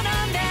気を飲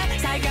んで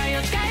再会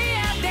を誓い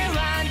合って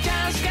ワンチ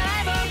ャンしかな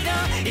い僕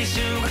の一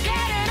瞬かけ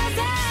るの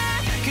さ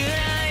クラ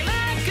イマ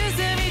ックス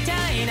みた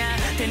いな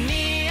手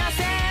に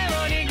汗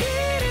を握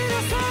る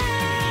のさ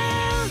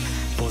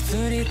ぽつ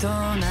りと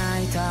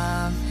泣い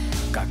た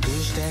隠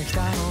してき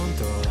た本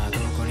当はど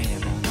こに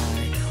もな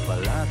い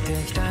笑って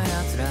きた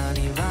奴ら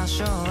に場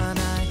所は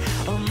ない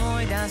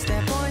思い出して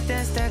ポイっ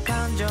て捨て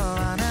感情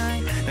はな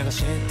い流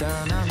した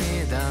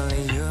涙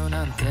理由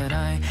なんて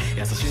ない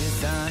優し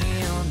さに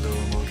温度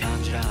も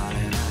感じられない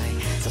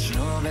差し伸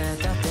べ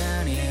た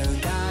手に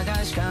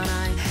疑いしかない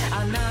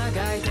穴が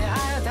開いて愛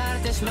を垂れ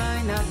てしま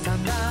いになった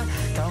んだ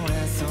倒れ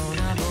そう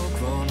な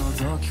僕を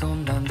覗き込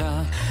んだん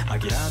だ諦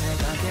めかけ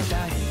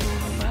た人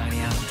の前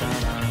にあったら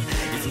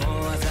いつも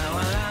は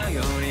笑う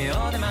ように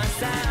お出まし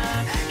た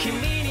君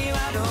には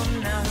ど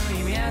んな風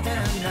に見えてる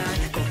んだ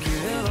呼吸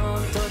を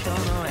整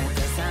え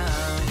てさ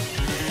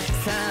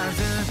さあず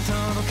っと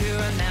僕は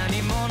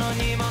何者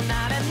にも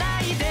なれな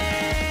いで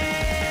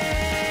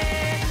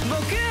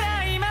僕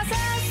ら今さっ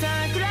さ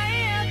くらい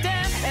やって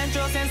延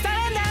長線サレ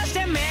ンダーし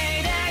て目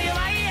で弱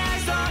い愛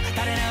想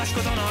垂れ流す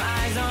ことの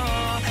愛想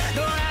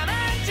ドラマ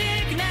チ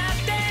ックな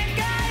展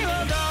開を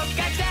どっ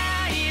か期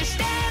待し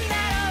てんだ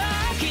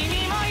ろう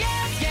君もイエ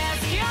スイエ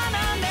ス気を飲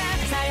んで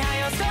采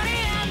配をストリ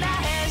アンだ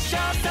へっしょ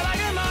騒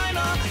ぐもいも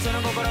そ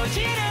の心を散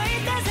る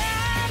いたさ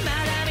ま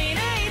だ見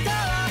ぬ糸を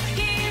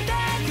引いて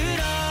黒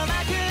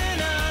幕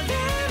の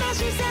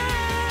魂さ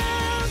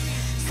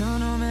そ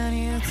の目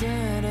に映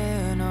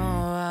るの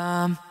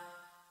は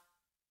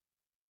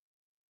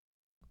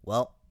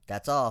Well,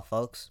 that's all,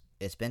 folks.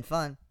 It's been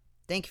fun.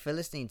 Thank you for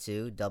listening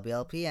to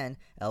WLPN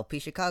LP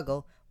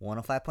Chicago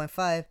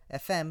 105.5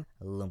 FM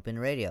Lumpen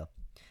Radio.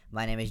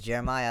 My name is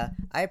Jeremiah.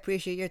 I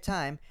appreciate your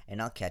time,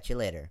 and I'll catch you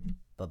later.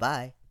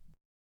 Bye-bye.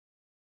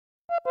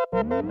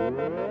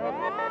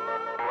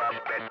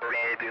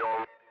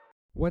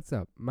 What's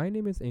up? My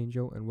name is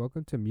Angel, and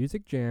welcome to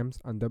Music Jams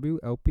on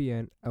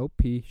WLPN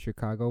LP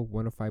Chicago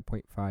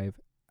 105.5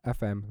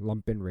 FM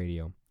Lumpen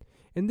Radio.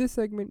 In this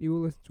segment, you will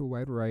listen to a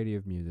wide variety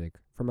of music.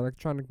 From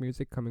electronic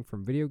music coming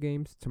from video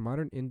games to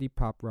modern indie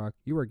pop rock,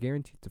 you are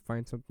guaranteed to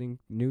find something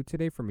new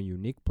today from a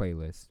unique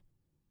playlist.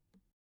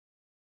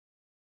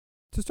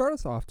 To start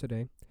us off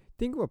today,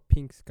 think of a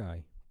pink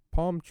sky,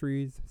 palm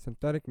trees,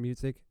 synthetic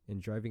music,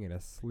 and driving in a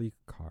sleek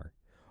car.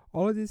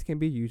 All of these can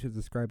be used to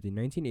describe the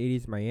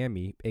 1980s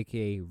Miami,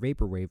 aka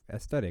Vaporwave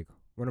aesthetic,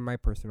 one of my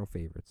personal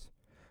favorites.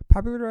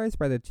 Popularized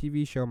by the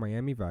TV show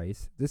Miami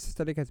Vice, this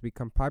aesthetic has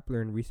become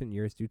popular in recent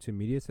years due to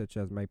media such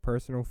as my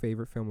personal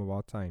favorite film of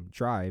all time,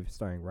 Drive,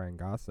 starring Ryan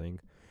Gosling,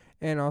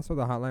 and also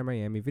the Hotline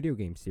Miami video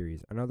game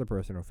series, another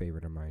personal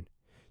favorite of mine.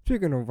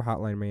 Speaking of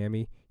Hotline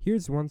Miami,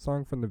 here's one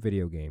song from the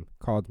video game,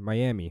 called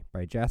Miami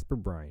by Jasper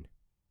Brine.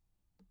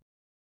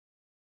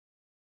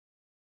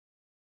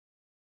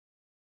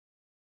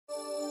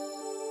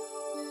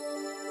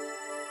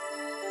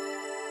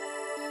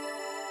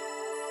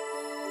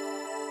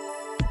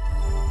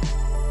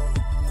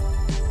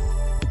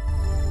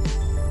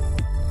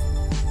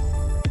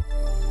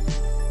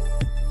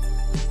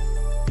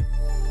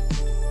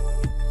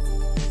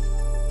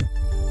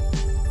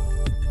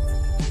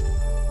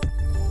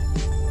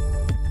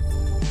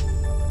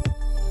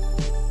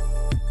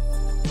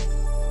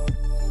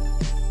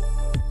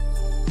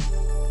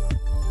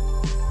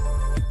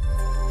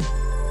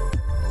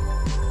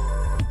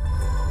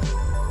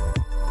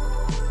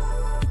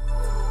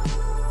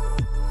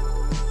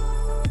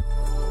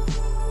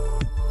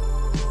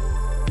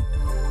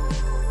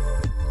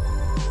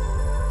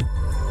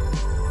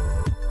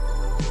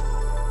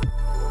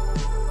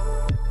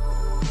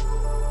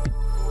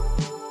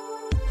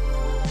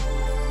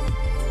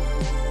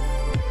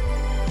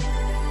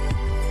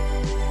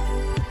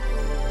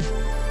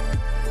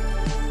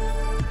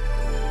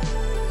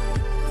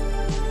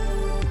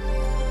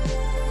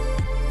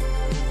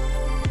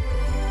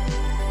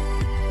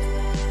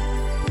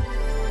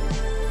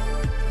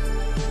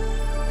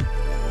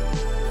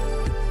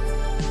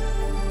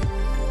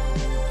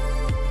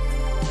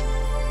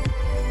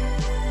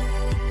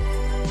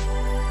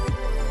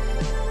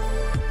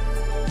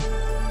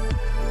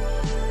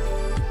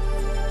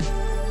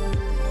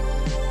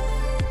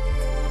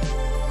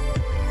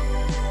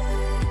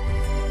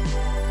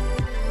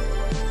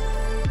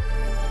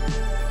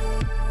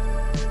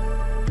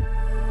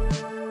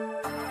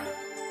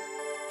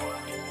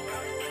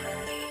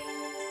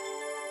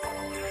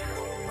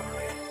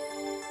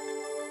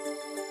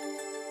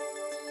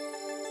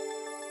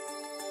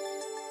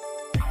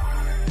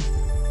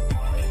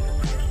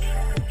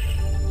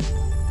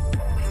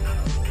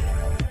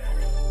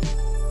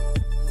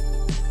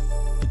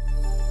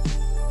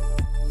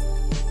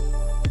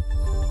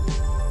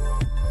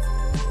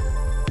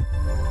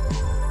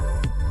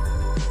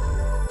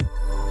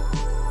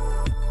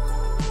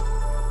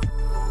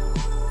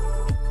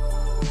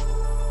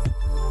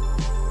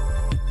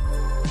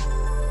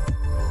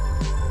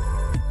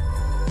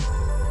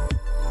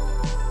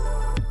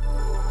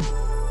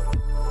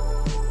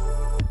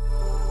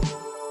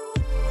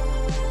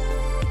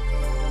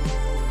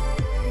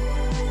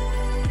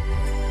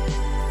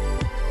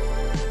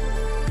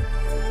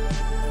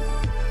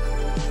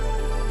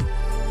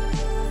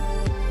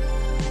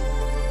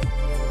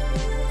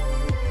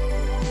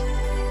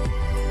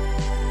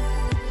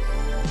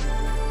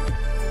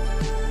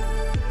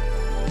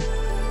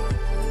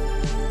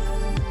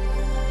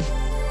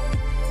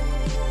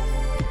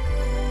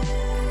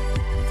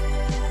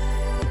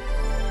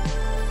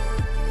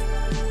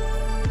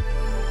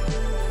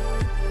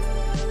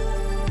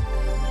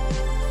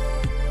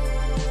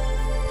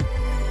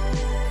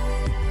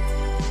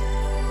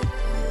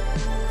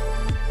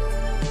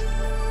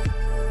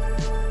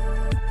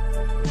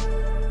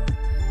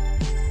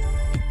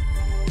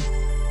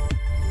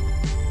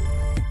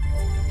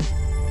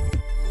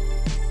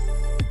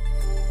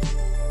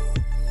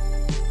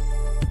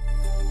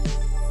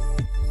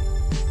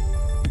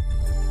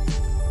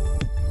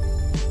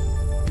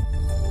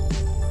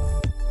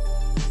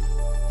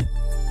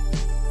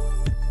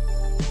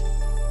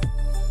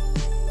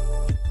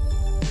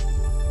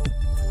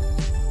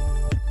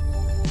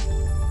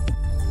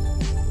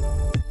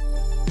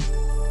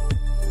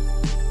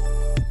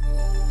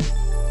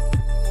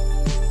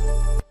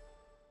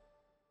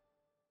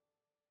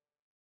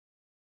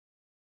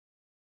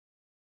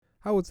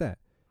 How was that?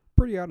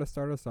 Pretty odd to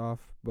start us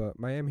off, but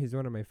Miami's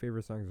one of my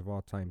favorite songs of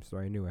all time, so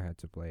I knew I had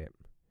to play it.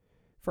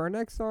 For our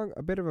next song,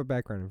 a bit of a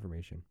background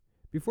information.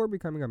 Before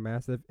becoming a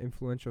massive,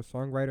 influential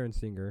songwriter and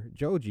singer,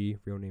 Joji,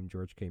 real name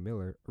George K.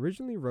 Miller,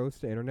 originally rose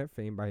to internet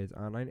fame by his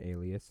online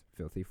alias,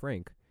 Filthy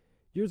Frank.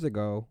 Years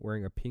ago,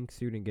 wearing a pink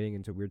suit and getting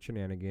into weird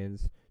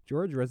shenanigans,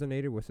 George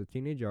resonated with the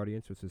teenage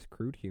audience with his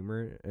crude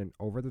humor and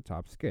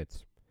over-the-top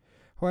skits.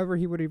 However,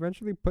 he would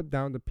eventually put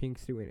down the pink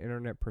suit and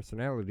internet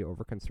personality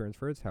over concerns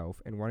for his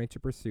health and wanting to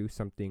pursue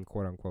something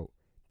quote-unquote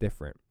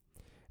different.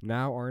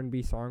 Now,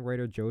 R&B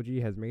songwriter Joji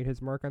has made his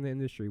mark on the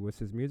industry with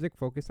his music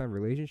focused on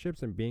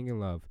relationships and being in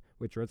love,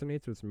 which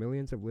resonates with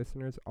millions of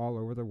listeners all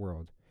over the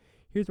world.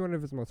 Here's one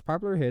of his most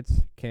popular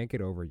hits, Can't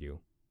Get Over You.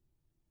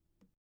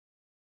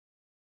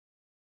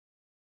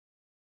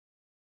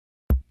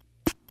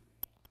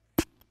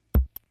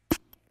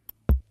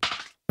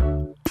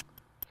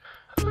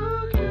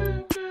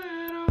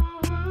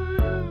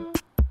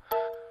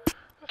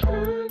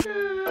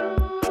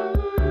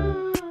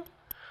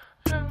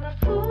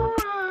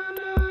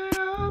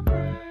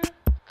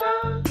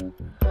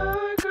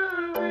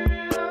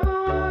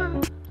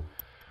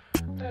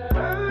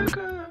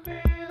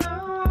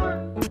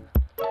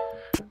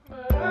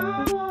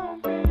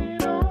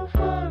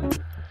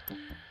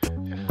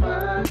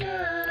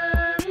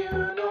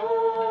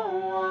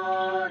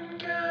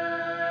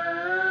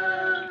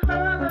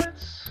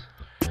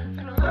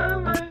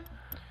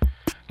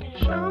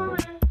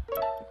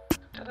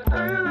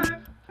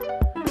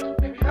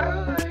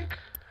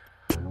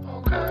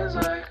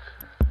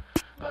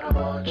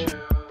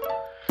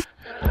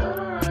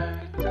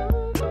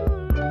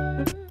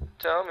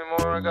 Tell me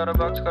more, I got a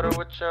box cutter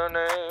with your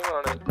name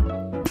on it.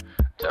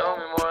 Tell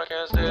me more, I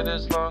can't stay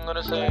this long on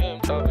the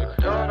same topic.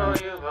 Don't know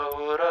you, but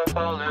would I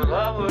fall in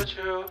love with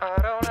you?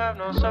 I don't have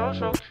no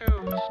social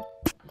cues.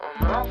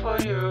 I'm out for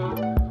you.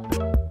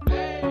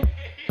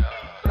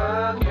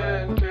 I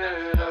can't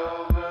get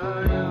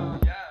over you.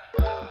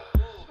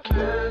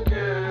 Can't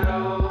get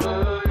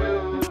over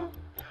you.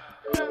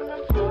 And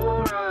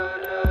before I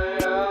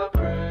die, I'll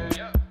pray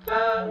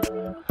that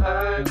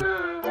I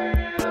could be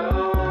the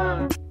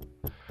one.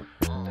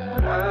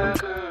 That I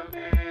could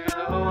be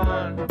the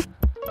one.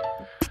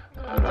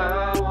 But I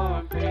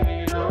would be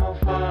no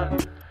fun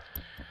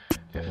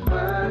if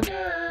I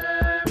can't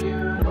have you.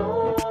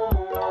 No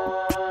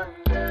one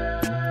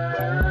can.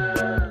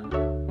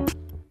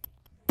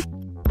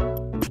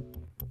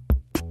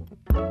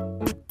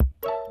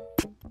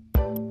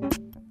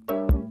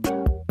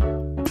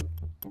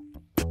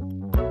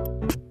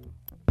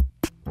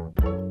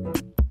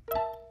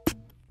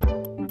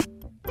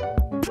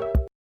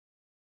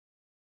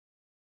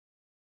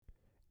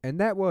 And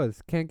that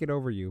was Can't Get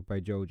Over You by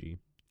Joji.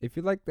 If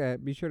you like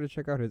that, be sure to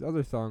check out his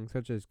other songs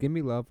such as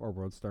Gimme Love or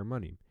World Star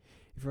Money.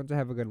 If you want to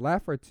have a good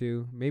laugh or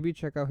two, maybe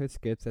check out his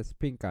skits as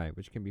Pink Eye,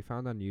 which can be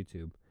found on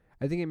YouTube.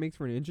 I think it makes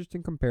for an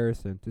interesting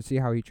comparison to see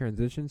how he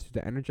transitions to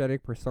the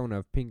energetic persona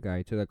of Pink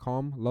Eye to the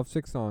calm,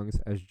 lovesick songs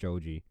as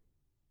Joji.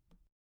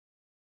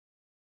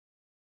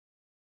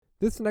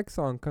 This next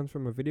song comes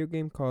from a video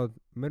game called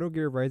Metal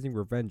Gear Rising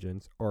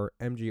Revengeance, or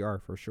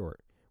MGR for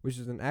short, which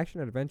is an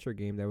action-adventure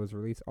game that was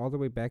released all the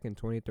way back in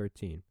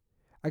 2013.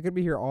 I could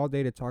be here all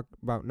day to talk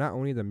about not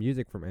only the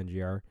music from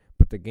MGR,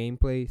 but the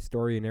gameplay,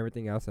 story, and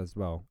everything else as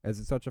well, as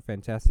it's such a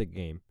fantastic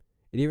game.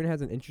 It even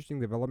has an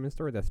interesting development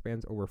story that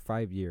spans over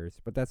 5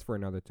 years, but that's for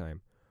another time.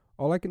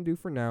 All I can do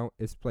for now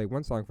is play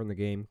one song from the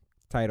game,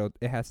 titled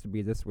It Has to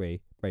Be This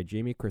Way by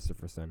Jamie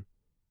Christopherson.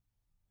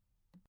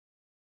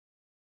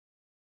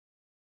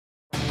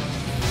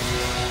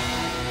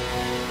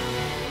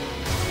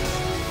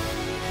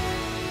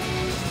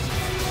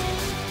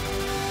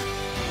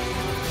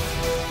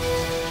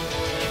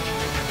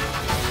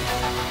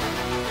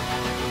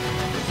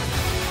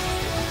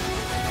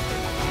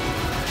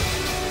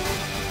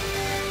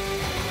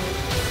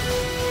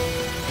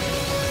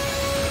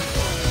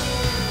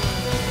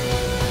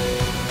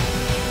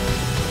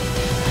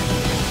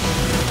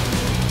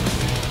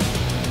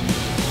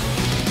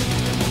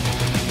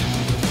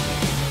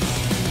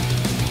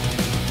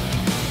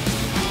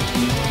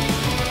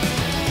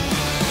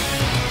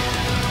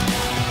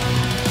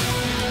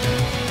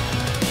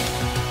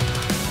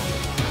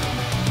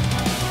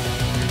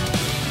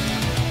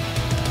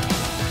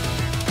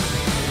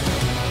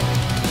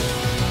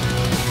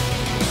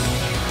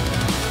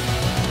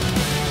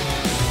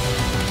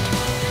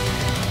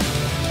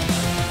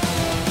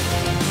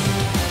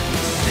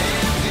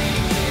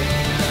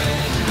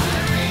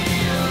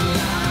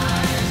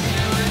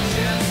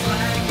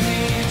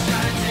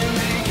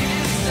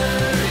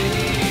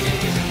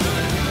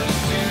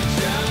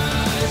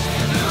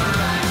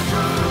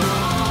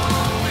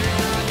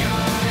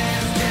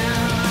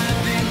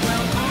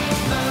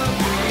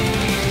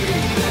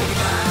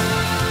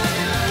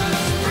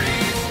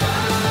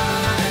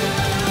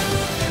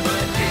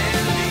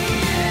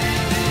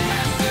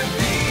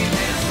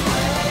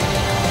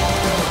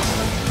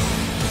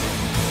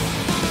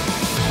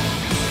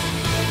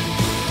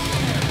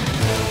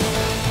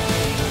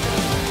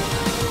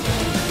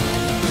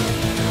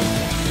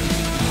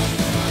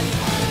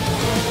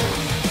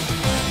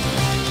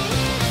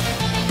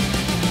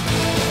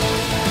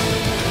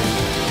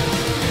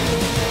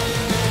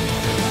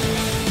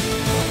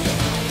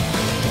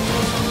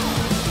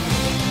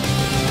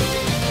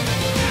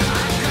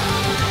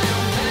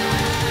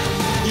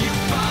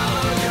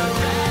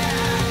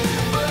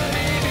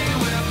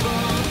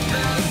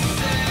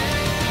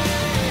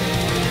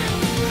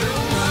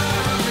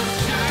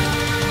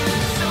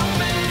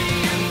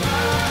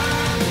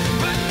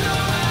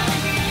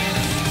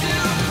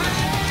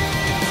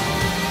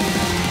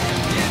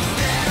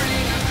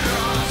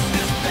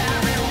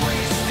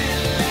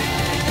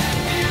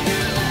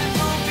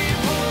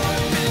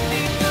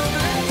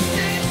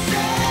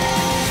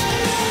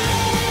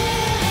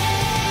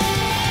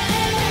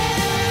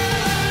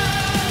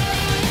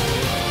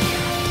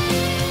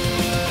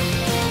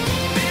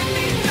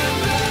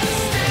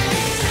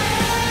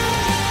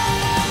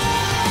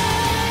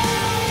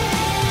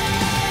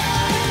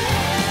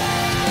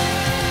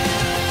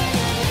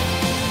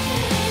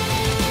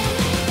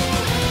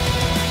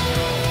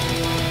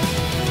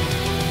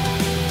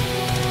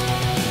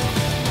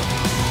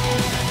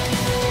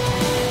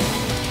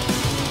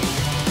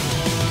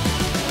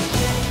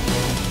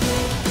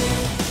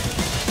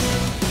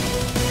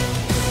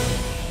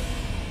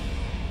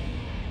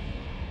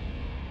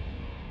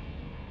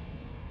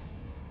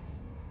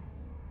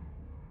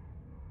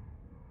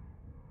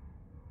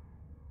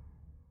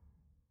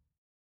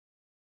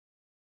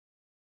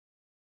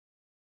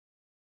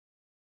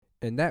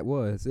 And that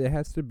was It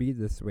Has to Be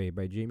This Way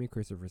by Jamie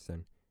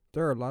Christopherson.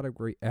 There are a lot of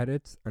great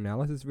edits,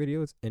 analysis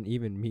videos, and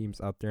even memes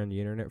out there on the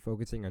internet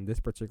focusing on this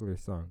particular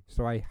song,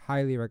 so I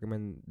highly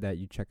recommend that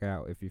you check it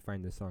out if you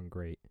find this song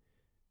great.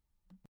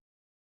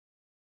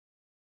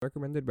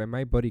 Recommended by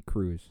my buddy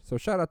Cruz, so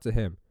shout out to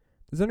him.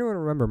 Does anyone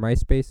remember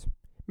MySpace?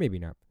 Maybe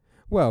not.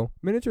 Well,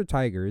 Miniature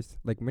Tigers,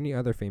 like many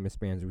other famous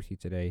bands we see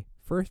today,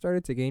 first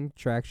started to gain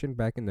traction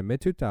back in the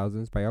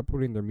mid-2000s by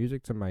uploading their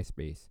music to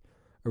MySpace.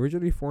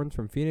 Originally formed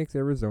from Phoenix,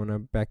 Arizona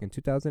back in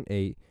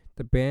 2008,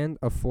 the band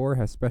of four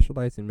has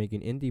specialized in making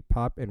indie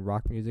pop and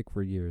rock music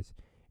for years,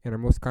 and are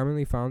most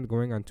commonly found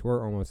going on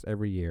tour almost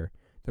every year.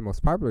 The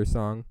most popular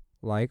song,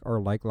 Like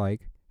or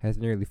Like, has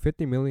nearly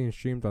 50 million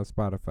streams on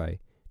Spotify.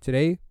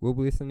 Today, we'll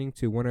be listening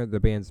to one of the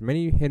band's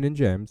many hidden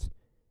gems.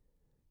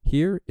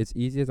 Here, It's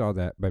Easy as All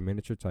That by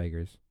Miniature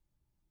Tigers.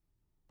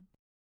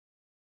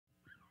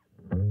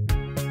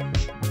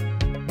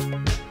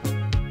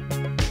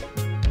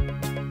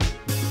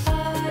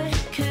 I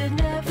could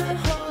never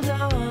hold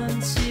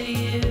on to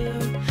you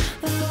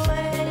the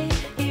way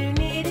you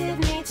needed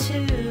me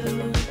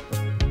to.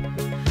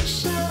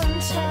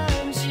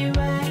 Sometimes you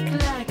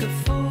act like a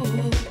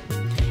fool.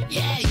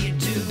 Yeah, you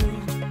do.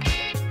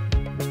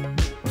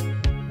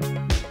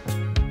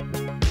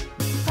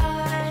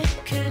 I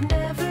could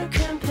never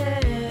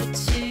compare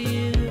to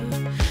you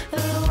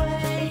the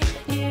way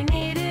you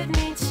needed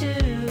me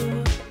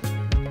to.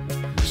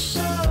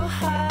 So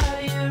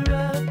high, you're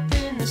up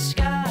in the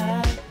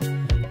sky.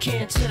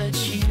 Can't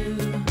touch you.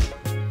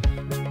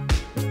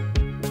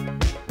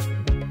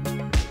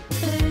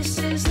 This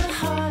is the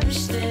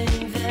hardest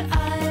thing that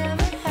I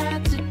ever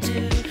had to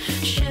do.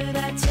 Should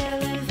I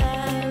tell her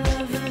that I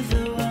love her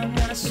though I'm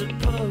not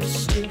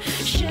supposed to?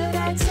 Should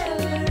I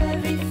tell her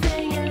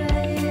everything and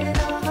lay it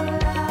all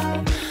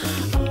out?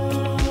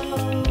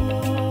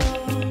 Oh,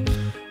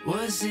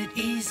 was it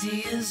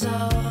easy as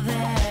all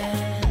that?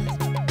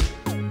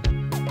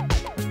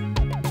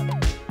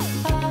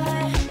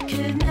 I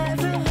could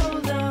never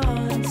hold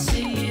on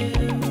to you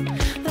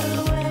the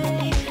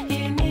way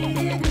you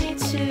needed me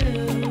to.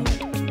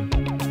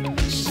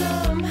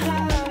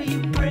 Somehow you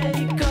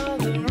break all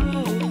the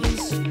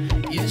rules.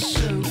 You're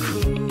so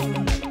cool.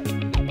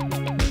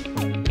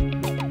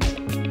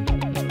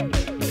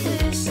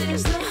 This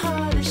is the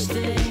hardest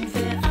thing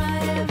that I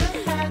ever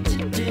had to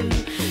do.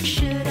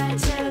 Should I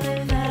tell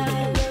her that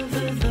I love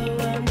her though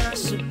I'm not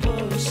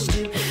supposed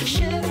to?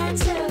 Should I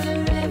tell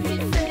her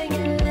everything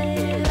and lay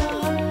it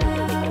all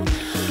out?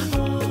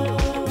 Oh,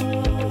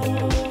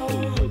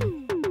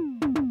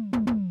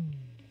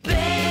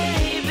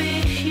 baby,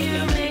 you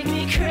make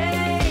me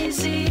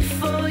crazy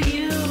for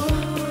you.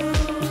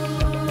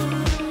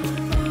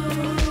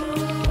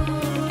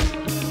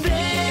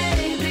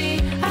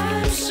 Baby,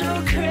 I'm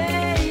so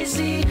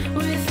crazy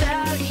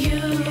without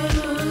you.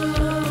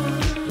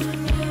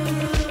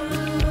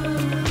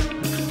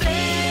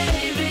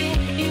 Baby,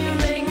 you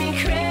make me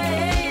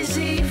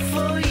crazy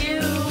for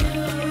you.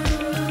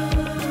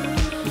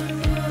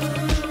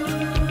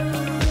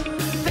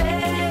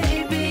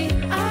 Baby,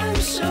 I'm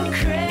so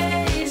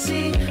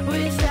crazy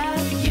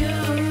without you.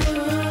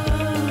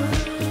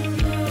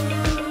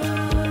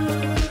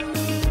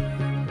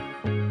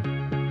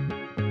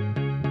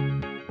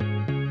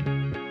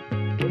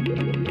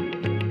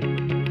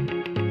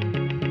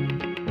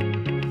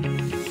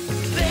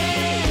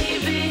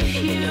 Baby,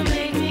 you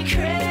make me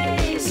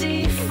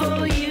crazy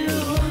for you.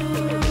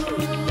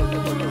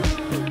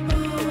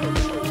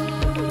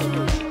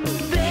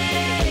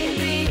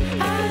 Baby,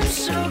 I'm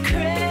so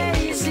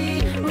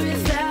crazy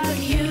without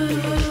you.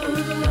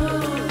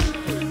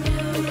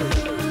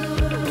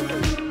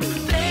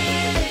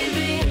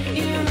 Baby,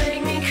 you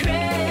make me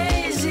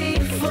crazy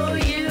for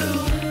you.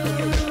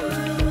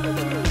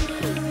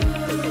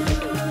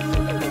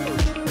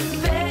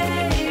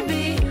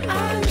 Baby,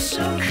 I'm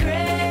so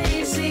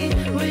crazy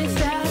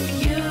without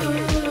you.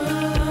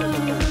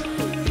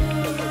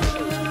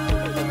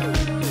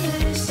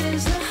 This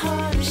is the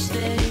hardest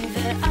thing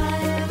that I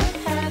ever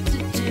had to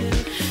do.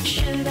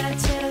 Should I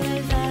tell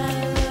her that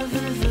I love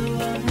her though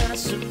I'm not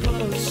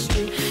supposed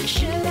to?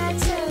 Should I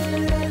tell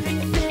her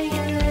everything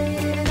and lay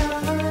it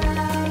all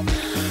out?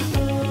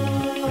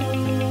 Oh,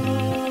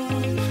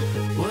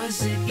 was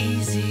it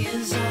easy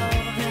as all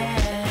that?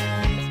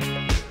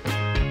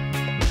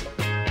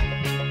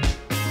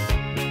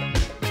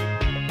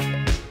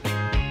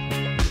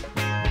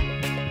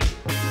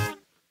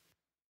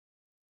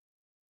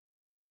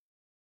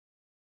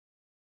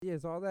 Yeah,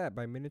 it's All That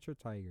by Miniature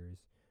Tigers.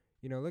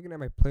 You know, looking at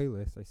my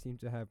playlist, I seem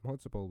to have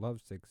multiple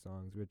Lovesick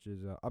songs, which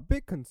is a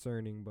bit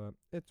concerning, but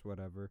it's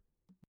whatever.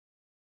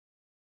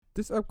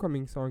 This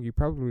upcoming song you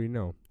probably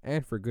know,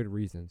 and for good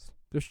reasons.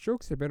 The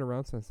Strokes have been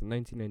around since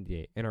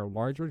 1998 and are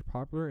largely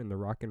popular in the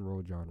rock and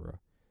roll genre.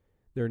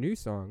 Their new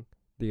song,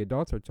 The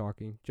Adults Are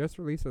Talking, just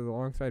released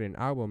alongside an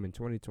album in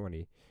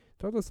 2020.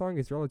 Though the song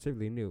is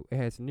relatively new, it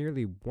has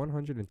nearly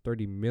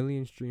 130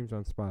 million streams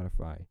on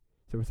Spotify.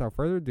 So without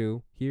further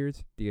ado,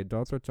 here's The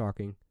Adults Are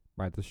Talking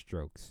by The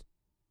Strokes.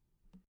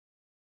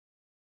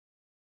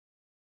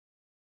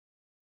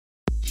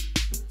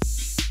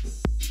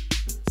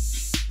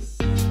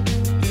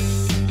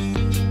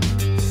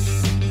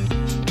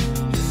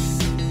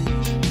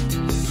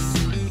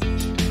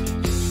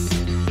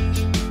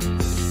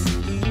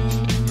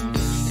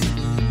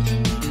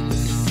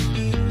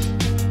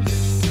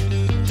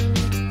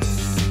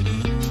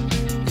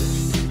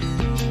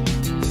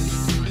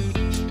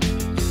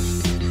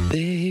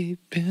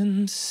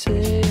 and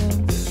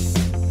saying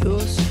you're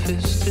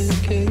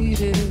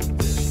sophisticated.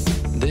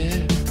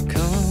 They're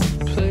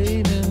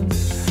complaining,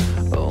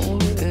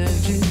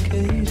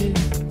 overeducated.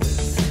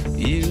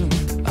 You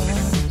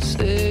are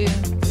saying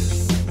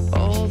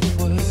all the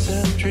words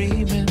I'm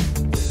dreaming.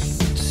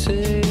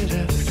 Say it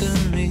after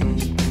me.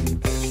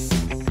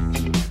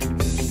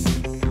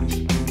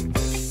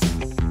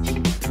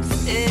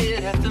 Say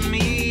it after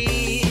me.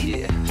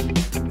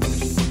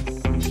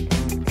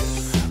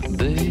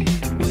 They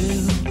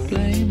will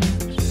blame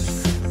us,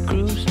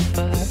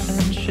 crucify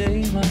and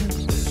shame us.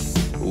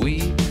 We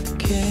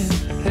can't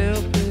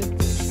help it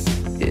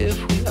if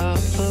we are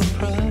a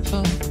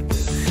problem.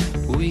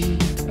 We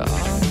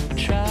are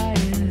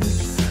trying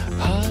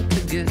hard to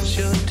get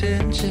your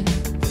attention,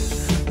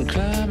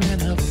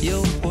 climbing up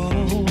your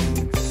wall.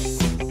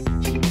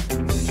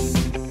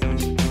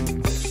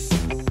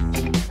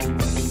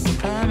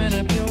 Climbing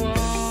up your wall.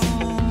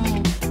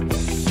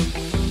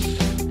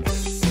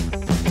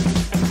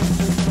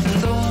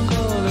 Don't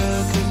go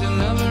there, 'cause you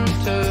never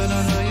return.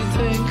 I know you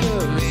think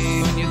of me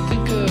when you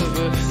think of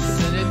her, but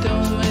then it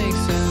don't make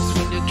sense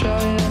when you're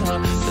trying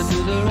hard to do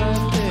the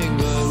right thing,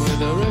 but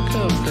with a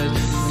recompense.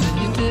 And then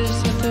you did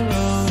something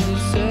wrong, you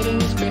said it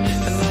was great,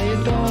 and now you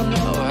don't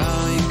know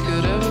how you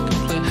could ever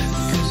complain,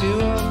 because you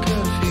are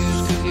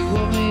confused, 'cause you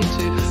want me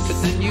to, but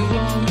then you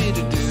want me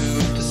to do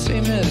the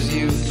same as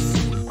you.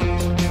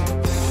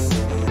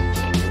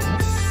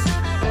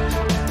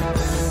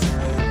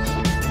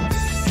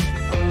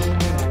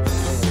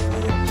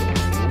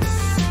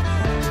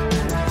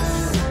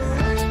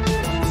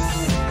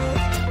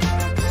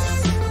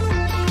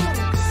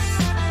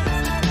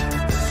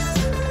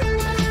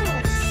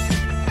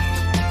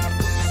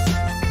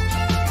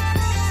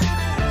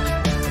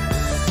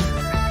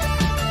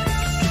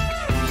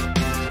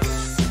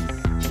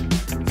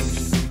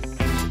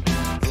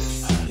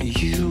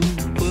 You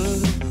were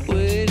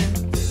waiting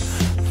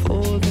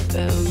for the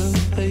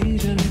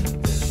elevator.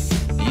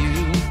 You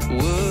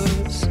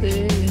were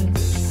saying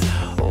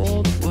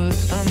all the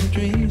words I'm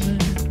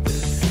dreaming.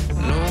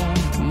 No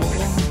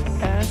more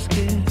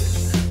asking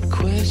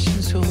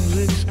questions or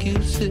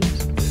excuses.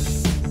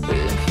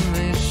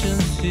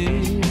 Information's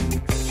here.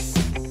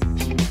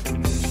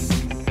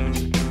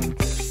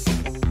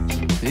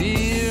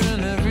 Here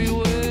and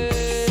everywhere.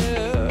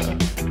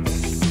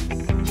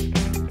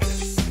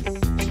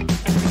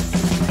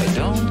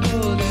 Don't go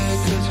there,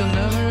 'cause you'll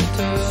never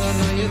return. I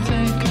know you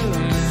think of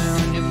me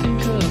when you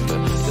think of her,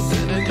 but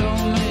then it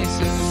don't make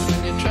sense when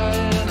you're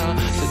trying hard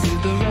to do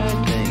the right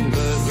thing,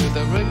 but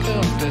with a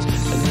recompense.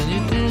 And then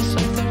you did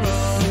something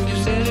wrong, you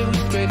said it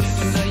was great,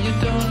 and now you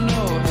don't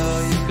know how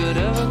you could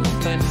ever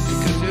complain,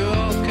 because you're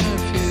all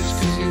confused,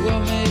 'cause you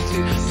want me to,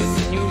 but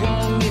then you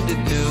want me to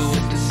do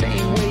it the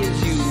same way as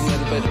you.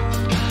 But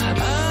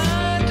I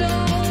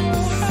don't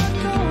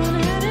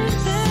want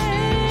anything.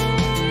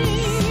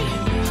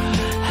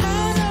 I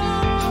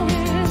know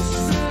it's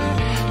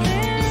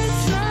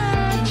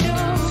not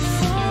your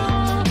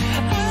fault.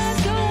 I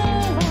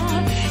don't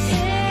want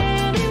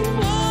anyone.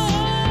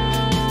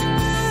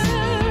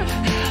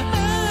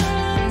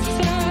 I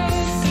start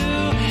to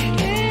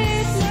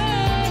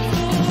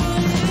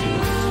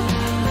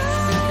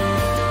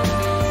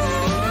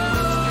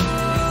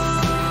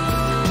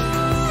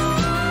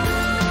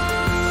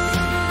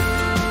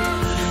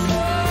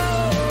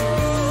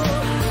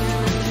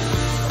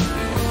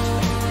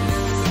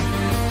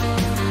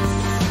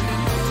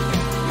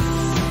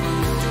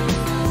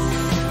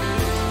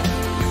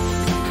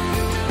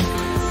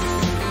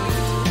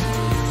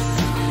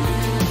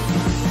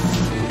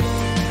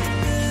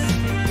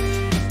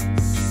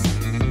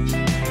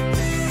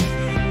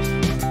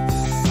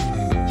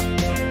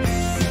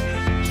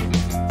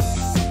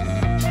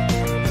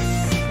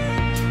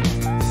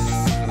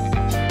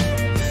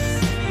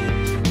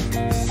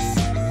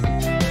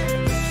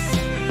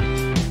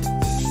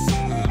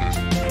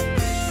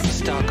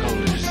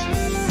stockholders.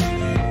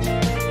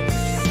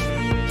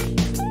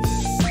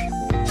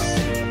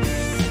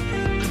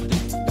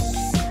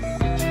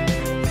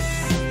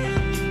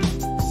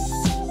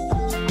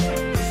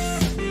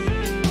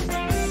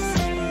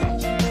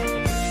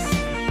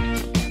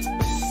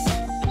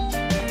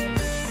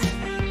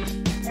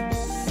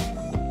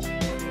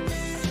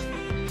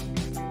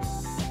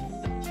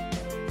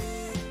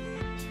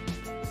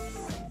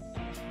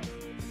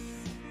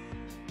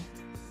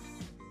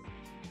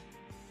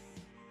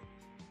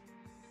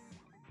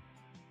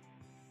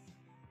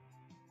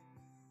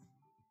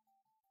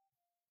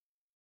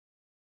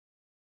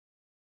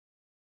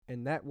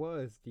 And that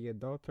was The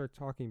Adults Are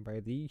Talking by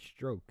The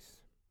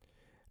Strokes.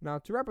 Now,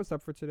 to wrap us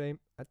up for today,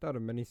 I thought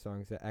of many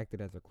songs that acted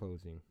as a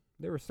closing.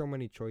 There were so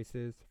many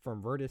choices,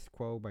 from Virtus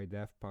Quo by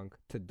Daft Punk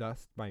to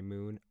Dust by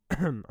Moon.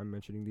 I'm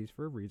mentioning these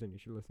for a reason, you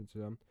should listen to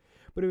them.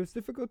 But it was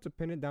difficult to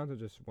pin it down to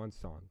just one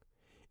song.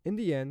 In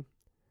the end,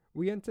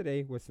 we end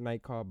today with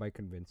Night Call by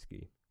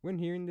Konvinsky. When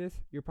hearing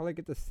this, you'll probably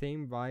get the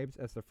same vibes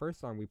as the first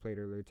song we played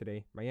earlier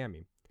today,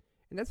 Miami.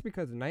 And that's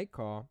because Night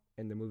Call,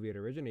 and the movie it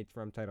originates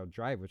from titled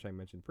Drive, which I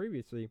mentioned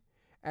previously,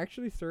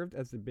 actually served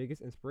as the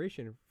biggest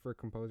inspiration for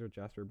composer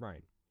Jasper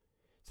Brine.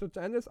 So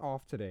to end us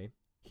off today,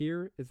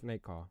 here is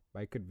Night Call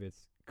by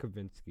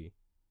Kavinsky.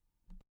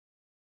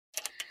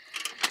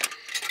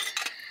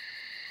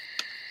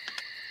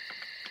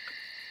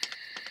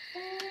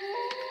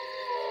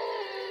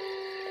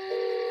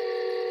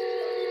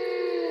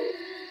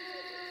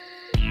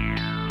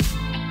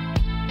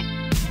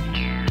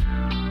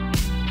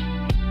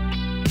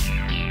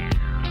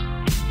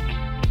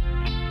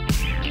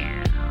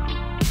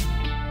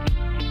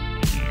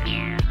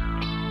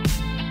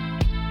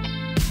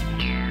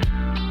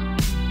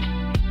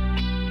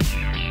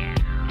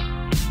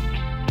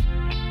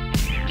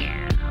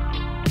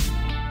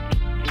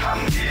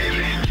 I'm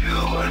giving you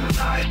a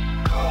night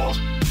call to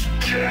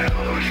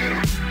tell you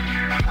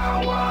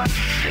how I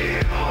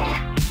feel.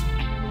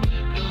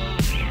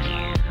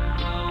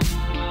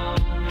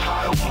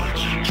 I want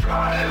to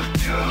drive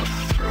you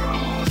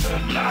through the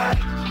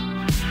night,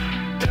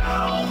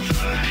 down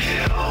the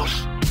hills.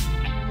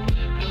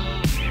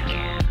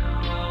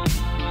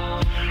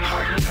 I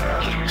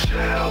gotta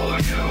tell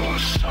you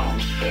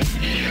something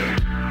you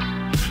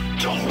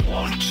don't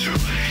want to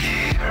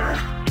hear.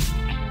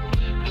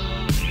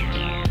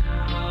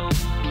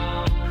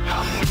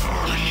 I'm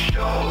gonna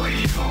show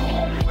you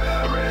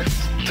where it's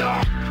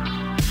dark,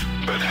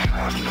 but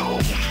have no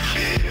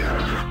fear.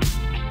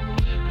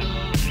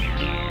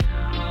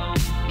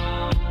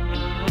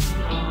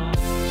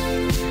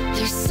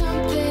 There's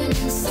something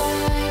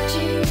inside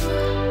you.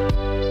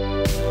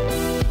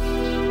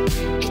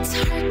 It's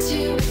hard to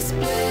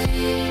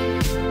explain.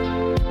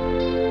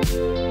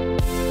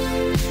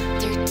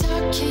 They're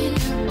talking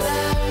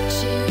about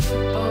you,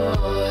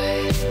 boy,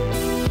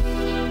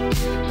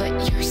 but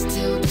you're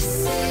still the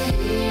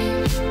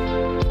same.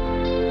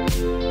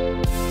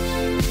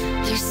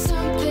 There's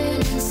something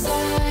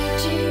inside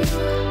you.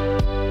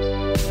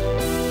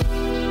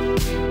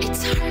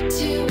 It's hard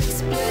to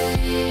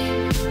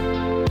explain.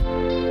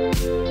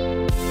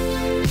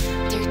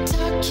 They're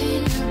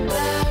talking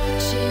about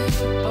you,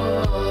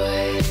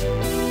 boy,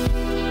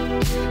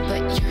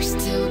 but you're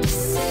still the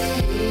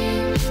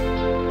same.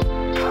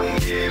 I'm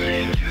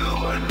giving you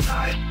a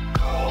night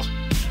call to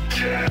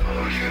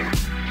tell you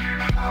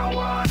how I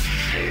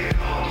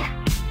feel.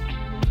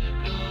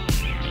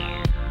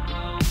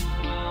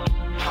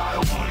 I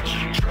want to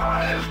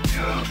drive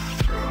you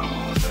through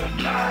the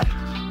night,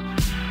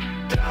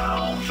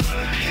 down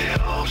the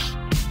hills.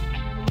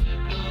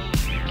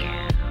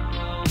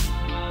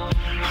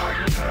 I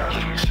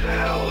gotta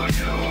tell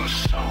you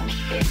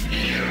something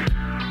you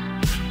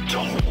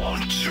don't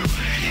want to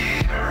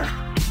hear.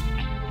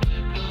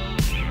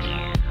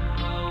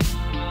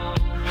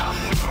 I'm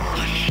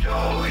gonna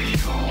show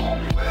you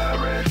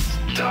where it's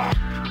dark,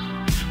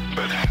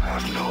 but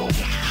have no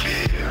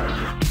fear.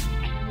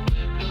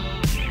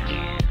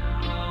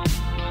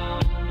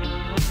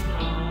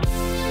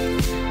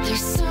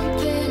 There's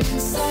something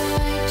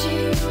inside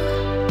you.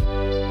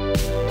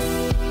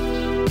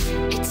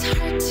 It's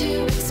hard to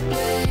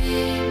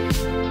explain.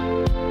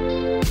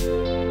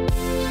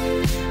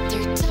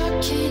 They're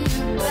talking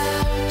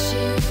about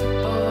you,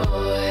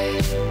 boy,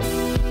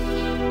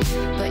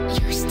 but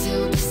you're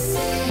still the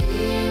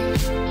same.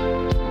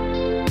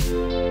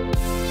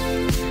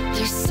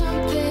 There's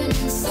something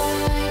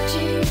inside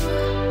you.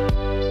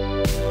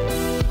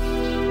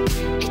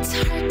 It's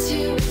hard to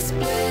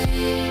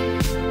explain.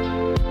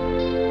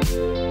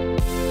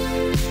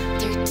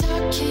 They're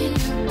talking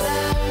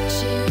about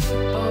you,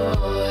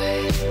 boy,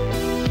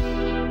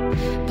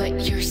 but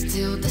you're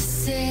still the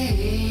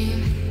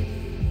same.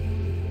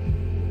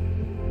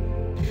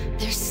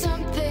 There's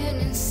something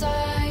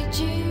inside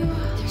you.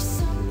 There's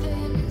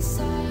something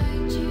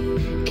inside you.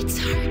 It's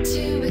hard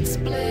to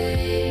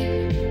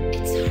explain.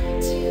 It's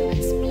hard to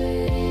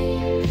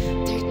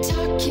explain. They're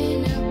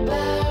talking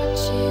about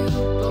you,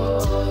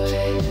 boy,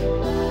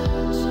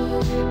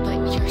 but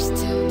you're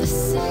still the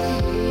same.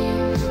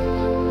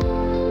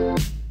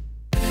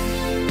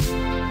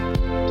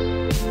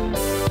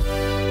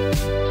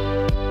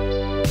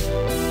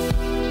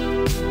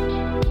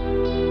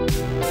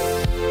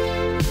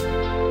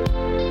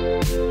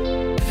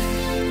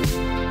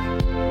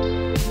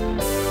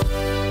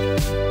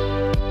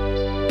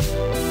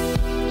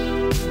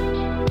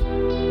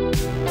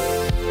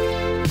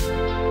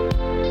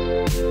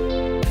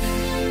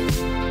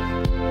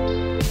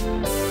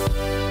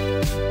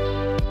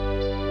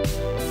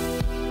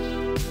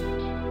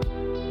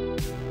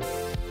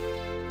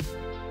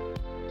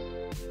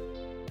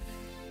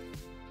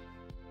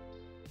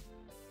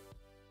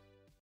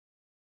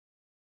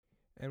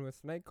 And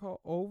with Night Call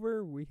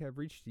over, we have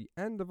reached the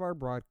end of our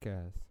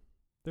broadcast.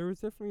 There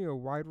was definitely a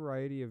wide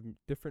variety of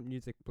different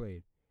music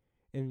played.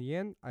 In the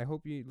end, I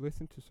hope you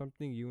listened to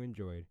something you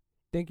enjoyed.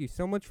 Thank you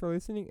so much for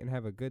listening and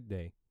have a good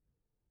day.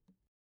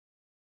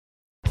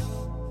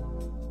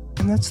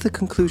 And that's the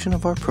conclusion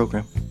of our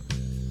program.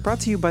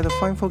 Brought to you by the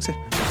fine folks at...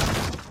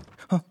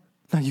 Oh,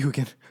 not you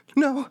again.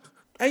 No!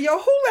 Hey, yo,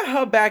 who let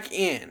her back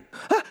in?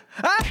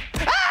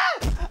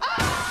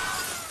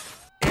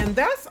 And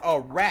that's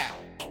a wrap.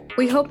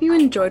 We hope you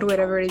enjoyed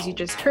whatever it is you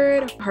just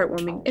heard,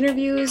 heartwarming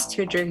interviews,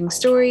 tear-jerking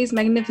stories,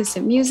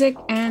 magnificent music,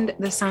 and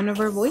the sound of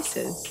our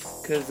voices.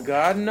 Because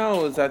God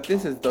knows that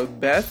this is the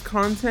best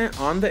content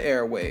on the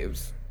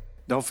airwaves.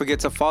 Don't forget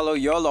to follow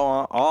YOLO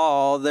on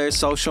all their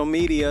social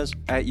medias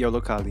at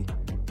YOLO Cali.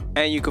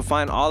 And you can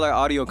find all our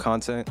audio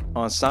content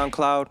on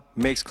SoundCloud,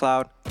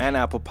 Mixcloud, and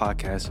Apple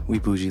Podcasts. We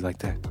bougie like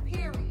that.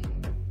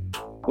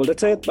 Well,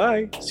 that's it.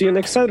 Bye. See you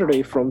next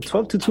Saturday from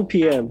 12 to 2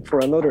 p.m. for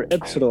another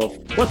episode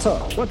of What's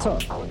Up? What's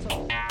Up?